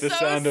didn't like the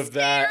sound of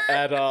that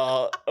at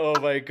all. Oh,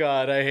 my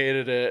God. I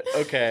hated it.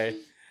 Okay.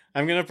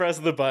 I'm going to press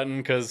the button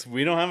because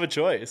we don't have a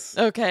choice.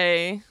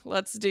 Okay,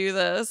 let's do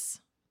this.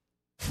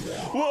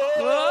 Whoa!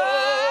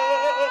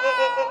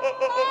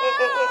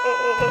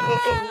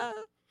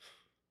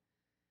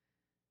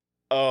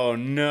 Oh,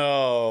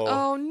 no.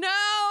 Oh,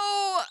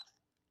 no.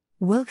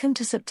 Welcome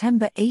to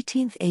September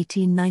 18th,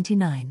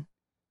 1899.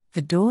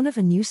 The dawn of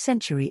a new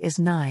century is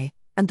nigh,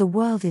 and the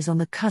world is on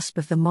the cusp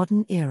of the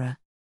modern era.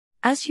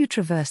 As you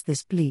traverse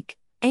this bleak,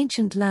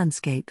 ancient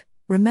landscape,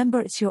 remember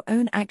it's your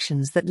own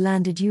actions that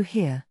landed you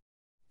here.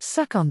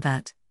 Suck on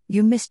that,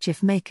 you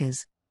mischief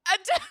makers.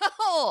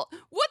 Adele!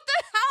 What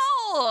the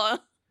hell?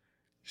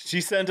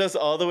 She sent us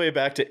all the way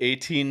back to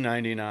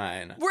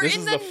 1899. This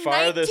is the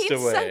farthest 19th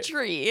away.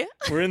 Century.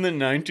 We're in the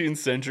 19th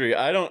century.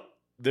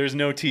 There's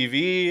no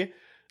TV.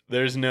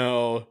 There's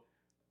no...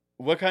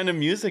 What kind of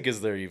music is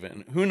there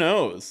even? Who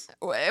knows?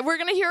 We're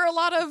going to hear a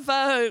lot of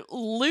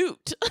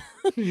lute.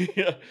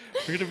 Yeah,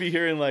 we're going to be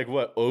hearing like,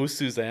 what, Oh,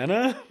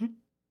 Susanna?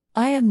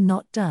 I am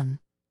not done.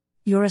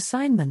 Your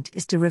assignment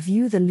is to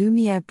review the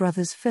Lumière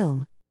brothers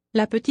film,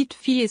 La petite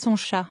fille et son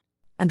chat,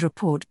 and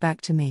report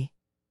back to me.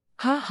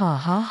 Ha ha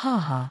ha ha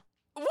ha.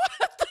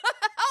 What the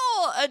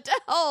hell,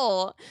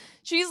 Adele?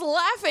 She's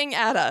laughing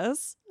at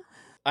us.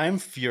 I'm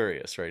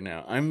furious right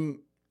now.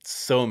 I'm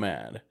so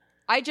mad.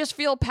 I just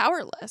feel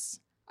powerless.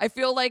 I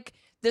feel like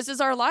this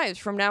is our lives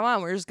from now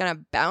on. We're just going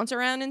to bounce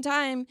around in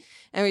time,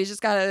 and we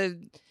just got to,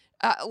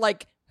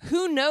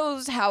 who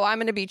knows how I'm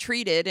going to be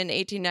treated in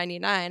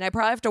 1899? I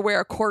probably have to wear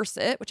a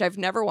corset, which I've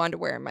never wanted to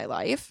wear in my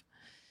life.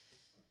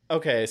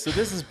 Okay, so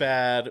this is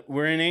bad.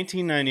 We're in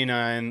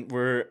 1899.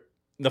 We're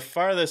the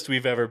farthest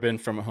we've ever been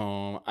from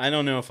home. I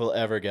don't know if we'll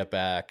ever get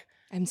back.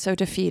 I'm so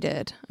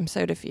defeated.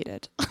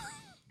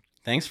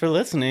 Thanks for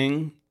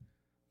listening.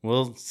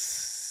 We'll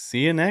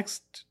see you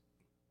next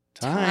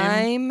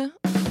time.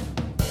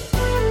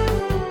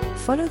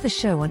 Follow the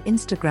show on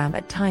Instagram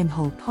at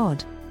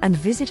TimeholePod and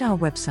visit our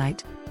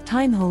website,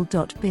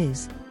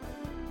 timehole.biz.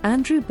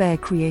 Andrew Bear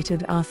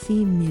created our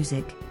theme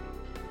music.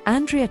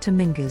 Andrea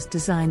Tomingas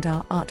designed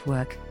our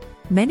artwork.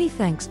 Many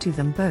thanks to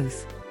them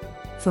both.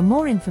 For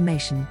more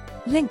information,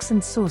 links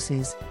and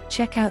sources,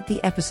 check out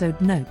the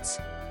episode notes.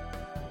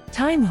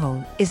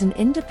 Timehole is an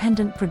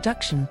independent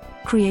production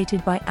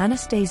created by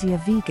Anastasia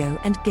Vigo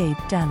and Gabe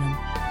Dannon.